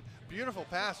racing in. Beautiful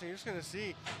pass, and you're just going to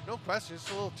see, no question,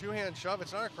 it's a little 2-hand shove.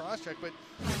 It's not a cross check, but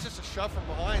it's just a shove from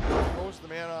behind that throws the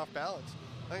man off balance.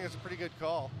 I think it's a pretty good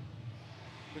call.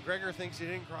 McGregor thinks he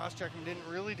didn't cross check and didn't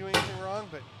really do anything wrong,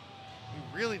 but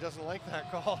he really doesn't like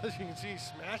that call. As you can see, he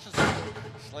smashes it,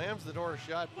 slams the door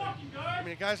shut. I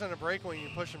mean, a guy's on a breakaway and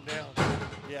you push him down.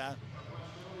 Yeah,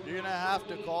 you're going to have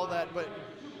to call that, but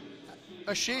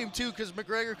a shame too, because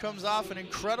McGregor comes off an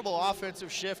incredible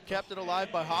offensive shift, kept it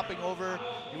alive by hopping over.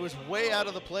 He was way out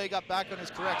of the play, got back on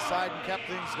his correct side and kept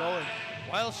things going.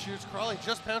 Wiles shoots. Crawley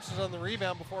just pounces on the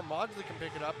rebound before Maudsley can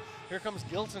pick it up. Here comes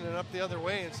Gilson and up the other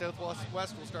way, and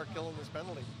Southwest will start killing this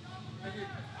penalty.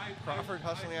 Crawford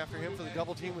hustling after him for the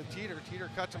double team with Teeter. Teeter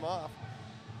cuts him off.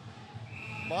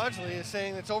 Maudsley is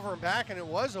saying it's over and back, and it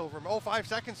was over. 5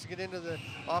 seconds to get into the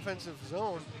offensive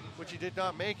zone, which he did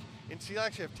not make. In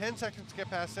CLax, you have 10 seconds to get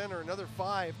past center, another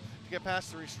 5 to get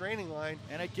past the restraining line.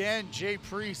 And again, Jay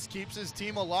Priest keeps his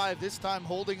team alive, this time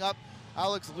holding up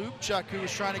Alex Lupchuk, who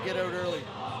was trying to get out early.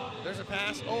 There's a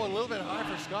pass. Oh, a little bit high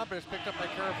for Scott, but it's picked up by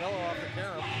Caravello off the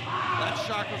carom. That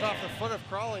shot goes off the foot of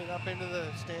Crawley and up into the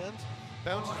stands.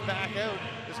 Bounces back out.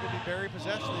 This is going to be Barrie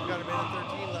possession. They've got a minute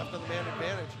 13 left on the man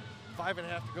advantage. 5.5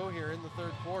 to go here in the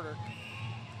third quarter.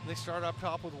 And they start up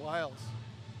top with Wiles.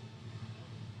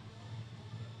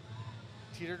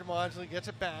 Teeter to Maudsley, gets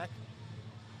it back.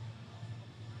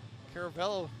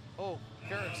 Caravello,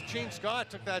 Shane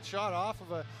Scott took that shot off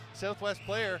of a Southwest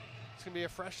player. It's going to be a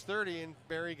fresh 30, and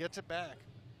Barrie gets it back.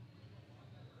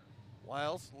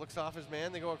 Wiles looks off his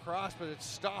man. They go across, but it's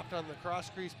stopped on the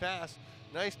cross-crease pass.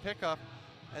 Nice pickup,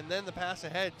 and then the pass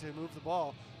ahead to move the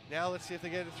ball. Now let's see if they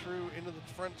get it through into the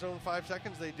front zone. 5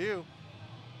 seconds, they do.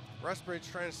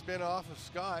 Rustbridge trying to spin off of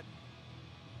Scott.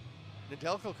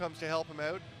 Nedelko comes to help him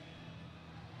out.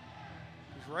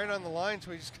 He's right on the line,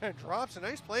 so he just kind of drops. A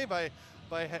nice play by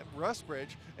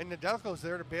Rustbridge, and Nedelko's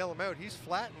there to bail him out. He's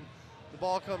flattened. The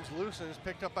ball comes loose and is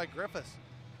picked up by Griffiths.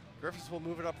 Griffiths will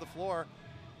move it up the floor.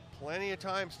 Plenty of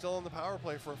time still in the power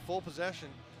play for a full possession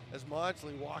as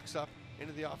Maudsley walks up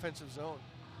into the offensive zone.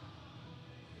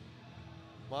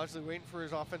 Maudsley waiting for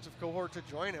his offensive cohort to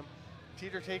join him.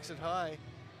 Teeter takes it high.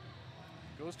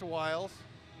 Goes to Wiles.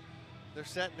 They're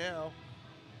set now.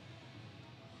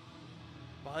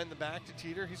 Behind the back to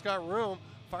Teeter. He's got room.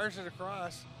 Fires it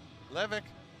across. Levick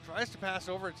tries to pass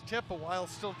over. It's tipped, but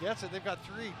Wiles still gets it. They've got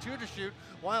 2 to shoot.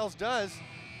 Wiles does.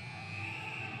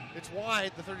 It's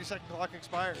wide. The 30-second clock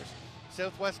expires.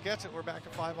 Southwest gets it. We're back to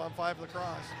 5-on-5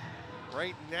 lacrosse.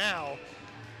 Right now.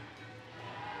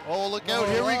 Oh, look out.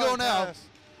 Here we go now. Pass.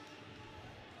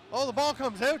 Oh, the ball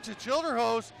comes out to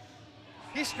Childerhose.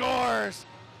 He scores.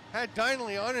 had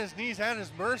Dineley on his knees at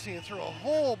his mercy and threw a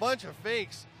whole bunch of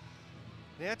fakes.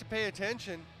 They had to pay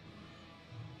attention.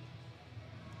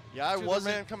 Yeah, I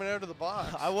wasn't man coming out of the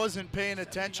box. I wasn't paying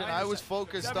attention. I was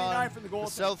focused on the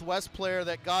Southwest player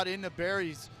that got into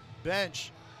Barrie's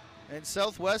bench. And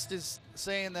Southwest is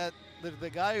saying that the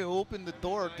guy who opened the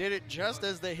door did it just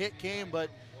as the hit came, but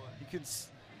you can.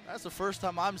 That's the first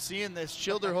time I'm seeing this.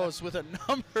 Childerhos with a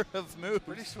number of moves.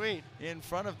 Pretty sweet. In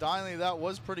front of Dineley, that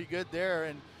was pretty good there.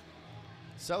 And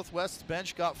Southwest's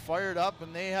bench got fired up,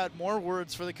 and they had more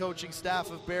words for the coaching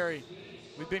staff of Barrie.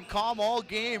 We've been calm all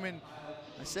game, and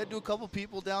I said to a couple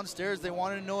people downstairs, they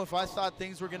wanted to know if I thought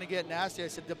things were going to get nasty. I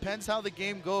said, depends how the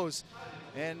game goes.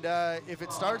 And if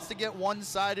it starts to get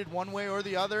one-sided one way or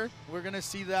the other, we're going to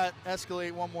see that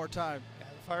escalate one more time. Yeah,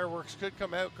 the fireworks could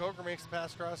come out. Coker makes the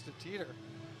pass across to Teeter.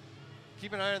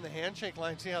 Keep an eye on the handshake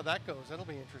line, see how that goes. That'll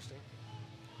be interesting.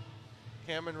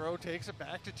 Cam Monroe takes it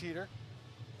back to Teeter.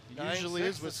 He usually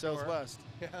is with Southwest.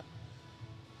 Yeah.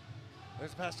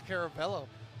 There's a pass to Caravello.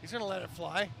 He's going to let it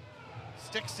fly.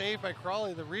 Stick saved by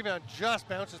Crawley. The rebound just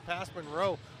bounces past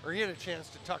Monroe, or he had a chance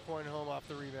to tuck one home off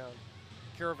the rebound.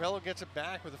 Caravello gets it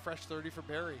back with a fresh 30 for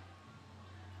Barrie.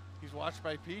 He's watched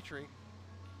by Petrie.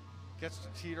 Gets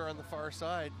to Teeter on the far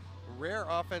side. Rare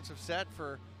offensive set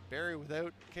for Barrie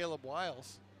without Caleb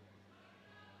Wiles.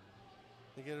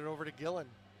 They get it over to Gillen.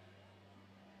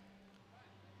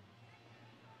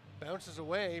 Bounces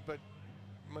away, but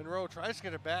Monroe tries to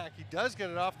get it back. He does get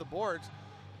it off the boards.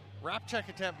 Wrap check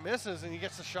attempt misses, and he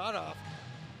gets the shot off.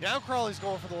 Now Crawley's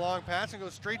going for the long pass and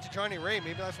goes straight to Johnny Ray.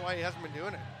 Maybe that's why he hasn't been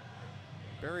doing it.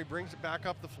 Barrie brings it back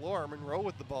up the floor. Monroe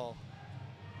with the ball.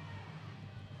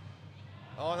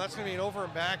 Oh, and that's going to be an over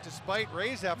and back despite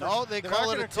Ray's effort. No, they're call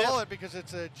not it a tip. Call it because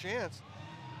it's a chance.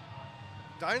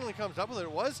 Dineley comes up with it.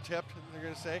 It was tipped, they're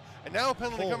going to say. And now a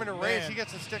penalty coming to Ray as he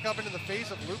gets a stick up into the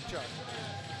face of Lupchuk.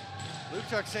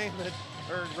 Lupchuk saying that,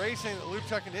 or Ray saying that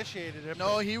Lupchuk initiated it.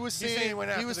 No, he was saying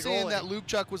that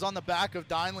Lupchuk was on the back of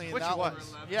Dineley. And which that he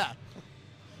was. Yeah.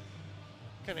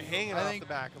 Kind of hanging off the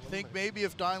back. I think maybe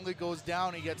if Dineley goes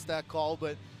down, he gets that call,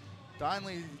 but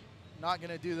Dineley not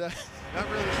going to do that. Not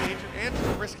really danger. And it's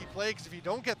a risky play because if you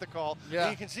don't get the call,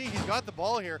 you can see he's got the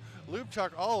ball here.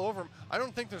 Lupchuk all over him. I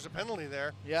don't think there's a penalty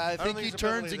there. Yeah, I think he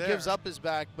turns and gives up his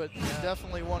back, but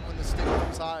definitely one when the stick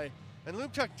comes high. And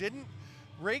Lupchuk didn't.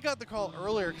 Ray got the call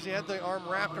earlier because he had the arm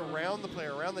wrapped around the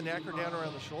player, around the neck or down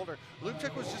around the shoulder.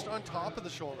 Lupchuk was just on top of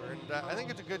the shoulder, and I think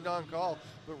it's a good non-call.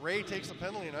 But Ray takes the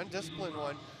penalty, an undisciplined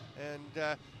one,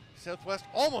 and Southwest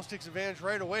almost takes advantage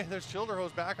right away. There's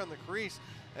Childerhos back on the crease,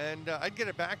 and I'd get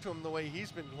it back to him the way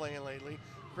he's been playing lately.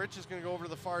 Critch is going to go over to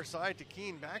the far side to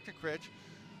Keene, back to Critch,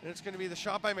 and it's going to be the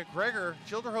shot by McGregor.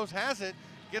 Childerhos has it,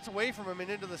 gets away from him and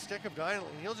into the stick of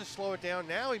Dineley, and he'll just slow it down.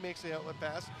 Now he makes the outlet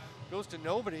pass, goes to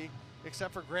nobody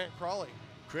except for Grant Crawley.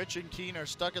 Critch and Keene are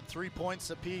stuck at 3 points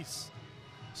apiece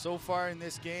so far in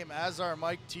this game, as are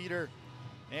Mike Teeter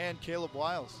and Caleb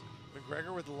Wiles.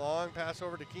 McGregor with the long pass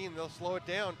over to Keene. They'll slow it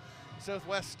down.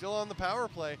 Southwest still on the power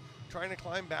play, trying to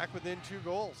climb back within 2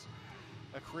 goals.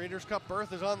 A Creators Cup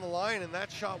berth is on the line, and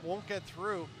that shot won't get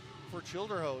through for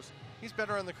Childerhos. He's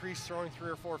better on the crease, throwing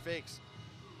 3 or 4 fakes.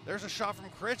 There's a shot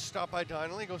from Critch, stopped by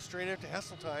Dineley, goes straight out to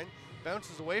Hesseltine.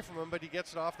 Bounces away from him, but he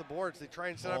gets it off the boards. They try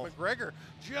and set up McGregor.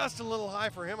 Just a little high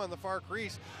for him on the far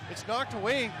crease. It's knocked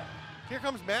away. Here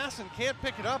comes Masson. Can't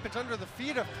pick it up. It's under the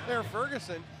feet of Claire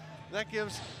Ferguson. That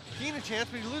gives Keene a chance,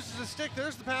 but he loses his stick.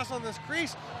 There's the pass on this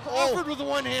crease. Crawford with a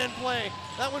one-hand play.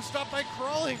 That one stopped by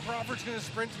Crawley. Crawford's going to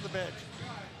sprint to the bench.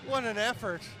 What an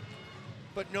effort,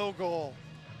 but no goal.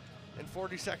 And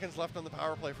 40 seconds left on the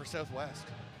power play for Southwest.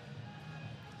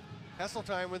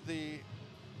 Hesseltine with the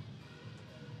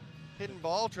hidden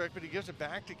ball trick, but he gives it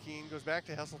back to Keene, goes back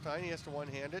to Hesseltine. He has to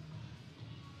one-hand it.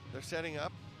 They're setting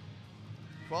up.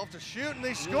 12 to shoot, and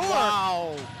they score!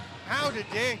 Wow! How did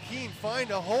Dan Keene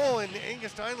find a hole in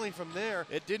Angus Dineley from there?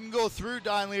 It didn't go through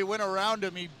Dineley. It went around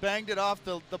him. He banged it off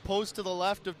the post to the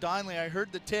left of Dineley. I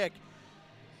heard the tick.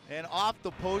 And off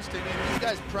the post. And you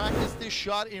guys practice this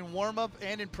shot in warm-up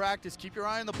and in practice. Keep your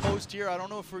eye on the post here. I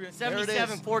don't know if we're going to...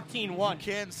 77-14-1. You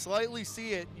can slightly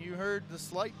see it. You heard the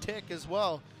slight tick as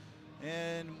well.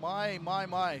 And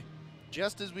my.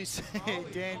 Just as we say,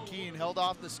 Dan Keene held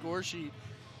off the score sheet.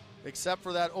 Except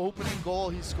for that opening goal,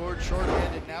 he scored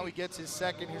short-handed. Now he gets his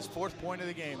second, his 4th point of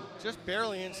the game. Just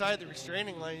barely inside the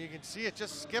restraining line. You can see it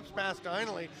just skips past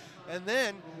Dineley. And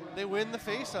then they win the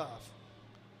face-off.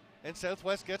 And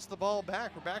Southwest gets the ball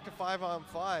back. We're back to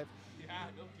 5-on-5.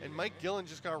 And Mike Gillen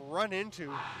just got run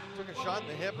into. Took a shot in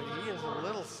the hip, and he is a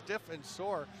little stiff and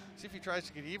sore. See if he tries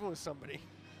to get even with somebody.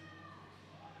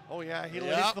 Oh, yeah, he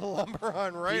laid the lumber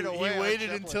on right away. He waited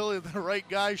until the right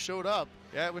guy showed up.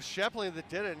 Yeah, it was Shepley that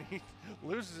did it, and he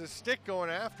loses his stick going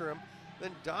after him,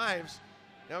 then dives.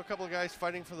 Now a couple of guys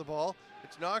fighting for the ball.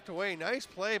 It's knocked away. Nice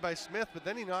play by Smith, but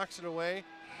then he knocks it away.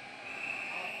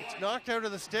 It's knocked out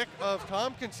of the stick of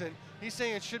Tompkinson. He's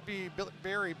saying it should be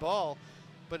Barrie ball,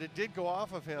 but it did go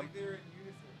off of him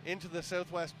into the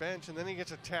Southwest bench, and then he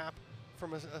gets a tap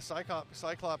from a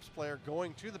Cyclops player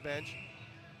going to the bench.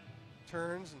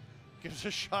 Turns and gives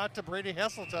a shot to Brady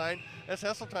Hesseltine as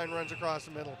Hesseltine runs across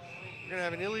the middle. We're going to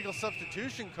have an illegal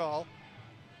substitution call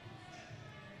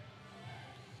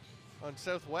on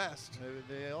Southwest.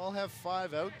 They all have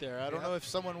 5 out there. I don't know if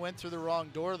someone went through the wrong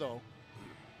door, though.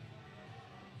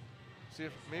 See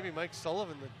if maybe Mike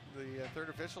Sullivan, the third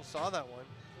official, saw that one.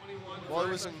 Well, it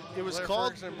was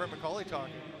called. Ferguson and Brett McCauley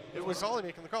talking. It was McCauley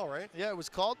making the call, right? Yeah, it was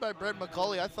called by Brett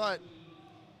McCauley. I thought,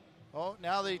 oh,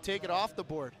 now they take it off the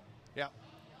board. Yeah.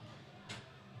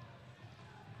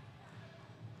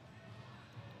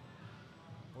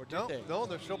 Or did they? No,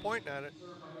 they're still pointing at it.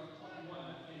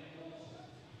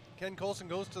 Ken Colson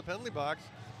goes to the penalty box,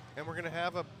 and we're going to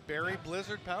have a Barrie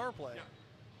Blizzard power play.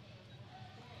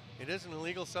 It is an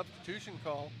illegal substitution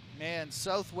call. Man,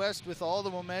 Southwest with all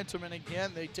the momentum, and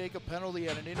again, they take a penalty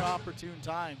at an inopportune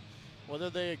time, whether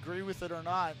they agree with it or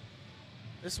not.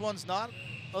 This one's not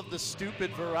of the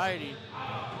stupid variety,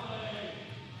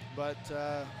 but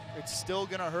it's still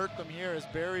going to hurt them here as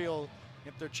Barrie will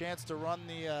get their chance to run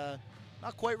the,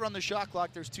 not quite run the shot clock.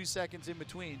 There's 2 seconds in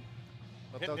between.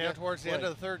 Hitting down towards the end of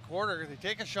the third quarter. They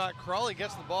take a shot. Crawley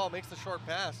gets the ball, makes the short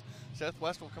pass.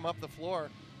 Southwest will come up the floor.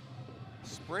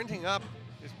 Sprinting up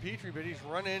is Petrie, but he's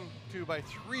run into by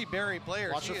 3 Barrie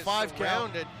players. Watch he the is 5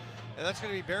 surrounded, and that's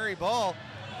going to be Barrie ball.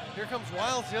 Here comes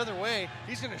Wiles the other way.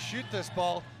 He's going to shoot this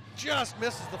ball. Just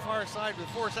misses the far side with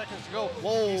 4 seconds to go.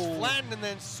 Whoa. He's flattened and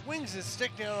then swings his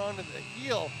stick down onto the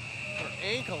heel or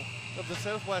ankle of the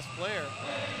Southwest player.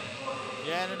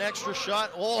 Yeah, and an extra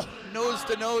shot. Oh, nose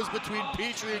to nose between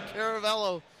Petrie and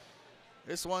Caravello.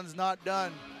 This one's not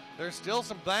done. There's still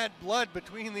some bad blood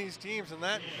between these teams, and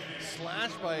that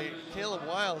slash by Caleb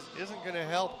Wiles isn't going to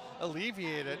help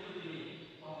alleviate it.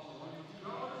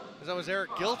 As that was Eric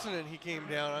Gilton, and he came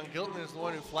down on. Gilton is the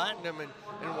one who flattened him,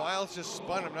 and Wiles just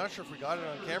spun. I'm not sure if we got it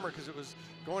on camera because it was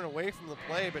going away from the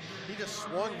play, but he just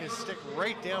swung his stick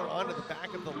right down onto the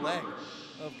back of the leg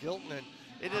of Gilton. And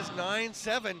it is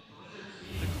 9-7.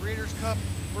 The Creators Cup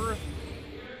berth,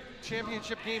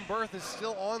 championship game berth is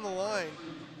still on the line.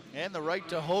 And the right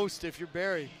to host if you're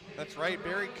Barrie. That's right.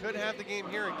 Barrie could have the game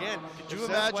here again. Could you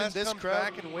imagine this comes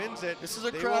crowd? Back and wins it. This is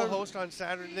a they crowd. Will host on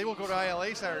Saturday. They will go to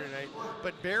ILA Saturday night,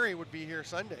 but Barrie would be here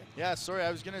Sunday. Yeah, sorry,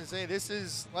 I was going to say this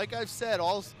is, like I've said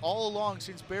all along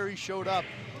since Barrie showed up.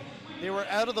 They were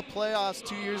out of the playoffs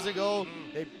 2 years ago.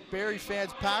 Barrie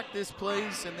fans packed this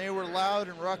place, and they were loud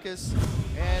and ruckus.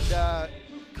 And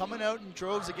coming out in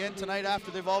droves again tonight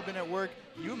after they've all been at work.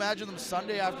 Can you imagine them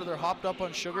Sunday after they're hopped up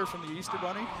on sugar from the Easter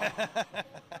Bunny?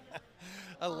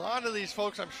 A lot of these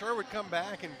folks, I'm sure, would come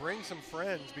back and bring some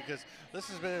friends because this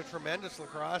has been a tremendous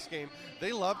lacrosse game.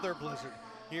 They love their Blizzard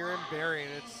here in Barrie,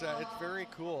 and it's very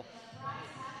cool.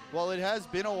 Well, it has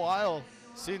been a while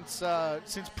since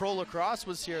pro lacrosse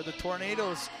was here. The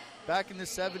Tornadoes back in the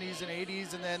 70s and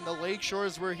 80s, and then the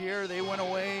Lakeshores were here. They went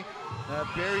away.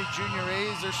 Barrie Junior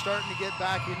A's are starting to get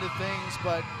back into things,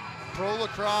 but pro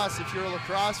lacrosse, if you're a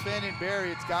lacrosse fan in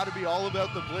Barrie, it's got to be all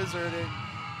about the Blizzard, and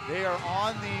they are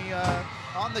on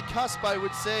the cusp, I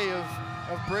would say, of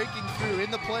breaking through.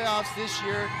 In the playoffs this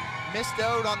year, missed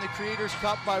out on the Creators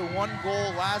Cup by 1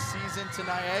 goal last season to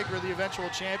Niagara, the eventual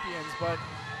champions, but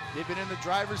they've been in the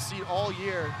driver's seat all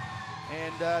year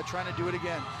and trying to do it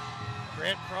again.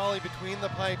 Grant Crawley between the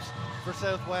pipes for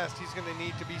Southwest. He's going to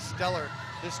need to be stellar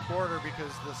this quarter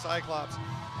because the Cyclops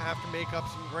have to make up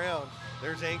some ground.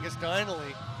 There's Angus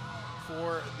Donnelly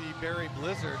for the Barrie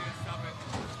Blizzard.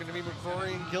 It's going to be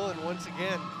McCrory and Gillen once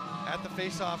again at the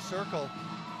face-off circle.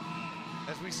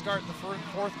 As we start the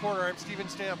fourth quarter, I'm Stephen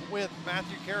Stamp with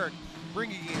Matthew Carrick,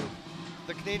 bringing you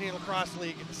the Canadian Lacrosse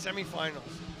League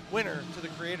semifinals. Winner to the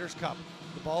Creators Cup.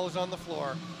 The ball is on the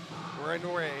floor. We're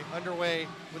underway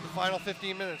with the final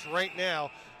 15 minutes right now,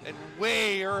 and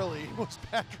way early was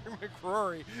Patrick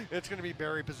McCrory. It's going to be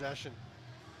Barrie possession.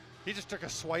 He just took a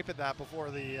swipe at that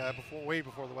way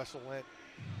before the whistle went.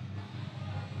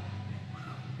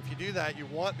 If you do that, you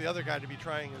want the other guy to be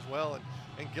trying as well,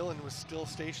 and Gillen was still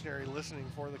stationary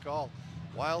listening for the call.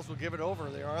 Wiles will give it over.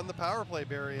 They are on the power play,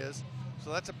 Barrie is,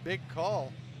 so that's a big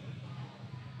call.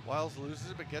 Wiles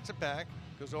loses it but gets it back,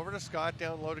 goes over to Scott,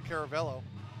 down low to Caravello.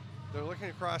 They're looking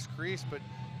across crease, but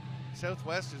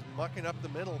Southwest is mucking up the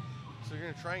middle. So you're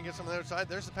going to try and get some on the outside.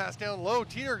 There's the pass down low.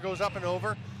 Teeter goes up and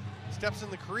over. Steps in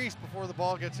the crease before the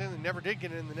ball gets in and never did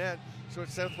get in the net. So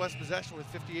it's Southwest possession with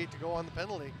 58 to go on the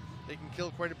penalty. They can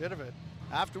kill quite a bit of it.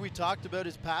 After we talked about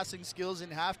his passing skills in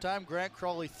halftime, Grant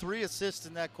Crawley, 3 assists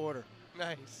in that quarter.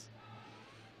 Nice.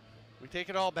 We take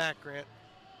it all back, Grant.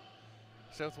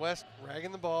 Southwest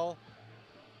ragging the ball.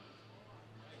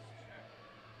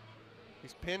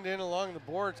 He's pinned in along the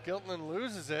boards. Giltland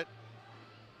loses it.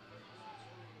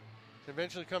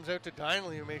 Eventually comes out to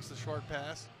Dineley, who makes the short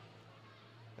pass.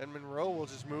 And Monroe will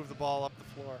just move the ball up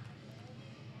the floor.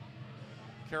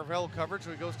 Caravello covered,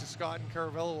 so he goes to Scott, and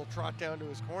Caravello will trot down to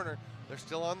his corner. They're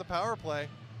still on the power play,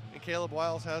 and Caleb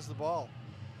Wiles has the ball.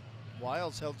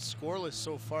 Wiles held scoreless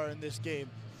so far in this game.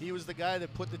 He was the guy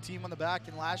that put the team on the back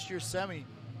in last year's semi.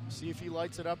 See if he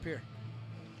lights it up here.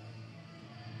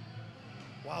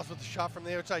 Wiles with the shot from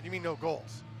the outside. You mean no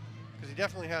goals? Because he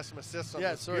definitely has some assists on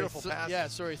this beautiful pass. Yeah,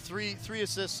 sorry, three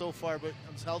assists so far, but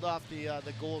it's held off the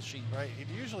goal sheet. Right, he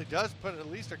usually does put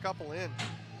at least a couple in,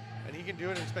 and he can do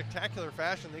it in spectacular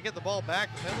fashion. They get the ball back,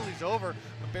 the penalty's over,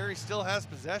 but Barrie still has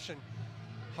possession.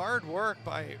 Hard work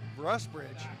by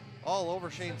Rusbridge all over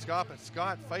Shane Scott, but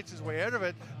Scott fights his way out of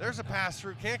it. There's a pass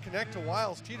through, can't connect to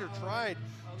Wiles. Teeter tried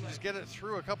to just get it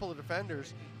through a couple of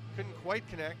defenders, couldn't quite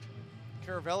connect.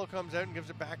 Caravello comes out and gives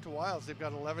it back to Wiles. They've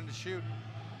got 11 to shoot.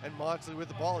 And Maudsley with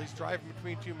the ball. He's driving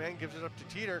between two men, gives it up to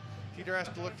Teeter. Teeter has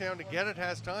to look down to get it,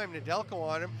 has time. Nedelko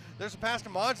on him. There's a pass to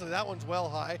Maudsley. That one's well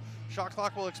high. Shot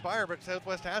clock will expire, but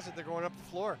Southwest has it. They're going up the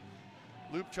floor.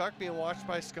 Loop Chuck being watched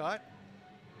by Scott.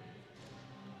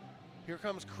 Here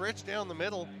comes Critch down the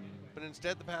middle, but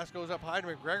instead the pass goes up high to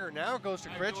McGregor. Now it goes to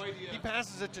Critch. He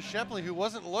passes it to Shepley, who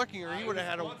wasn't looking, or he would have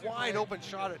had a wide open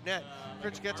shot at net.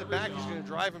 Critch gets it back. He's going to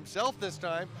drive himself this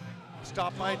time.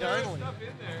 Stopped by Dineley.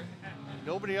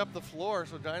 Nobody up the floor,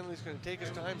 so Dineley's going to take his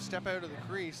time, step out of the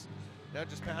crease. Now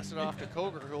just pass it off to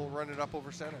Koger, who will run it up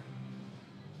over center.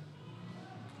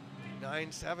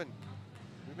 9-7.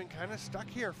 We've been kind of stuck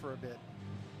here for a bit.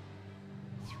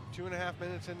 2.5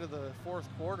 minutes into the fourth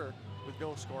quarter with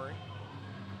no scoring.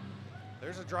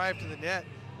 There's a drive to the net.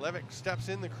 Levick steps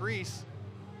in the crease.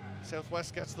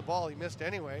 Southwest gets the ball. He missed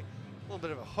anyway. A little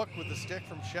bit of a hook with the stick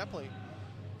from Shepley.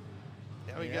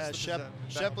 Now he gets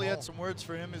Shepley had some words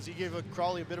for him as he gave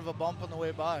Crawley a bit of a bump on the way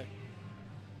by.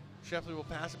 Shepley will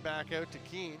pass it back out to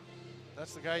Keene.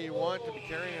 That's the guy you want to be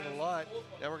carrying it a lot.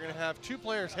 Now we're going to have 2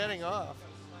 players heading off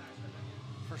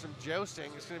for some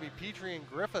jousting. It's going to be Petrie and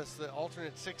Griffiths, the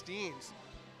alternate 16s.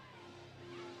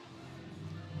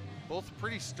 Both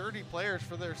pretty sturdy players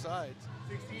for their sides.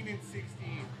 16 and 16.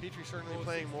 Petrie certainly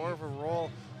playing more of a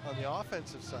role on the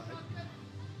offensive side.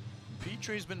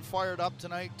 Petrie's been fired up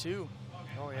tonight too.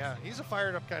 Oh yeah, he's a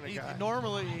fired up kind of guy.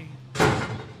 Normally,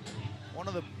 one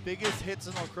of the biggest hits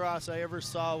in lacrosse I ever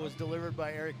saw was delivered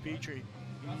by Eric Petrie.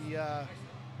 He,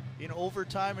 in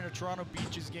overtime in a Toronto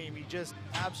Beaches game, he just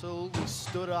absolutely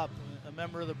stood up, a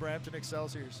member of the Brampton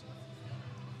Excelsiors.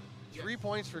 3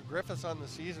 points for Griffiths on the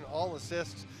season, all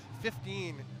assists,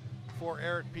 15 for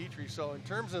Eric Petrie. So in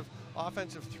terms of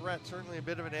offensive threat, certainly a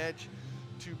bit of an edge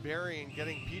to Barrie and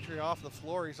getting Petrie off the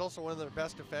floor. He's also one of their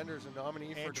best defenders and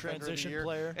nominee for Defender of the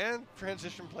Year. And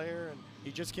transition player. And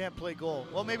he just can't play goal.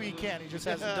 Well, maybe he can. He just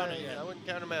hasn't done it yet. I wouldn't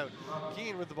count him out.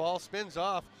 Keene with the ball, spins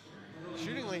off.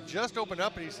 Shooting lane just opened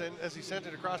up as he sent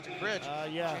it across to Critch.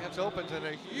 Chance opens and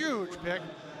a huge pick.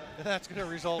 And that's going to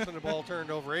result in the ball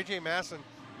turned over. A.J. Masson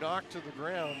knocked to the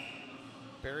ground.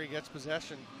 Barrie gets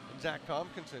possession. And Zach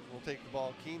Tompkinson will take the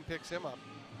ball. Keene picks him up.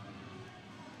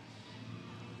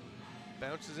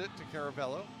 Bounces it to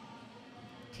Caravello.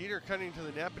 Teeter cutting to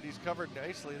the net, but he's covered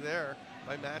nicely there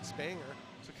by Matt Spanger.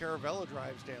 So Caravello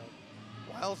drives down.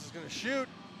 Wiles is going to shoot.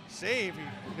 Save.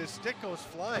 His stick goes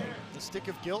flying. The stick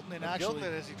of Giltman, actually.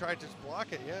 Giltman as he tried to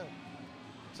block it, yeah.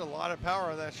 It's a lot of power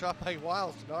on that shot by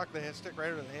Wiles to knock the stick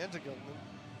right out of the hands of Giltman.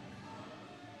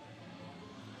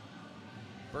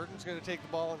 Burton's going to take the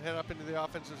ball and head up into the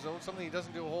offensive zone, something he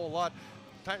doesn't do a whole lot.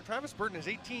 Travis Burton is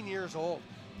 18 years old,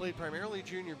 played primarily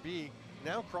junior B.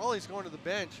 Now Crawley's going to the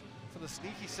bench for the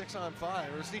sneaky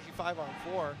 6-on-5, or sneaky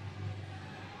 5-on-4.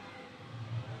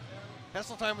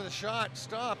 Heseltine with a shot,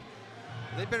 stop.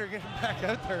 They better get him back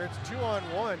out there. It's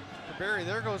 2-on-1 for Barrie.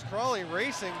 There goes Crawley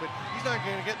racing, but he's not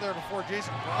going to get there before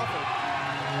Jason Crawford.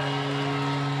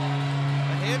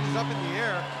 The hand is up in the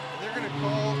air. They're going to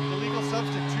call illegal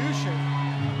substitution.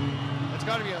 It's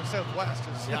got to be on Southwest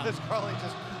as Crawley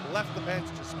just left the bench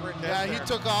to sprint down there. He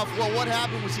took off. Well, what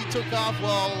happened was he took off.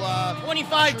 Well,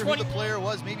 25-20. who the player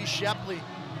was, maybe Shepley.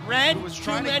 Red, who was too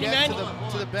trying to many get men.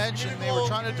 to the bench, and they were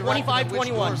trying to direct him at which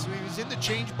 25-21. door. So he was in the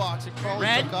change box and Crawley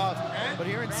Red. took off. But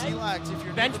here in CLax, if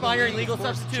you're Bench new to the fire, league, illegal of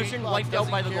course, the substitution, change box wiped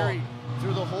out by doesn't the goal. carry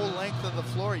through the whole length of the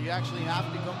floor. You actually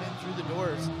have to come in through the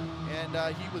doors,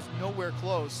 and he was nowhere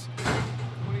close.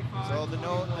 So the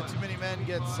too many men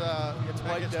gets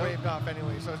wiped out. Waved off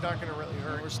anyway, so it's not going to really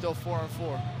hurt. We're still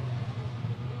 4-on-4.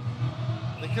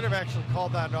 They could have actually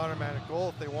called that an automatic goal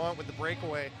if they want, with the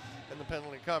breakaway and the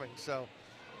penalty coming. So,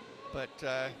 but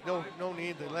no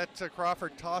need. They let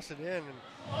Crawford toss it in, and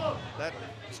that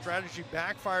strategy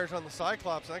backfires on the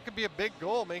Cyclops. And that could be a big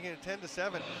goal, making it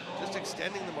 10-7, just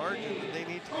extending the margin that they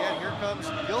need to get. Here comes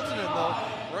Giltonen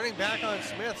though, running back on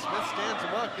Smith. Smith stands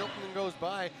him up. Giltonen goes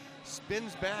by,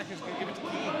 spins back, is going to give it to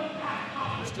Keane.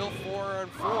 We're still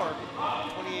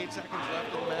 4-on-4. 28 seconds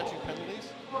left in the matching penalties.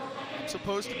 I'm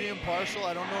supposed to be impartial.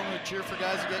 I don't normally cheer for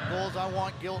guys to get goals. I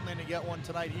want Giltonen to get one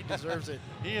tonight. He deserves it.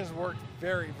 He has worked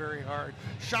very, very hard.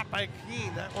 Shot by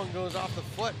Keane. That one goes off the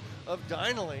foot of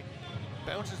Donnelly.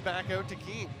 Bounces back out to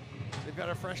Keane. They've got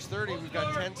a fresh 30. We've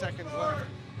got 10 seconds left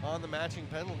on the matching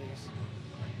penalties.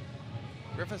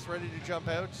 Griffith's ready to jump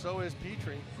out. So is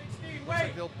Petrie. Looks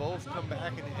like they'll both come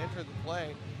back and enter the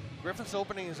play. Griffith's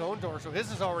opening his own door, so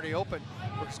his is already open.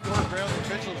 We're scoring ground. The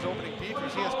official is opening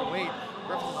Petrie's. He has to wait.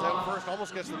 Griffith is out first,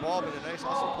 almost gets the ball, but a nice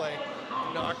hustle play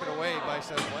to knock it away by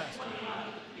SouthWest.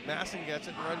 Masson gets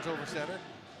it and runs over center.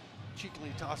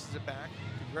 Cheekily tosses it back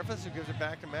to Griffiths, who gives it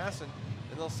back to Masson,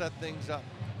 and they'll set things up.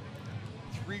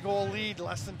 3-goal lead,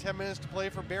 less than 10 minutes to play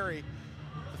for Barrie.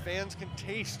 The fans can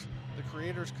taste the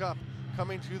Creators Cup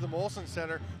coming to the Molson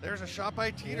Centre. There's a shot by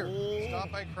Teeter,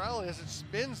 stopped by Crowley as it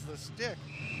spins the stick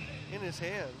in his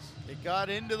hands. It got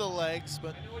into the legs,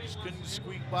 but just couldn't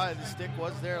squeak by. The stick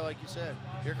was there, like you said.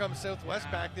 Here comes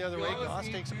SouthWest back the other way. Goss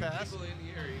takes a pass.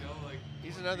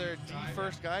 He's another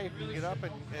D-first guy who can get up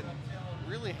and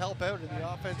really help out in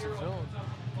the offensive zone.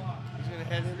 He's going to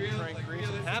head in and try and create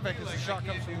some havoc as the shot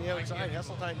comes from the outside.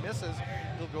 Heseltine misses.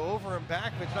 He'll go over and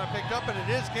back, but it's not picked up, and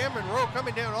it is Cameron Rowe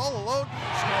coming down all alone.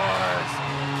 Scores!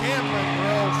 Cameron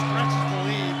Rowe stretches the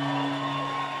lead.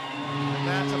 And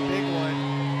that's a big one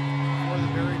for the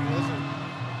Barrie Blizzard.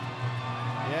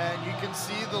 Yeah, and you can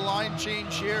see the line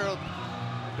change here. A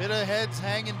bit of heads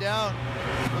hanging down.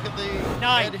 Look at the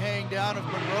head hang down of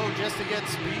Monroe just to get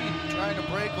speed, trying to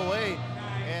break away.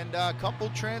 And a couple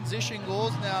transition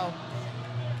goals now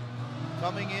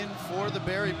coming in for the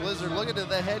Barrie Blizzard. Look at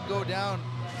the head go down.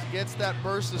 He gets that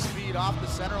burst of speed off the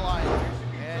center line.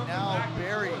 And now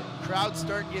Barrie, crowd's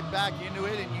starting to get back into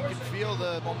it, and you can feel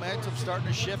the momentum starting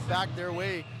to shift back their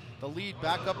way. The lead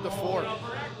back up to 4.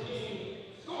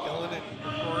 Gillen and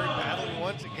McCrory battling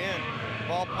once again.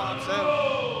 Ball pops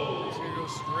out. He's going to go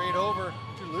straight over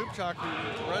to Lubchak,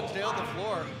 who runs down the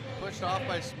floor. Pushed off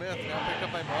by Smith, now picked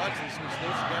up by Maudsley, so he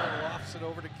slows it down and lofts it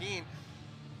over to Keane.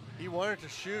 He wanted to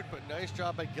shoot, but nice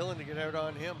job by Gillen to get out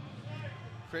on him.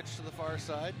 Critch to the far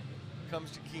side, comes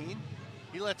to Keane.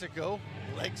 He lets it go,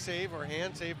 leg save or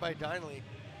hand save by Donnelly.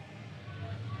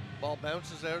 Ball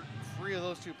bounces out free of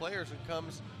those two players and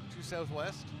comes to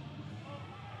SouthWest.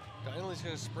 Donnelly's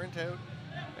going to sprint out,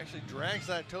 actually drags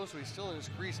that toe, so he's still in his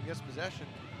crease and gets possession.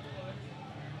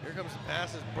 Here comes the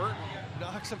pass as Burton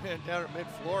knocks a man down at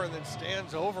mid-floor and then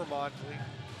stands over Maudsley.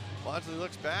 Maudsley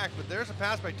looks back, but there's a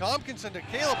pass by Tompkinson to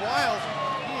Caleb Wiles.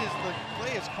 The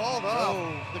play is called off.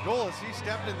 The goal is he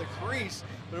stepped in the crease,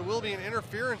 but it will be an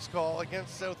interference call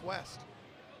against SouthWest.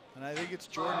 And I think it's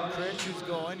Jordan Critch who's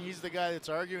going. He's the guy that's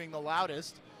arguing the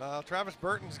loudest. Travis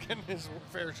Burton's getting his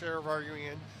fair share of arguing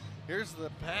in. Here's the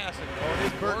pass. And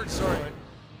it is Burton, sorry.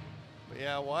 But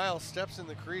yeah, Wiles steps in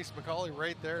the crease. McCauley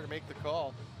right there to make the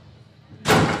call.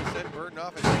 I said Burton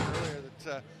off, I think earlier,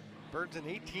 that Burton's an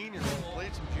 18-year-old,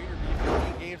 played some junior B,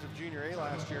 15 games of junior A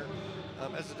last year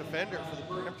as a defender for the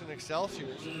Brampton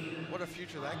Excelsiors. What a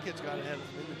future that kid's got ahead of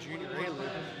him in the junior A league,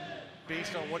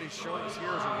 based on what he's shown us here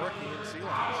as a rookie in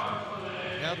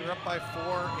CLax. Now they're up by 4,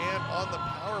 and on the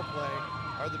power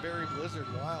play are the Barrie Blizzard.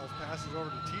 Wiles passes over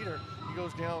to Teeter. He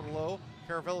goes down low.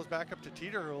 Caravello's back up to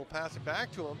Teeter, who will pass it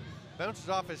back to him. Bounces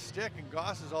off his stick, and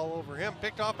Goss is all over him.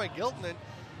 Picked off by Giltonen.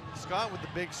 Scott with the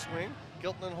big swing.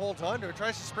 Giltonen holds on to it,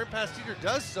 tries to sprint past Teeter,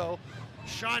 does so.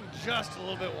 Shot just a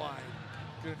little bit wide.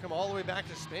 Going to come all the way back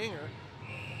to Spanger.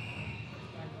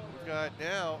 We've got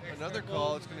now another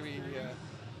call. It's going to be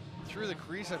through the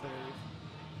crease, I believe.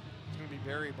 It's going to be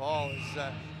Barrie ball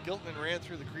as Giltonen ran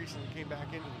through the crease and came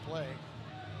back into the play.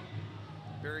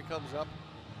 Barrie comes up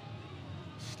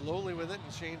slowly with it,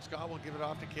 and Shane Scott will give it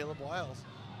off to Caleb Wiles.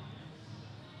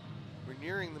 We're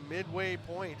nearing the midway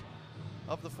point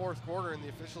of the fourth quarter in the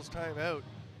officials' timeout,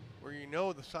 where you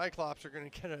know the Cyclops are going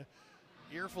to get a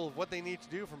earful of what they need to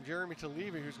do from Jeremy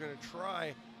Talevi, who's going to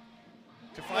try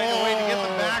to find a way to get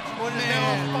them back. What is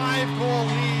now a 5-goal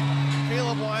lead.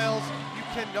 Caleb Wiles, you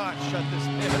cannot shut this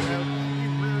man out. He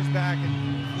rears back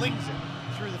and flings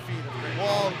it through the feet of Greg.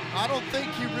 Well, I don't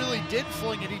think he really did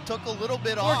fling it. He took a little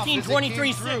bit off.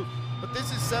 14-23 through. But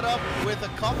this is set up with a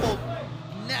couple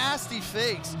nasty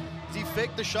fakes. He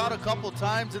faked the shot a couple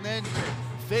times and then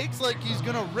fakes like he's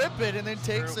going to rip it and then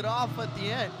takes it off at the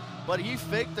end. But he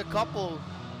faked a couple.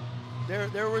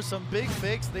 There were some big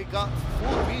fakes. They got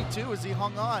fooled me too as he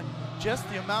hung on. Just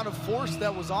the amount of force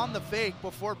that was on the fake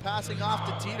before passing off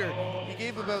to Teeter. He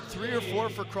gave about 3 or 4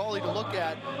 for Crawley to look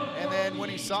at. And then when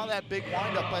he saw that big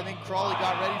windup, I think Crawley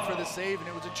got ready for the save, and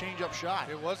it was a change-up shot.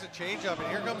 It was a change-up, and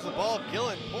here comes the ball.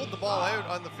 Gillen pulled the ball out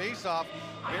on the face-off.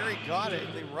 Barrie got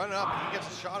it. They run up, and he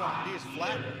gets a shot off, and he is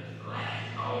flattened.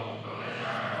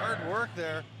 Hard work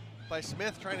there by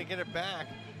Smith trying to get it back.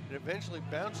 It eventually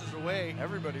bounces away.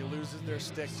 Everybody loses their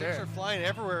stick Sticks there. are flying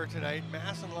everywhere tonight.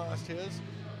 Masson lost his.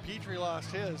 Petrie lost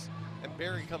his. And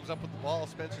Barrie comes up with the ball.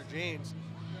 Spencer Janes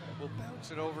will bounce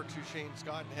it over to Shane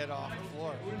Scott and head off the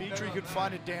floor. Petrie could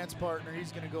find a dance partner.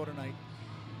 He's going to go tonight.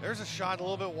 There's a shot a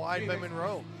little bit wide by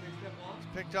Monroe. It's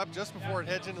picked up just before it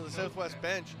heads into the Southwest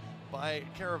bench by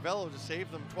Caravello to save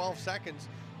them 12 seconds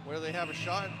where they have a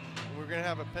shot. And we're going to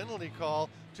have a penalty call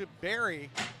to Barrie.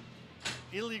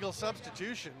 Illegal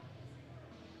substitution.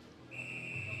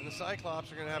 And the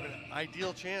Cyclops are going to have an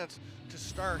ideal chance to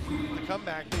start the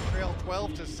comeback. They trail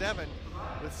 12-7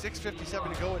 with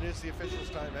 6:57 to go. It is the officials'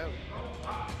 timeout.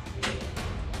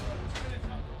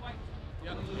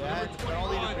 Yeah,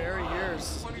 penalty to Barrie here.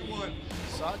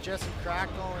 Saw Jesse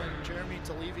Cracknell and Jeremy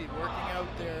Talevi working out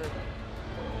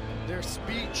their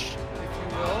speech, if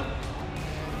you will.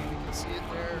 And you can see it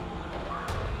there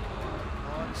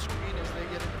on screen as they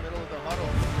get in the middle of the huddle.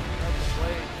 Of the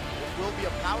play. It will be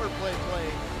a power play.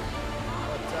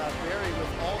 But Barrie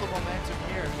with all the momentum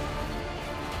here.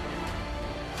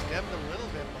 Stemmed a little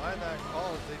bit by that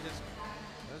call. It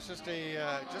was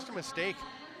just a mistake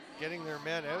getting their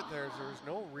men out there. There was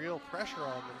no real pressure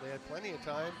on them. They had plenty of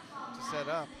time to set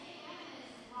up.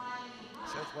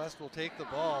 Southwest will take the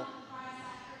ball.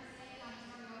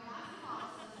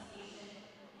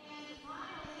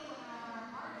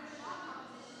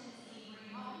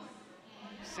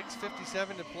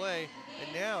 .6:57 to play,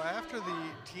 and now after the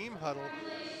team huddle,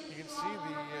 you can see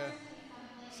the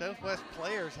Southwest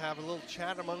players have a little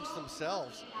chat amongst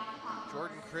themselves.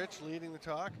 Jordan Critch leading the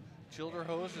talk.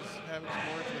 Childerhose is having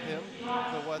some words with him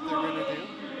about what they're going to do.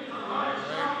 Ryan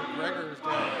McGregor is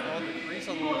down on the crease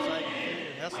on the left side,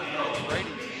 and Hesseltine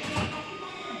righties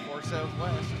for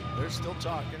Southwest. They're still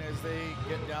talking as they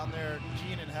get down there.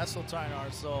 Keane and Hesseltine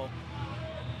are, so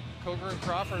Coker and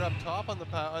Crawford up top on the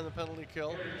penalty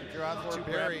kill. You're on the two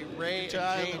Barrie, Ray, and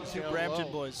James two down Brampton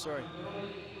low. boys, sorry.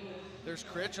 There's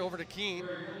Critch over to Keane.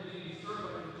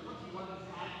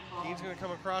 Keane's going to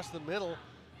come across the middle.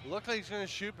 Look like he's going to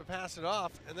shoot but pass it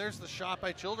off. And there's the shot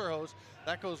by Childerhose.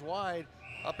 That goes wide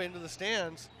up into the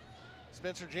stands.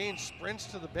 Spencer Janes sprints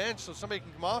to the bench so somebody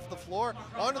can come off the floor,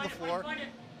 onto the floor.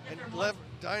 And Lev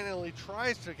Dinelli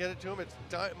tries to get it to him.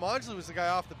 Maudsley was the guy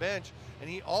off the bench, and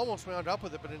he almost wound up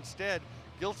with it, but instead,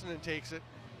 Gilsonen takes it,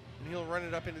 and he'll run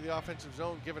it up into the offensive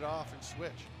zone, give it off, and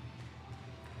switch.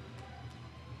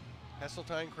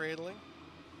 Hesseltine cradling.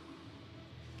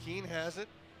 Keane has it.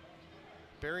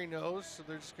 Barrie knows, so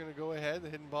they're just going to go ahead. The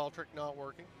hidden ball trick not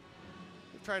working.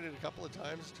 They've tried it a couple of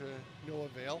times to no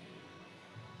avail.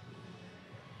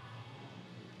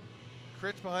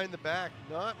 Critch behind the back,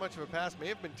 not much of a pass, may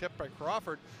have been tipped by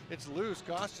Crawford. It's loose,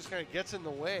 Goss just kind of gets in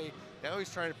the way. Now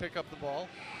he's trying to pick up the ball.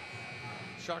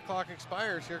 Shot clock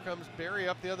expires, here comes Barrie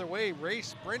up the other way. Ray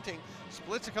sprinting,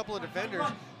 splits a couple of defenders,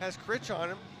 has Critch on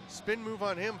him, spin move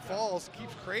on him, falls,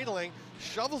 keeps cradling,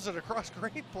 shovels it across,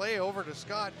 great play over to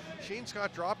Scott. Shane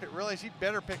Scott dropped it, realized he'd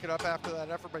better pick it up after that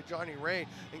effort by Johnny Ray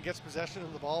and gets possession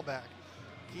of the ball back.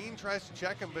 Keane tries to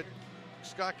check him, but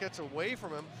Scott gets away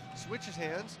from him, switches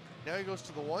hands. Now he goes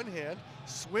to the one hand,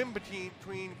 swim between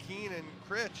Keane and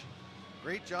Critch.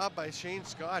 Great job by Shane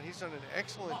Scott. He's done an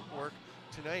excellent work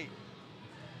tonight.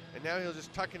 And now he'll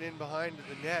just tuck it in behind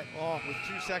the net with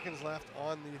 2 seconds left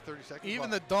on the 30-second Even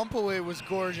clock. the dump away was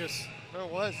gorgeous. No,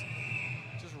 it was.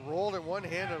 Just rolled it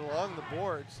one-handed along the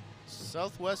boards.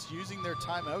 Southwest using their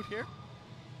timeout here?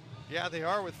 Yeah, they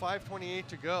are with 5:28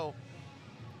 to go.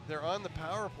 They're on the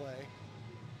power play.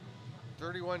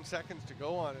 31 seconds to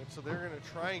go on it, so they're going to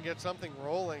try and get something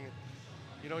rolling.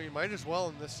 You know, you might as well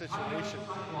in this situation.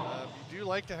 You do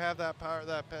like to have that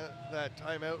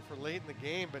timeout for late in the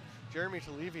game, but Jeremy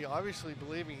Talevi obviously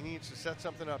believing he needs to set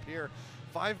something up here.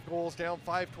 5 goals down,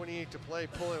 5:28 to play,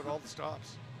 pull out all the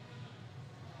stops.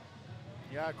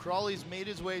 Yeah, Crawley's made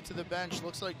his way to the bench.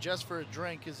 Looks like just for a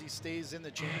drink as he stays in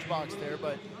the change box there.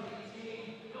 But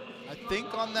I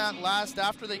think on that last,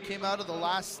 after they came out of the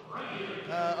last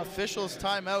officials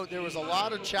timeout, there was a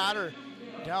lot of chatter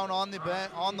down on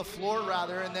the floor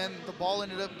rather, and then the ball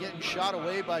ended up getting shot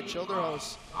away by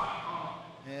Childerhouse.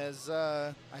 As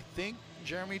I think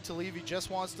Jeremy Talevi just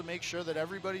wants to make sure that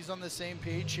everybody's on the same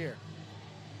page here.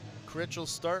 Critch will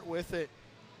start with it,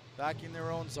 back in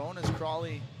their own zone as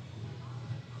Crawley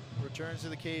returns to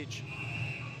the cage.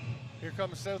 Here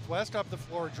comes Southwest up the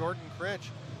floor. Jordan Critch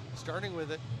starting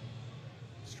with it.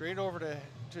 Straight over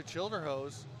to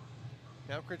Childerhouse.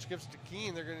 Now Critch gives it to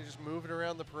Keane. They're going to just move it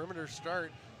around the perimeter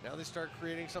start. Now they start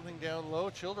creating something down low.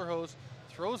 Childerhouse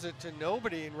throws it to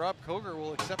nobody, and Rob Koger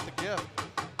will accept the gift.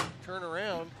 Turn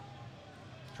around,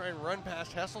 try and run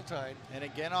past Hesseltine. And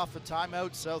again off a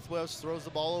timeout, Southwest throws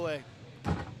the ball away.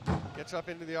 Gets up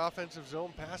into the offensive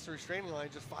zone past the restraining line.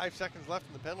 Just 5 seconds left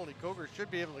in the penalty. Koger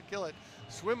should be able to kill it.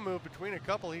 Swim move between a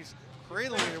couple. He's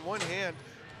cradling it in one hand.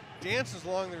 Dances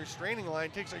along the restraining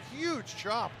line. Takes a huge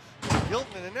chop from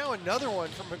Giltman. And now another one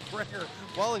from McGregor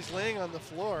while he's laying on the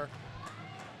floor.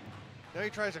 Now he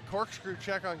tries a corkscrew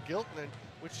check on Giltman,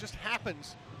 which just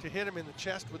happens to hit him in the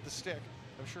chest with the stick.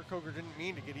 I'm sure Koger didn't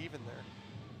mean to get even there.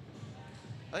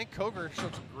 I think Koger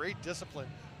showed some great discipline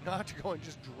not to go and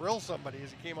just drill somebody as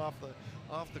he came off the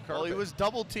carpet. Well, he was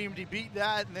double teamed, he beat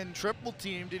that, and then triple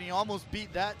teamed, and he almost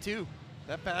beat that too.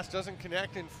 That pass doesn't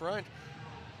connect in front.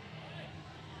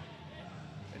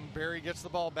 And Barrie gets the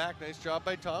ball back. Nice job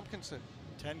by Tompkinson.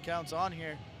 10 counts on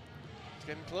here. It's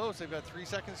getting close. They've got 3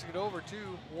 seconds to get over.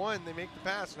 2-1. They make the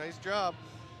pass. Nice job.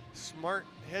 Smart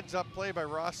heads up play by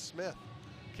Ross Smith.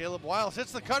 Caleb Wiles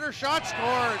hits the cutter shot,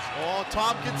 scores. Oh,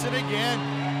 Tompkinson again.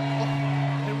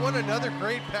 And what another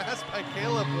great pass by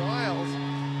Caleb Wiles.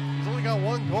 He's only got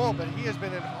 1 goal, but he has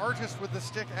been an artist with the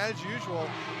stick as usual.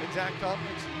 And Zach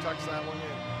Tompkinson tucks that one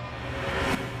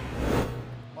in.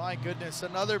 My goodness,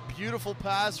 another beautiful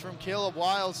pass from Caleb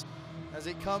Wiles as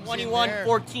it comes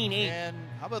 21-14-8. And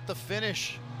how about the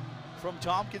finish from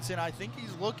Tompkinson? I think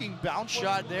he's looking bounce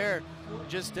shot there.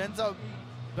 Just ends up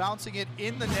bouncing it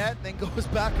in the net, then goes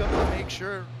back up to make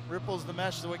sure ripples the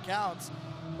mesh so it counts.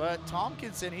 But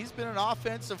Tompkinson, he's been an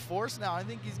offensive force now. I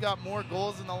think he's got more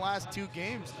goals in the last 2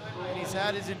 games than he's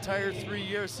had his entire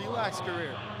 3-year CLax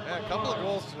career. Yeah, a couple of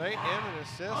goals tonight and an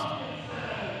assist.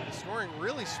 The scoring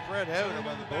really spread out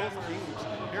among both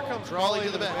teams. Here comes Crawley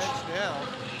to the bench now.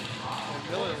 And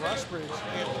Miller Rusbridge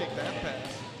can't take that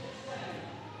pass.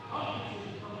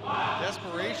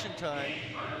 Desperation time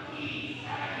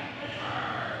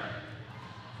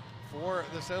for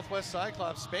the Southwest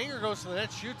Cyclops. Spanger goes to the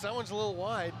net, shoots. That one's a little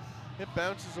wide. It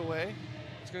bounces away.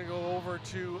 It's going to go over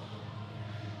to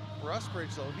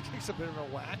Rusbridge, though. He takes a bit of a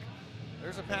whack.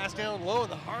 There's a pass down low,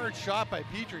 and the hard shot by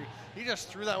Petrie. He just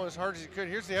threw that one as hard as he could.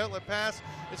 Here's the outlet pass.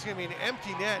 It's going to be an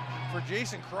empty net for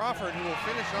Jason Crawford, who will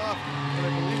finish off. And I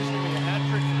believe it's going to be a hat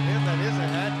trick for him. That is a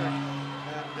hat trick.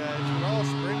 And it's all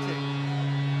sprinting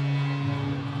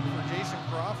for Jason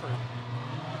Crawford.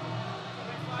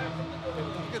 And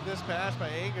look at this pass by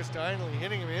Angus Dineley,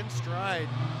 hitting him in stride.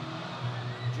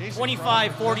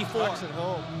 25-44. Tucks it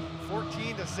home.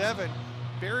 14-7.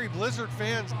 Barrie Blizzard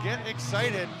fans get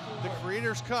excited. The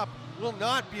Creators Cup will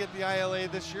not be at the ILA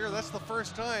this year. That's the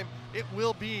first time it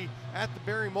will be at the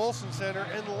Barrie Molson Centre,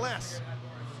 unless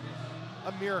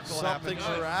a miracle Something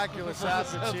happens. miraculous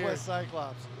happens here. Southwest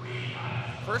Cyclops.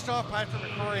 First off, Patrick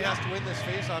McCrory has to win this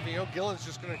face-off. You know, Gillen's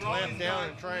just going to clamp down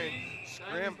and try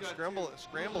and scramble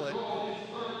it.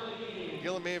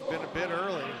 Gillen may have been a bit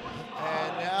early.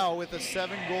 And now with a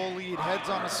 7-goal lead, heads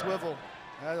on a swivel.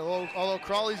 Although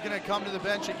Crawley's going to come to the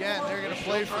bench again, they're going to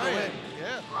play for the win.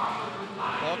 Yeah.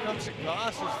 Ball comes to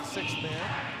Goss, who's the 6th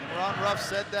man. And Ron Ruff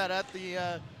said that at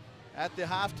the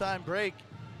halftime break.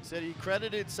 Said he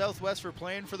credited Southwest for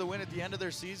playing for the win at the end of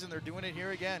their season. They're doing it here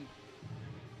again.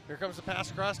 Here comes the pass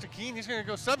across to Keane. He's going to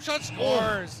go sub shot,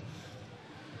 scores.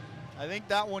 I think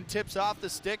that one tips off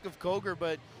the stick of Koger,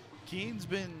 but Keane's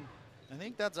been, I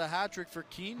think that's a hat trick for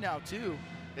Keane now too.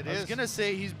 It I was going to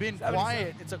say he's been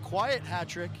quiet. It's a quiet hat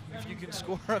trick if you can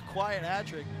score a quiet hat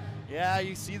trick. Yeah,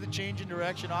 you see the change in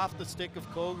direction off the stick of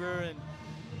Koger, and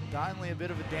Dineley a bit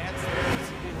of a dance there.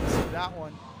 He didn't see that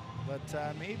one.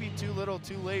 But maybe too little,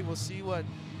 too late. We'll see what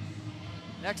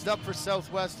next up for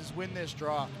Southwest is win this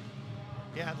draw.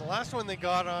 Yeah, the last one they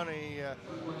got on a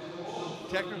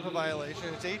technical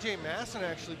violation. It's A.J. Masson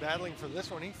actually battling for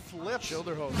this one. He flips.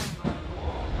 Childerhouse.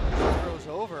 Throws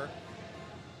over.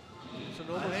 So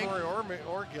no McCrory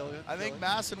or Gillian. I think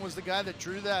Masson was the guy that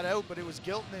drew that out, but it was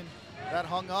Giltman That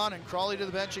hung on, and Crawley to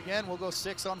the bench again. We'll go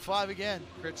 6 on 5 again.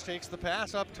 Critch takes the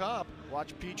pass up top.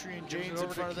 Watch Petrie and Gives it James in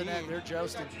over front of to the net. Keane. They're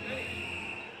jousting.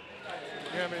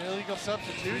 You have an illegal 3,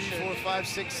 substitution. 4, 5,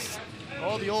 6.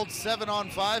 Oh, the old 7 on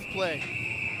 5 play.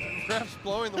 Ref's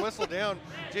blowing the whistle down.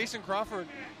 Jason Crawford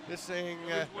is saying,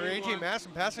 or AJ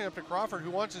Masson passing up to Crawford, who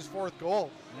wants his 4th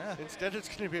goal. Yeah. Instead, it's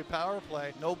going to be a power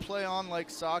play. No play on like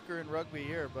soccer and rugby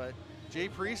here, but. Jay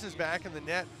Priest is back in the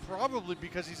net, probably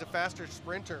because he's a faster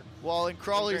sprinter. Well, and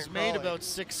Crawley's Crawley. made about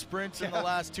 6 sprints in the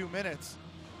last 2 minutes.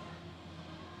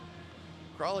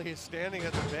 Crawley is standing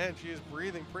at the bench. He is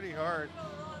breathing pretty hard.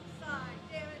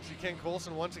 See Ken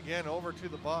Colson once again over to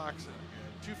the box.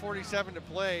 2:47 to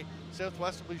play.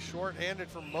 Southwest will be short-handed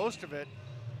for most of it.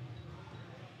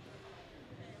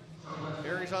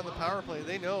 Barrie's on the power play.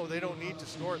 They know they don't need to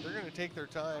score it. They're going to take their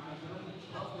time.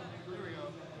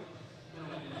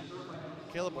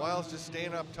 Caleb Wiles just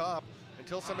staying up top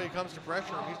until somebody comes to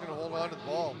pressure him. He's going to hold on to the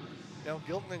ball. Now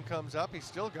Giltonen comes up. He's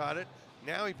still got it.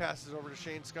 Now he passes over to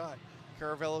Shane Scott.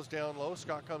 Caravello's down low.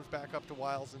 Scott comes back up to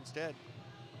Wiles instead.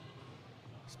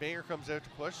 Spanger comes out to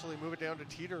push, so they move it down to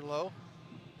Teeter low.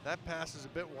 That pass is a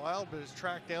bit wild, but is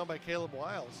tracked down by Caleb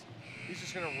Wiles. He's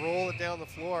just going to roll it down the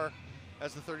floor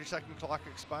as the 30-second clock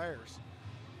expires.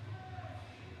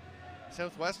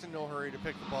 Southwest in no hurry to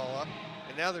pick the ball up,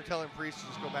 and now they're telling Priest to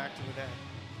just go back to the net.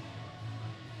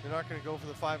 They're not going to go for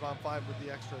the 5-on-5 with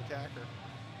the extra attacker.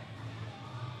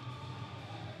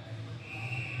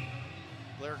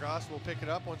 Blair Goss will pick it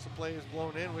up once the play is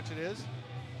blown in, which it is.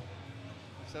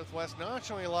 Southwest not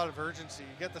showing a lot of urgency.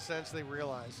 You get the sense they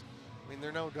realize. I mean,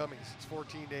 they're no dummies. It's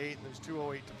 14-8, and there's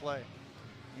 2:08 to play.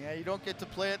 Yeah, you don't get to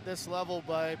play at this level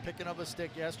by picking up a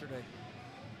stick yesterday.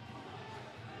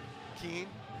 Keane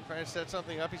trying to set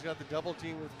something up. He's got the double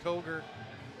team with Koger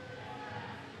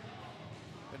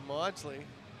and Maudsley.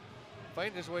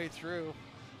 Fighting his way through.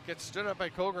 Gets stood up by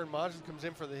Koger, and Maudsley comes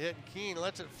in for the hit. And Keane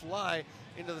lets it fly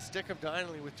into the stick of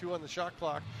Donnelly with 2 on the shot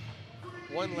clock.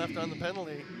 1 left on the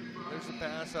penalty. There's the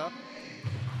pass up.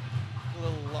 A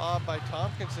little lob by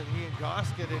Tompkinson. He and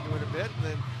Goss get into it a bit, and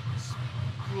then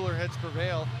cooler heads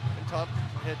prevail, and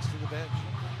Tompkinson heads to the bench.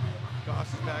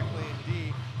 Goss is back playing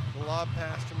D. The lob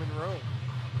pass to Monroe.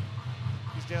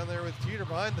 He's down there with Teeter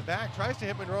behind the back, tries to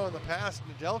hit Monroe on the pass.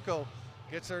 Nedelko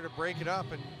gets there to break it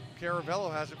up, and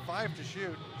Caravello has it 5 to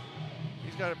shoot.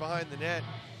 He's got it behind the net.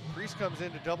 Priest comes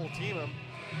in to double team him,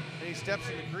 and he steps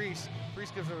in the crease.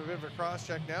 Priest gives him a bit of a cross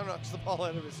check, now knocks the ball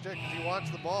out of his stick because he wants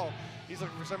the ball. He's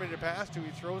looking for somebody to pass to.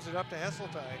 He throws it up to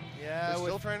Hesseltine. Yeah, they're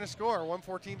still trying to score.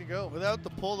 1:14 to go. Without the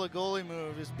pull the goalie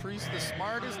move, is Priest the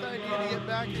smartest idea to get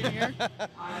back in here? Good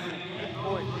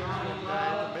point.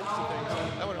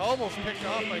 That one almost picked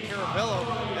off by Caravello.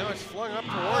 Now it's flung up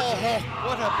towards him.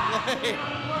 What a play.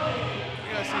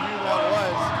 We gotta see who that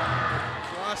was.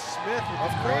 Ross Smith with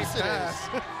Of a great course it pass. is.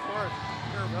 Of course.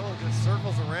 Caravello just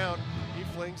circles around. He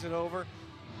flings it over.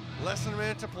 Less than a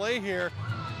minute to play here.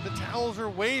 The towels are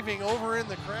waving over in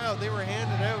the crowd. They were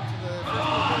handed out to the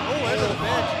end of the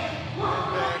bench.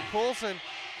 And Colson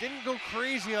didn't go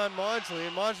crazy on Maudsley,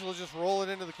 and Maudsley will just roll it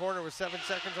into the corner with 7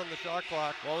 seconds on the shot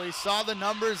clock. Well, he saw the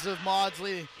numbers of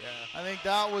Maudsley. Yeah. I think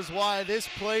that was why this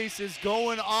place is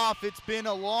going off. It's been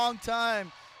a long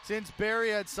time since Barrie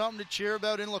had something to cheer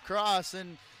about in lacrosse,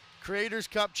 and Creators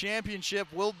Cup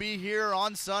Championship will be here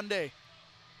on Sunday.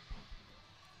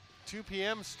 2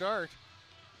 p.m. start.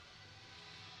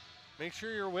 Make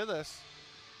sure you're with us,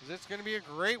 because it's going to be a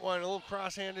great one. A little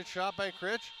cross-handed shot by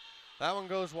Critch. That one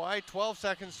goes wide. 12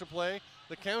 seconds to play.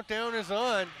 The countdown is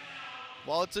on.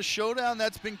 Well, it's a showdown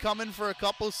that's been coming for a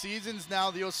couple seasons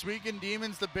now. The Oswego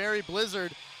Demons, the Barrie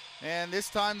Blizzard. And this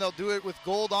time they'll do it with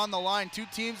gold on the line. 2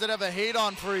 teams that have a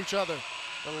hate-on for each other.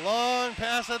 The long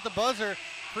pass at the buzzer.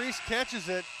 Priest catches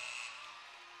it.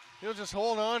 He'll just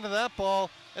hold on to that ball,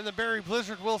 and the Barrie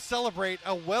Blizzard will celebrate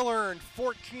a well-earned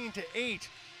 14-8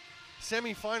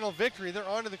 semifinal victory. They're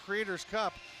on to the Creators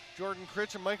Cup. Jordan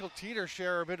Critch and Michael Teeter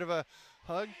share a bit of a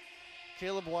hug.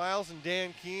 Caleb Wiles and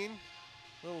Dan Keane,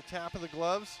 little tap of the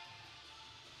gloves.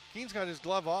 Keane's got his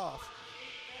glove off.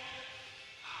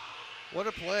 What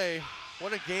a play,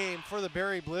 what a game for the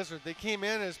Barrie Blizzard. They came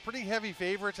in as pretty heavy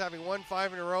favorites, having won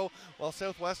 5 in a row, while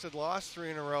Southwest had lost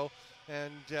 3 in a row,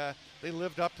 and they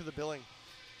lived up to the billing.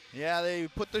 Yeah, they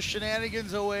put the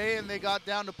shenanigans away and they got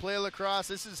down to play lacrosse.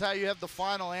 This is how you have the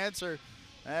final answer,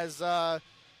 as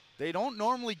they don't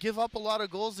normally give up a lot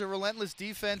of goals. Their relentless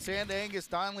defense and Angus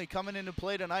Donnelly coming into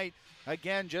play tonight.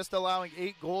 Again, just allowing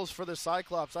 8 goals for the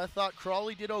Cyclops. I thought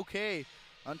Crawley did okay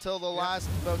until the last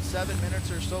about 7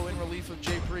 minutes or so in relief of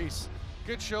Jay Priest.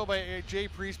 Good show by Jay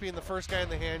Priest being the first guy in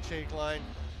the handshake line.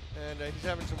 and he's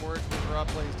having some words with Rob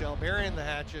Blaisdell. burying the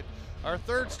hatchet. Our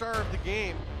third star of the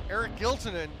game, Eric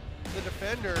Giltonen, the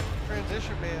defender,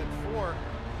 transition man for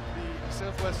the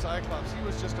Southwest Cyclops. He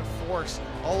was just a force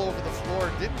all over the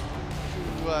floor.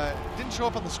 Didn't show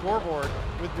up on the scoreboard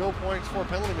with no points, 4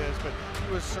 penalty minutes, but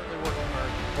he was certainly working hard.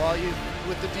 Well,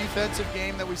 with the defensive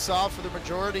game that we saw for the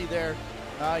majority there,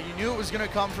 you knew it was going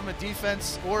to come from a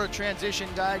defense or a transition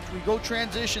guy. We go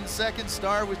transition second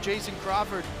star with Jason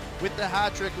Crawford with the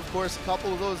hat trick. Of course, a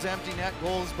couple of those empty net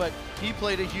goals, but he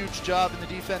played a huge job in the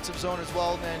defensive zone as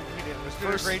well. And then he did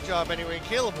a great job anyway.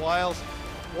 Caleb Wiles,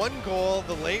 1 goal,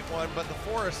 the late one, but the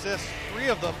 4 assists, 3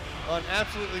 of them on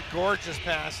absolutely gorgeous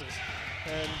passes.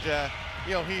 And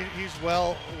he's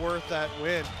well worth that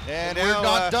win. And now, we're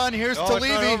not done. Here's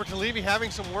Talibi. Over Talibi having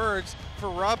some words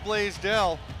for Rob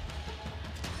Blaisdell.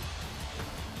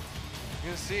 You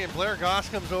can see him. Blair Goss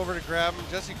comes over to grab him.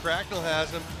 Jesse Cracknell has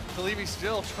him. Talibi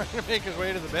still trying to make his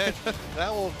way to the bench.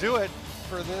 That will do it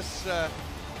for this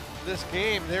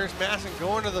game. There's Masson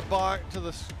going to the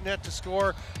net to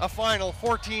score a final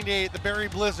 14-8. The Barrie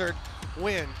Blizzard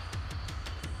win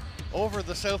over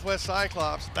the Southwest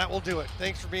Cyclops. That will do it.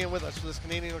 Thanks for being with us for this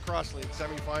Canadian Lacrosse League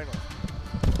semifinal.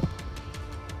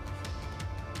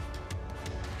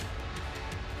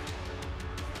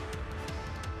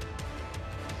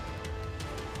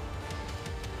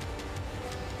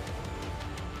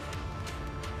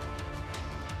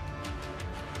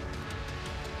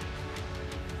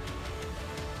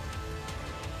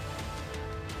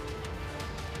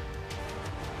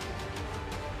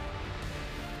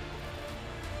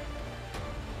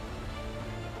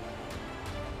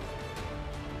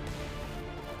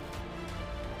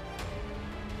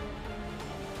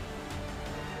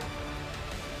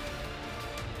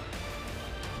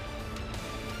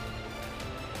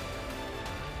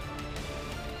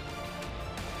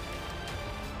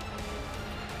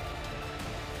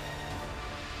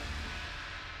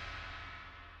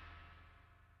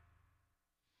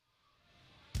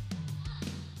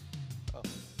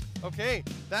 Okay,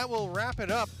 that will wrap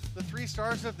it up. The 3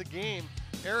 stars of the game.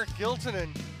 Eric Giltonen,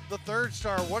 the 3rd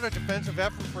star. What a defensive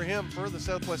effort for him for the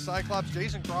Southwest Cyclops.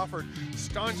 Jason Crawford,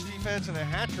 staunch defense and a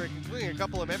hat trick, including a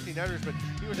couple of empty netters, but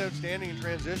he was outstanding in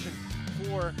transition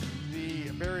for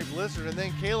the Barrie Blizzard. And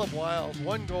then Caleb Wiles,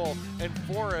 1 goal and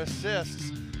 4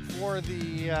 assists for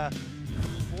the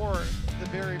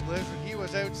Barrie Blizzard. He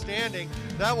was outstanding.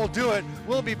 That will do it.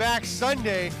 We'll be back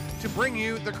Sunday to bring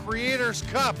you the Creators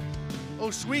Cup.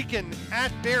 Oswegan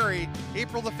at Barrie,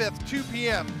 April the 5th, 2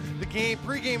 p.m. The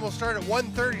pregame will start at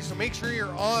 1:30, so make sure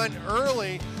you're on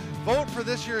early. Vote for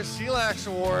this year's CLax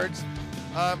Awards.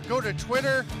 Go to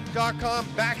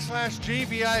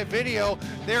twitter.com/JVI video.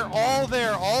 They're all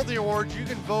there, all the awards. You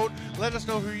can vote. Let us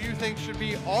know who you think should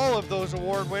be all of those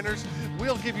award winners.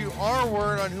 We'll give you our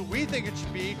word on who we think it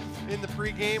should be in the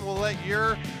pregame. We'll let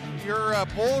your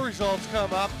poll results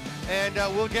come up, and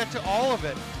we'll get to all of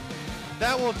it.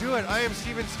 That will do it. I am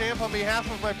Steven Stamp on behalf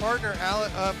of my partner,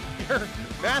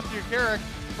 Matthew Carrick,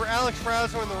 for Alex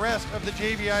Frauzo and the rest of the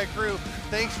JVI crew.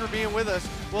 Thanks for being with us.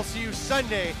 We'll see you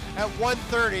Sunday at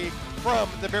 1:30 from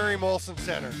the Barrie Molson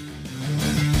Centre.